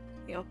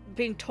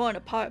 being torn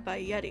apart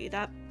by Yeti.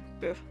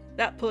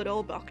 That put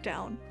Olbok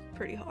down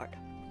pretty hard.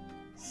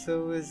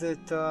 So is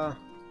it, all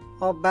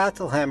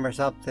Battlehammers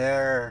up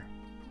there?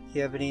 Do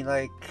you have any,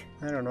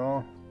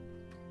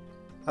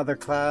 other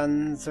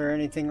clans or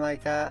anything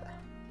like that?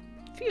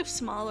 A few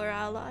smaller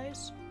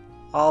allies.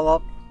 All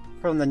up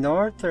from the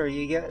north, or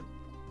you get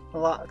a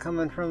lot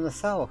coming from the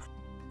south?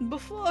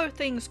 Before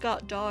things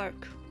got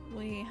dark,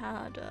 we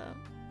had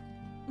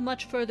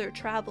much further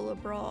travel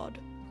abroad.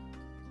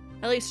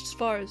 At least as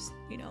far as,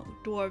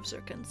 dwarves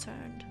are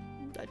concerned.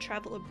 The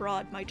travel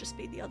abroad might just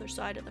be the other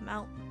side of the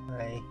mountain.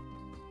 Right.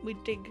 We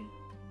dig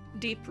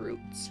deep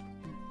roots.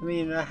 I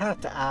mean, I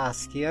have to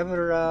ask, you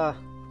ever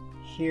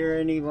hear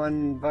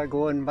anyone by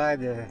going by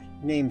the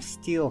named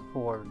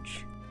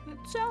Steelforge.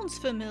 It sounds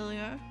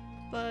familiar,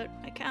 but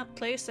I can't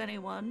place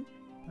anyone.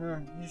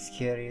 Just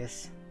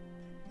curious.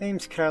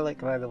 Name's Kralik,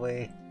 by the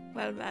way.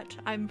 Well,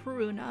 I'm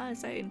Bruna,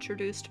 as I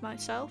introduced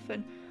myself,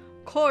 and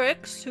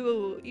Corix,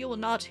 who you will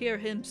not hear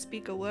him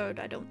speak a word,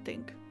 I don't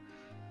think.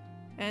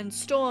 And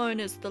Storn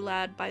is the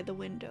lad by the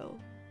window.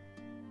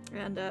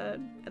 And at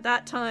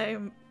that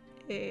time,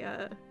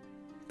 a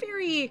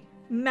very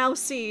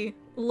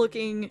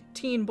mousy-looking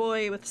teen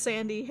boy with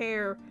sandy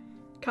hair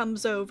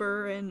comes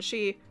over, and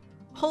she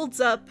holds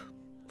up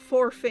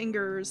 4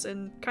 fingers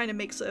and kind of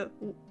makes a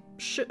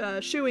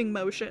shooing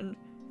motion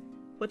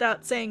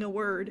without saying a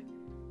word.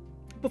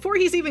 Before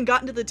he's even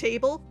gotten to the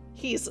table,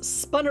 he's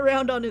spun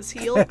around on his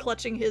heel,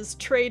 clutching his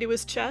tray to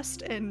his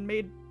chest, and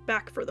made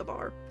back for the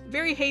bar.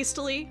 Very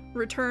hastily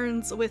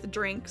returns with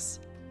drinks,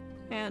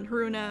 and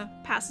Haruna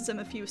passes him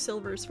a few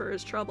silvers for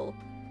his trouble.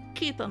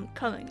 Keep 'em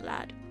coming,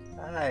 lad.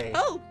 Hi.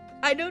 Oh,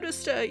 I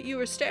noticed you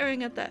were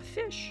staring at that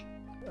fish.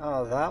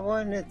 Oh, that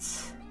one?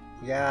 It's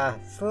a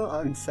little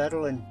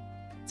unsettling.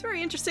 It's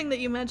very interesting that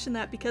you mentioned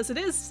that, because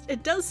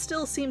it does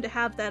still seem to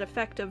have that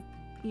effect of,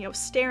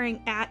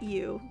 staring at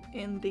you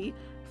in the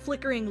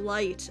flickering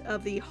light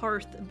of the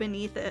hearth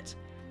beneath it.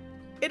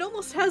 It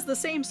almost has the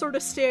same sort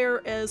of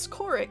stare as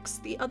Corix,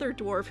 the other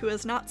dwarf who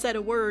has not said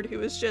a word,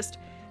 who is just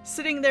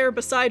sitting there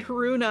beside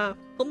Haruna,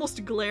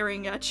 almost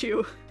glaring at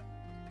you.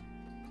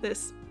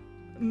 This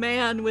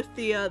man with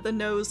the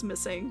nose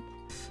missing.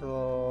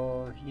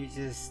 So, you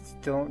just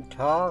don't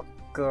talk,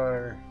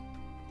 or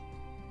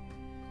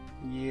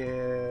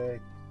you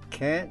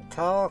can't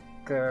talk,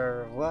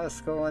 or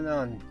what's going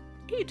on?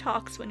 He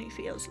talks when he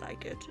feels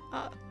like it.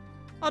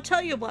 I'll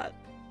tell you what.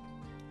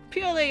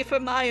 Purely for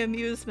my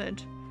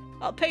amusement,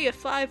 I'll pay you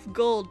 5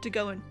 gold to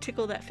go and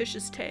tickle that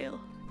fish's tail.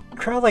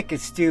 Kralik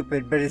is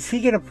stupid, but is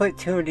he gonna put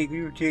 2 and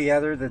 2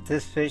 together that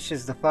this fish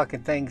is the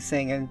fucking thing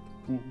singing?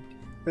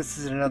 This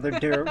is another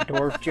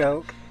dwarf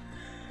joke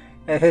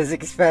at his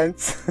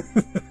expense.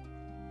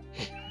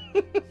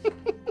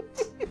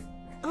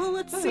 Oh,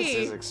 let's That's see.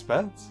 his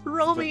expense.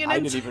 Roll me an I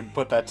didn't even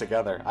put that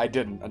together. I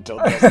didn't until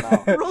just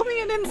now. Roll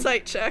me an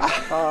insight check.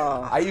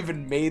 I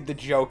even made the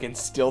joke and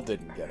still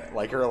didn't get it.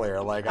 Like earlier,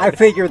 I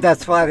figured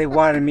that's why they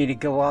wanted me to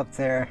go up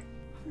there.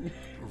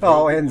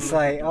 Oh,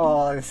 insight.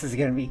 Oh, this is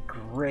gonna be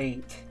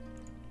great.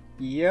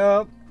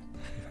 Yup.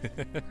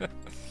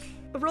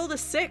 Rolled a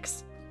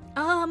 6.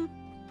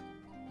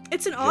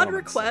 It's an odd Gentlemen,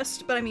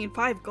 request, but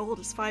 5 gold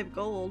is 5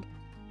 gold.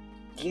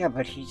 Yeah,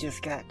 but he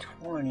just got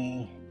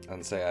 20.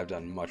 And say I've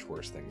done much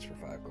worse things for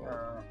 5 gold.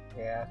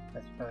 Yeah,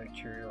 that's probably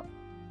true.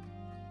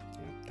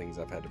 Yeah, things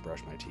I've had to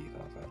brush my teeth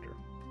off after.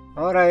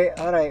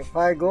 Alright,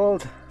 5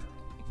 gold.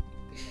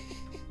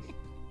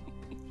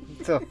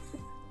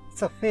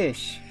 It's a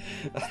fish.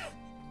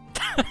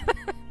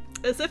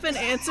 As if in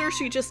answer,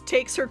 she just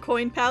takes her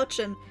coin pouch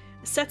and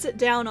sets it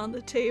down on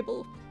the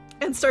table,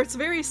 and starts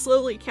very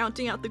slowly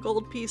counting out the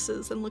gold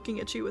pieces and looking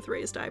at you with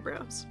raised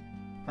eyebrows.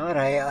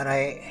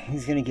 Alright.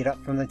 He's gonna get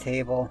up from the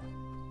table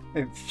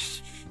and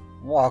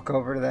walk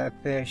over to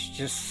that fish,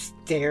 just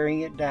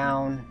staring it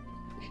down.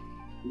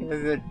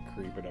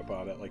 Creeping up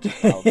on it like he's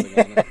pouncing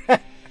on it.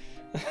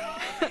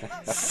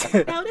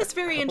 Now, it is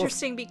very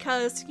interesting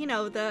because,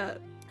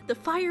 the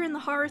fire in the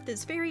hearth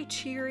is very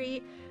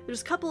cheery.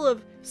 There's a couple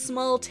of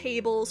small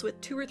tables with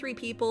 2 or 3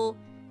 people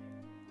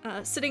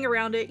sitting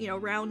around it,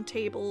 round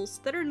tables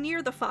that are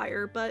near the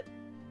fire, but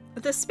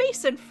the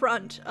space in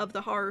front of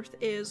the hearth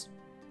is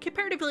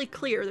comparatively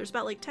clear. There's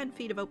about 10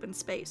 feet of open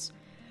space,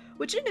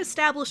 which in an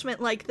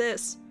establishment like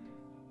this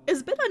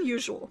is a bit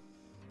unusual.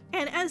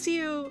 And as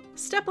you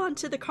step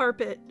onto the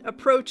carpet,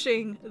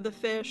 approaching the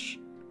fish,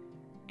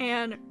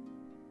 and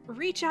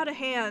reach out a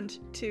hand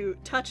to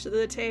touch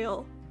the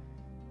tail,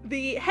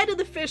 the head of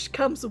the fish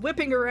comes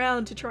whipping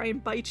around to try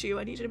and bite you.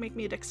 I need you to make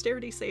me a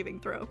dexterity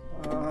saving throw.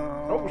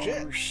 Oh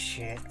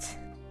shit.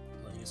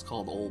 He's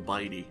called Old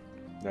Bitey.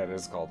 That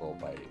is called Old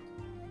Bitey.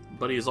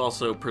 But he's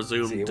also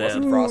presumed See, it dead.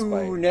 wasn't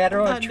frostbite. Ooh,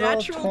 natural A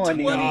natural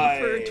 20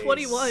 Nice. for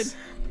 21.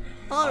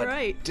 All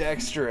right.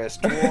 Dexterous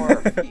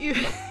dwarf.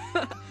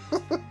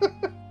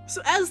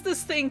 So as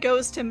this thing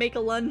goes to make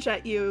a lunge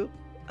at you,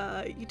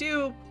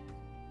 you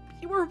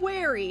were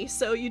wary,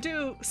 so you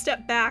do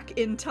step back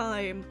in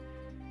time,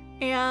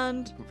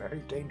 and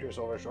Very dangerous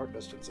over short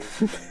distances.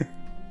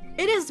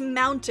 it is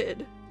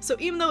mounted. So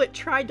even though it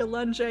tried to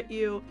lunge at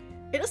you,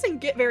 it doesn't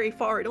get very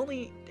far. It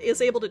only is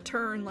able to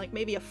turn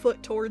maybe a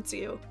foot towards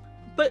you.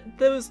 But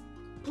those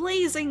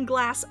blazing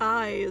glass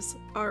eyes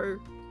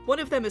one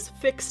of them is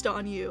fixed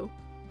on you.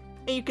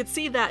 And you could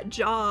see that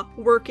jaw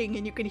working,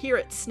 and you can hear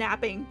it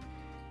snapping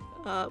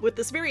with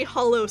this very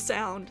hollow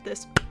sound,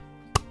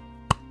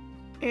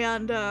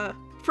 And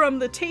from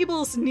the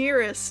tables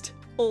nearest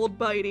Old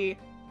Bitey,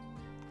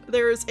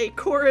 there's a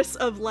chorus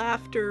of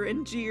laughter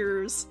and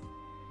jeers.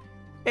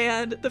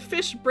 And the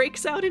fish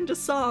breaks out into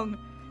song.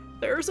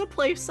 There's a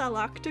place I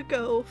like to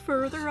go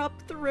further up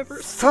the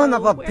river. Son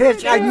of a Where bitch,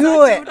 it I is knew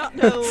I it! do not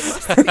know,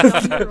 must be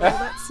under all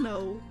that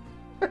snow.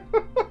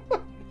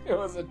 It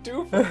was was a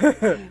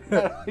twofer.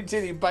 Not only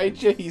did he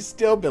bite you, he's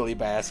still Billy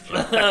Bass.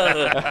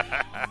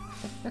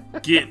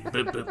 Get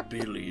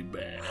Billy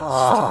Bass.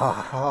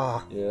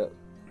 Yeah,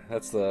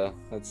 that's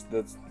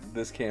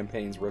this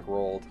campaign's Rick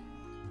rolled.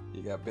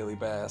 You got Billy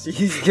Bass.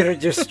 He's gonna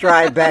just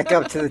stride back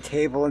up to the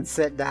table and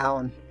sit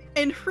down.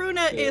 And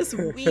Hruna is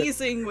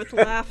wheezing with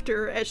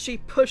laughter as she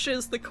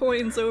pushes the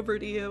coins over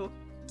to you.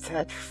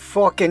 That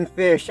fucking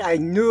fish, I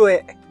knew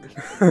it.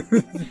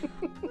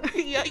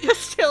 Yeah, you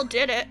still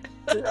did it.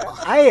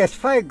 It's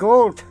 5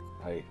 gold.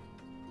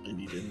 And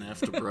you didn't have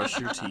to brush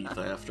your teeth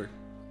after.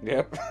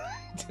 Yep.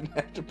 Didn't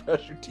have to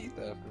brush your teeth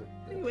after.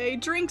 Anyway,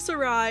 drinks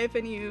arrive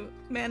and you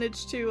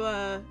manage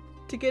to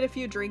get a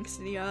few drinks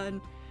in you, and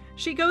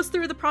she goes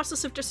through the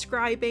process of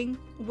describing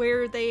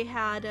where they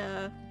had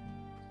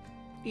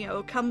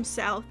come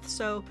south.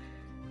 So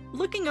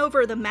looking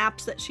over the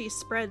maps that she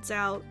spreads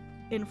out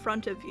in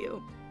front of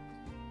you,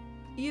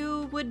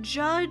 you would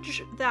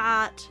judge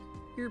that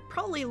you're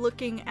probably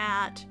looking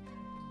at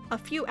a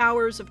few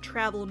hours of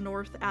travel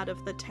north out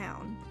of the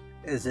town.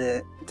 Does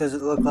it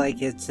look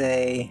like it's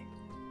a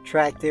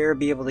track there,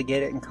 be able to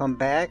get it and come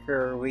back,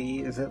 or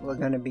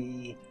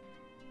we're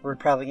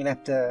probably gonna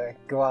have to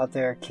go out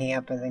there,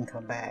 camp, and then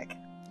come back?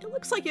 It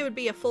looks like it would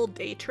be a full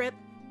day trip.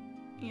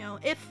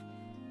 If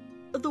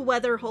the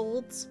weather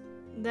holds,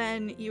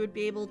 then you would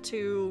be able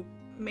to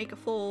make a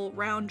full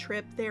round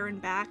trip there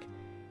and back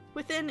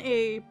within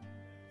a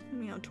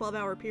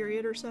 12-hour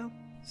period or so.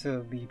 So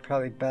it'd be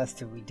probably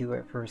best if we do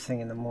it first thing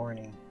in the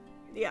morning.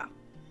 Yeah.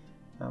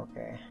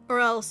 Okay. Or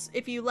else,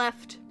 if you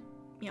left,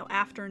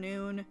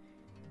 afternoon,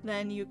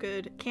 then you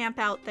could camp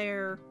out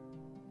there,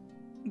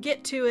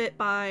 get to it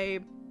by,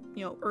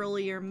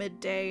 early or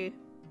midday.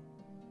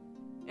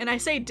 And I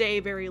say day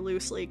very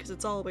loosely because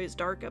it's always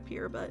dark up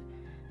here, but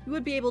you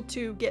would be able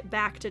to get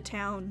back to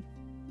town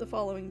the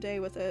following day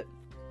with it.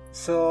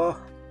 So,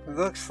 it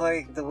looks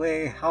like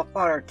how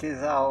far it is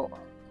out,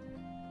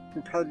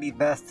 it'd probably be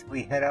best if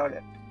we head out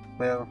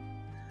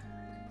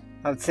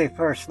I would say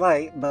first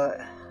light, but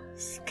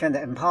it's kind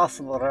of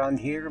impossible around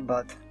here,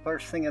 but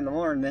first thing in the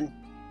morning.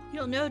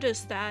 You'll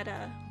notice that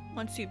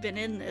once you've been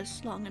in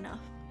this long enough,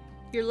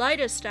 your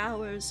lightest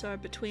hours are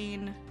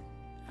between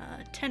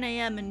 10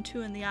 a.m. and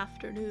 2 in the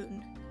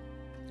afternoon.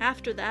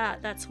 After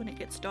that, that's when it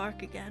gets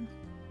dark again.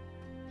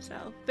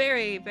 So,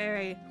 very,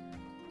 very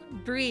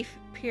brief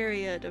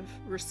period of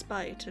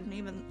respite, and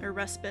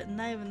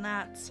even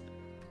that's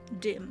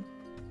dim.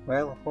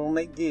 Well, we'll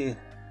make do,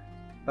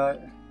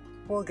 but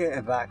we'll get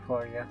it back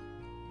for you.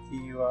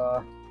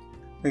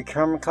 We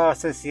come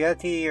across this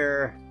Yeti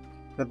or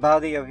the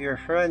body of your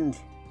friend.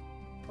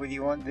 What do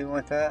you want to do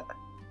with that?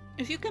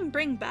 If you can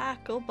bring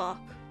back Obok,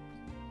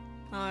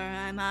 or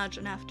I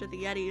imagine after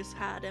the Yetis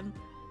had him,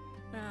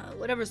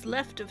 whatever's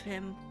left of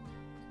him,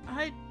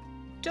 I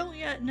don't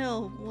yet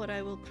know what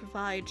I will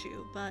provide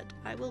you, but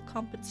I will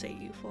compensate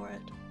you for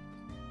it.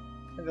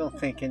 I don't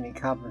think any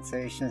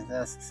compensation is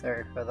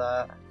necessary for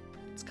that.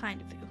 It's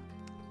kind of you.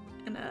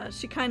 And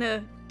she kind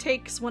of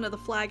takes one of the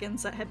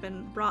flagons that had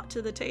been brought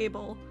to the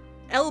table,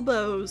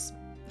 elbows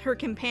her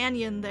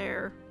companion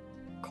there,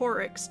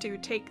 Corix, to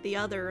take the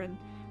other, and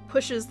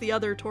pushes the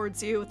other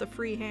towards you with a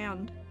free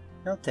hand.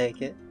 I'll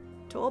take it.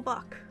 To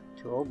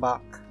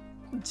Obok.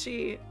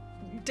 She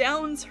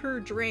downs her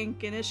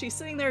drink, and as she's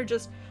sitting there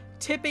just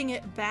tipping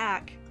it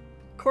back,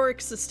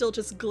 Corix is still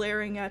just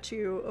glaring at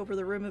you over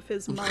the rim of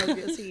his mug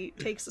as he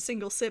takes a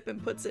single sip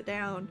and puts it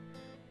down.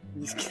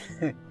 He's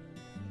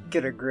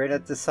gonna grin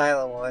at the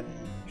silent one,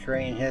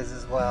 train his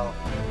as well.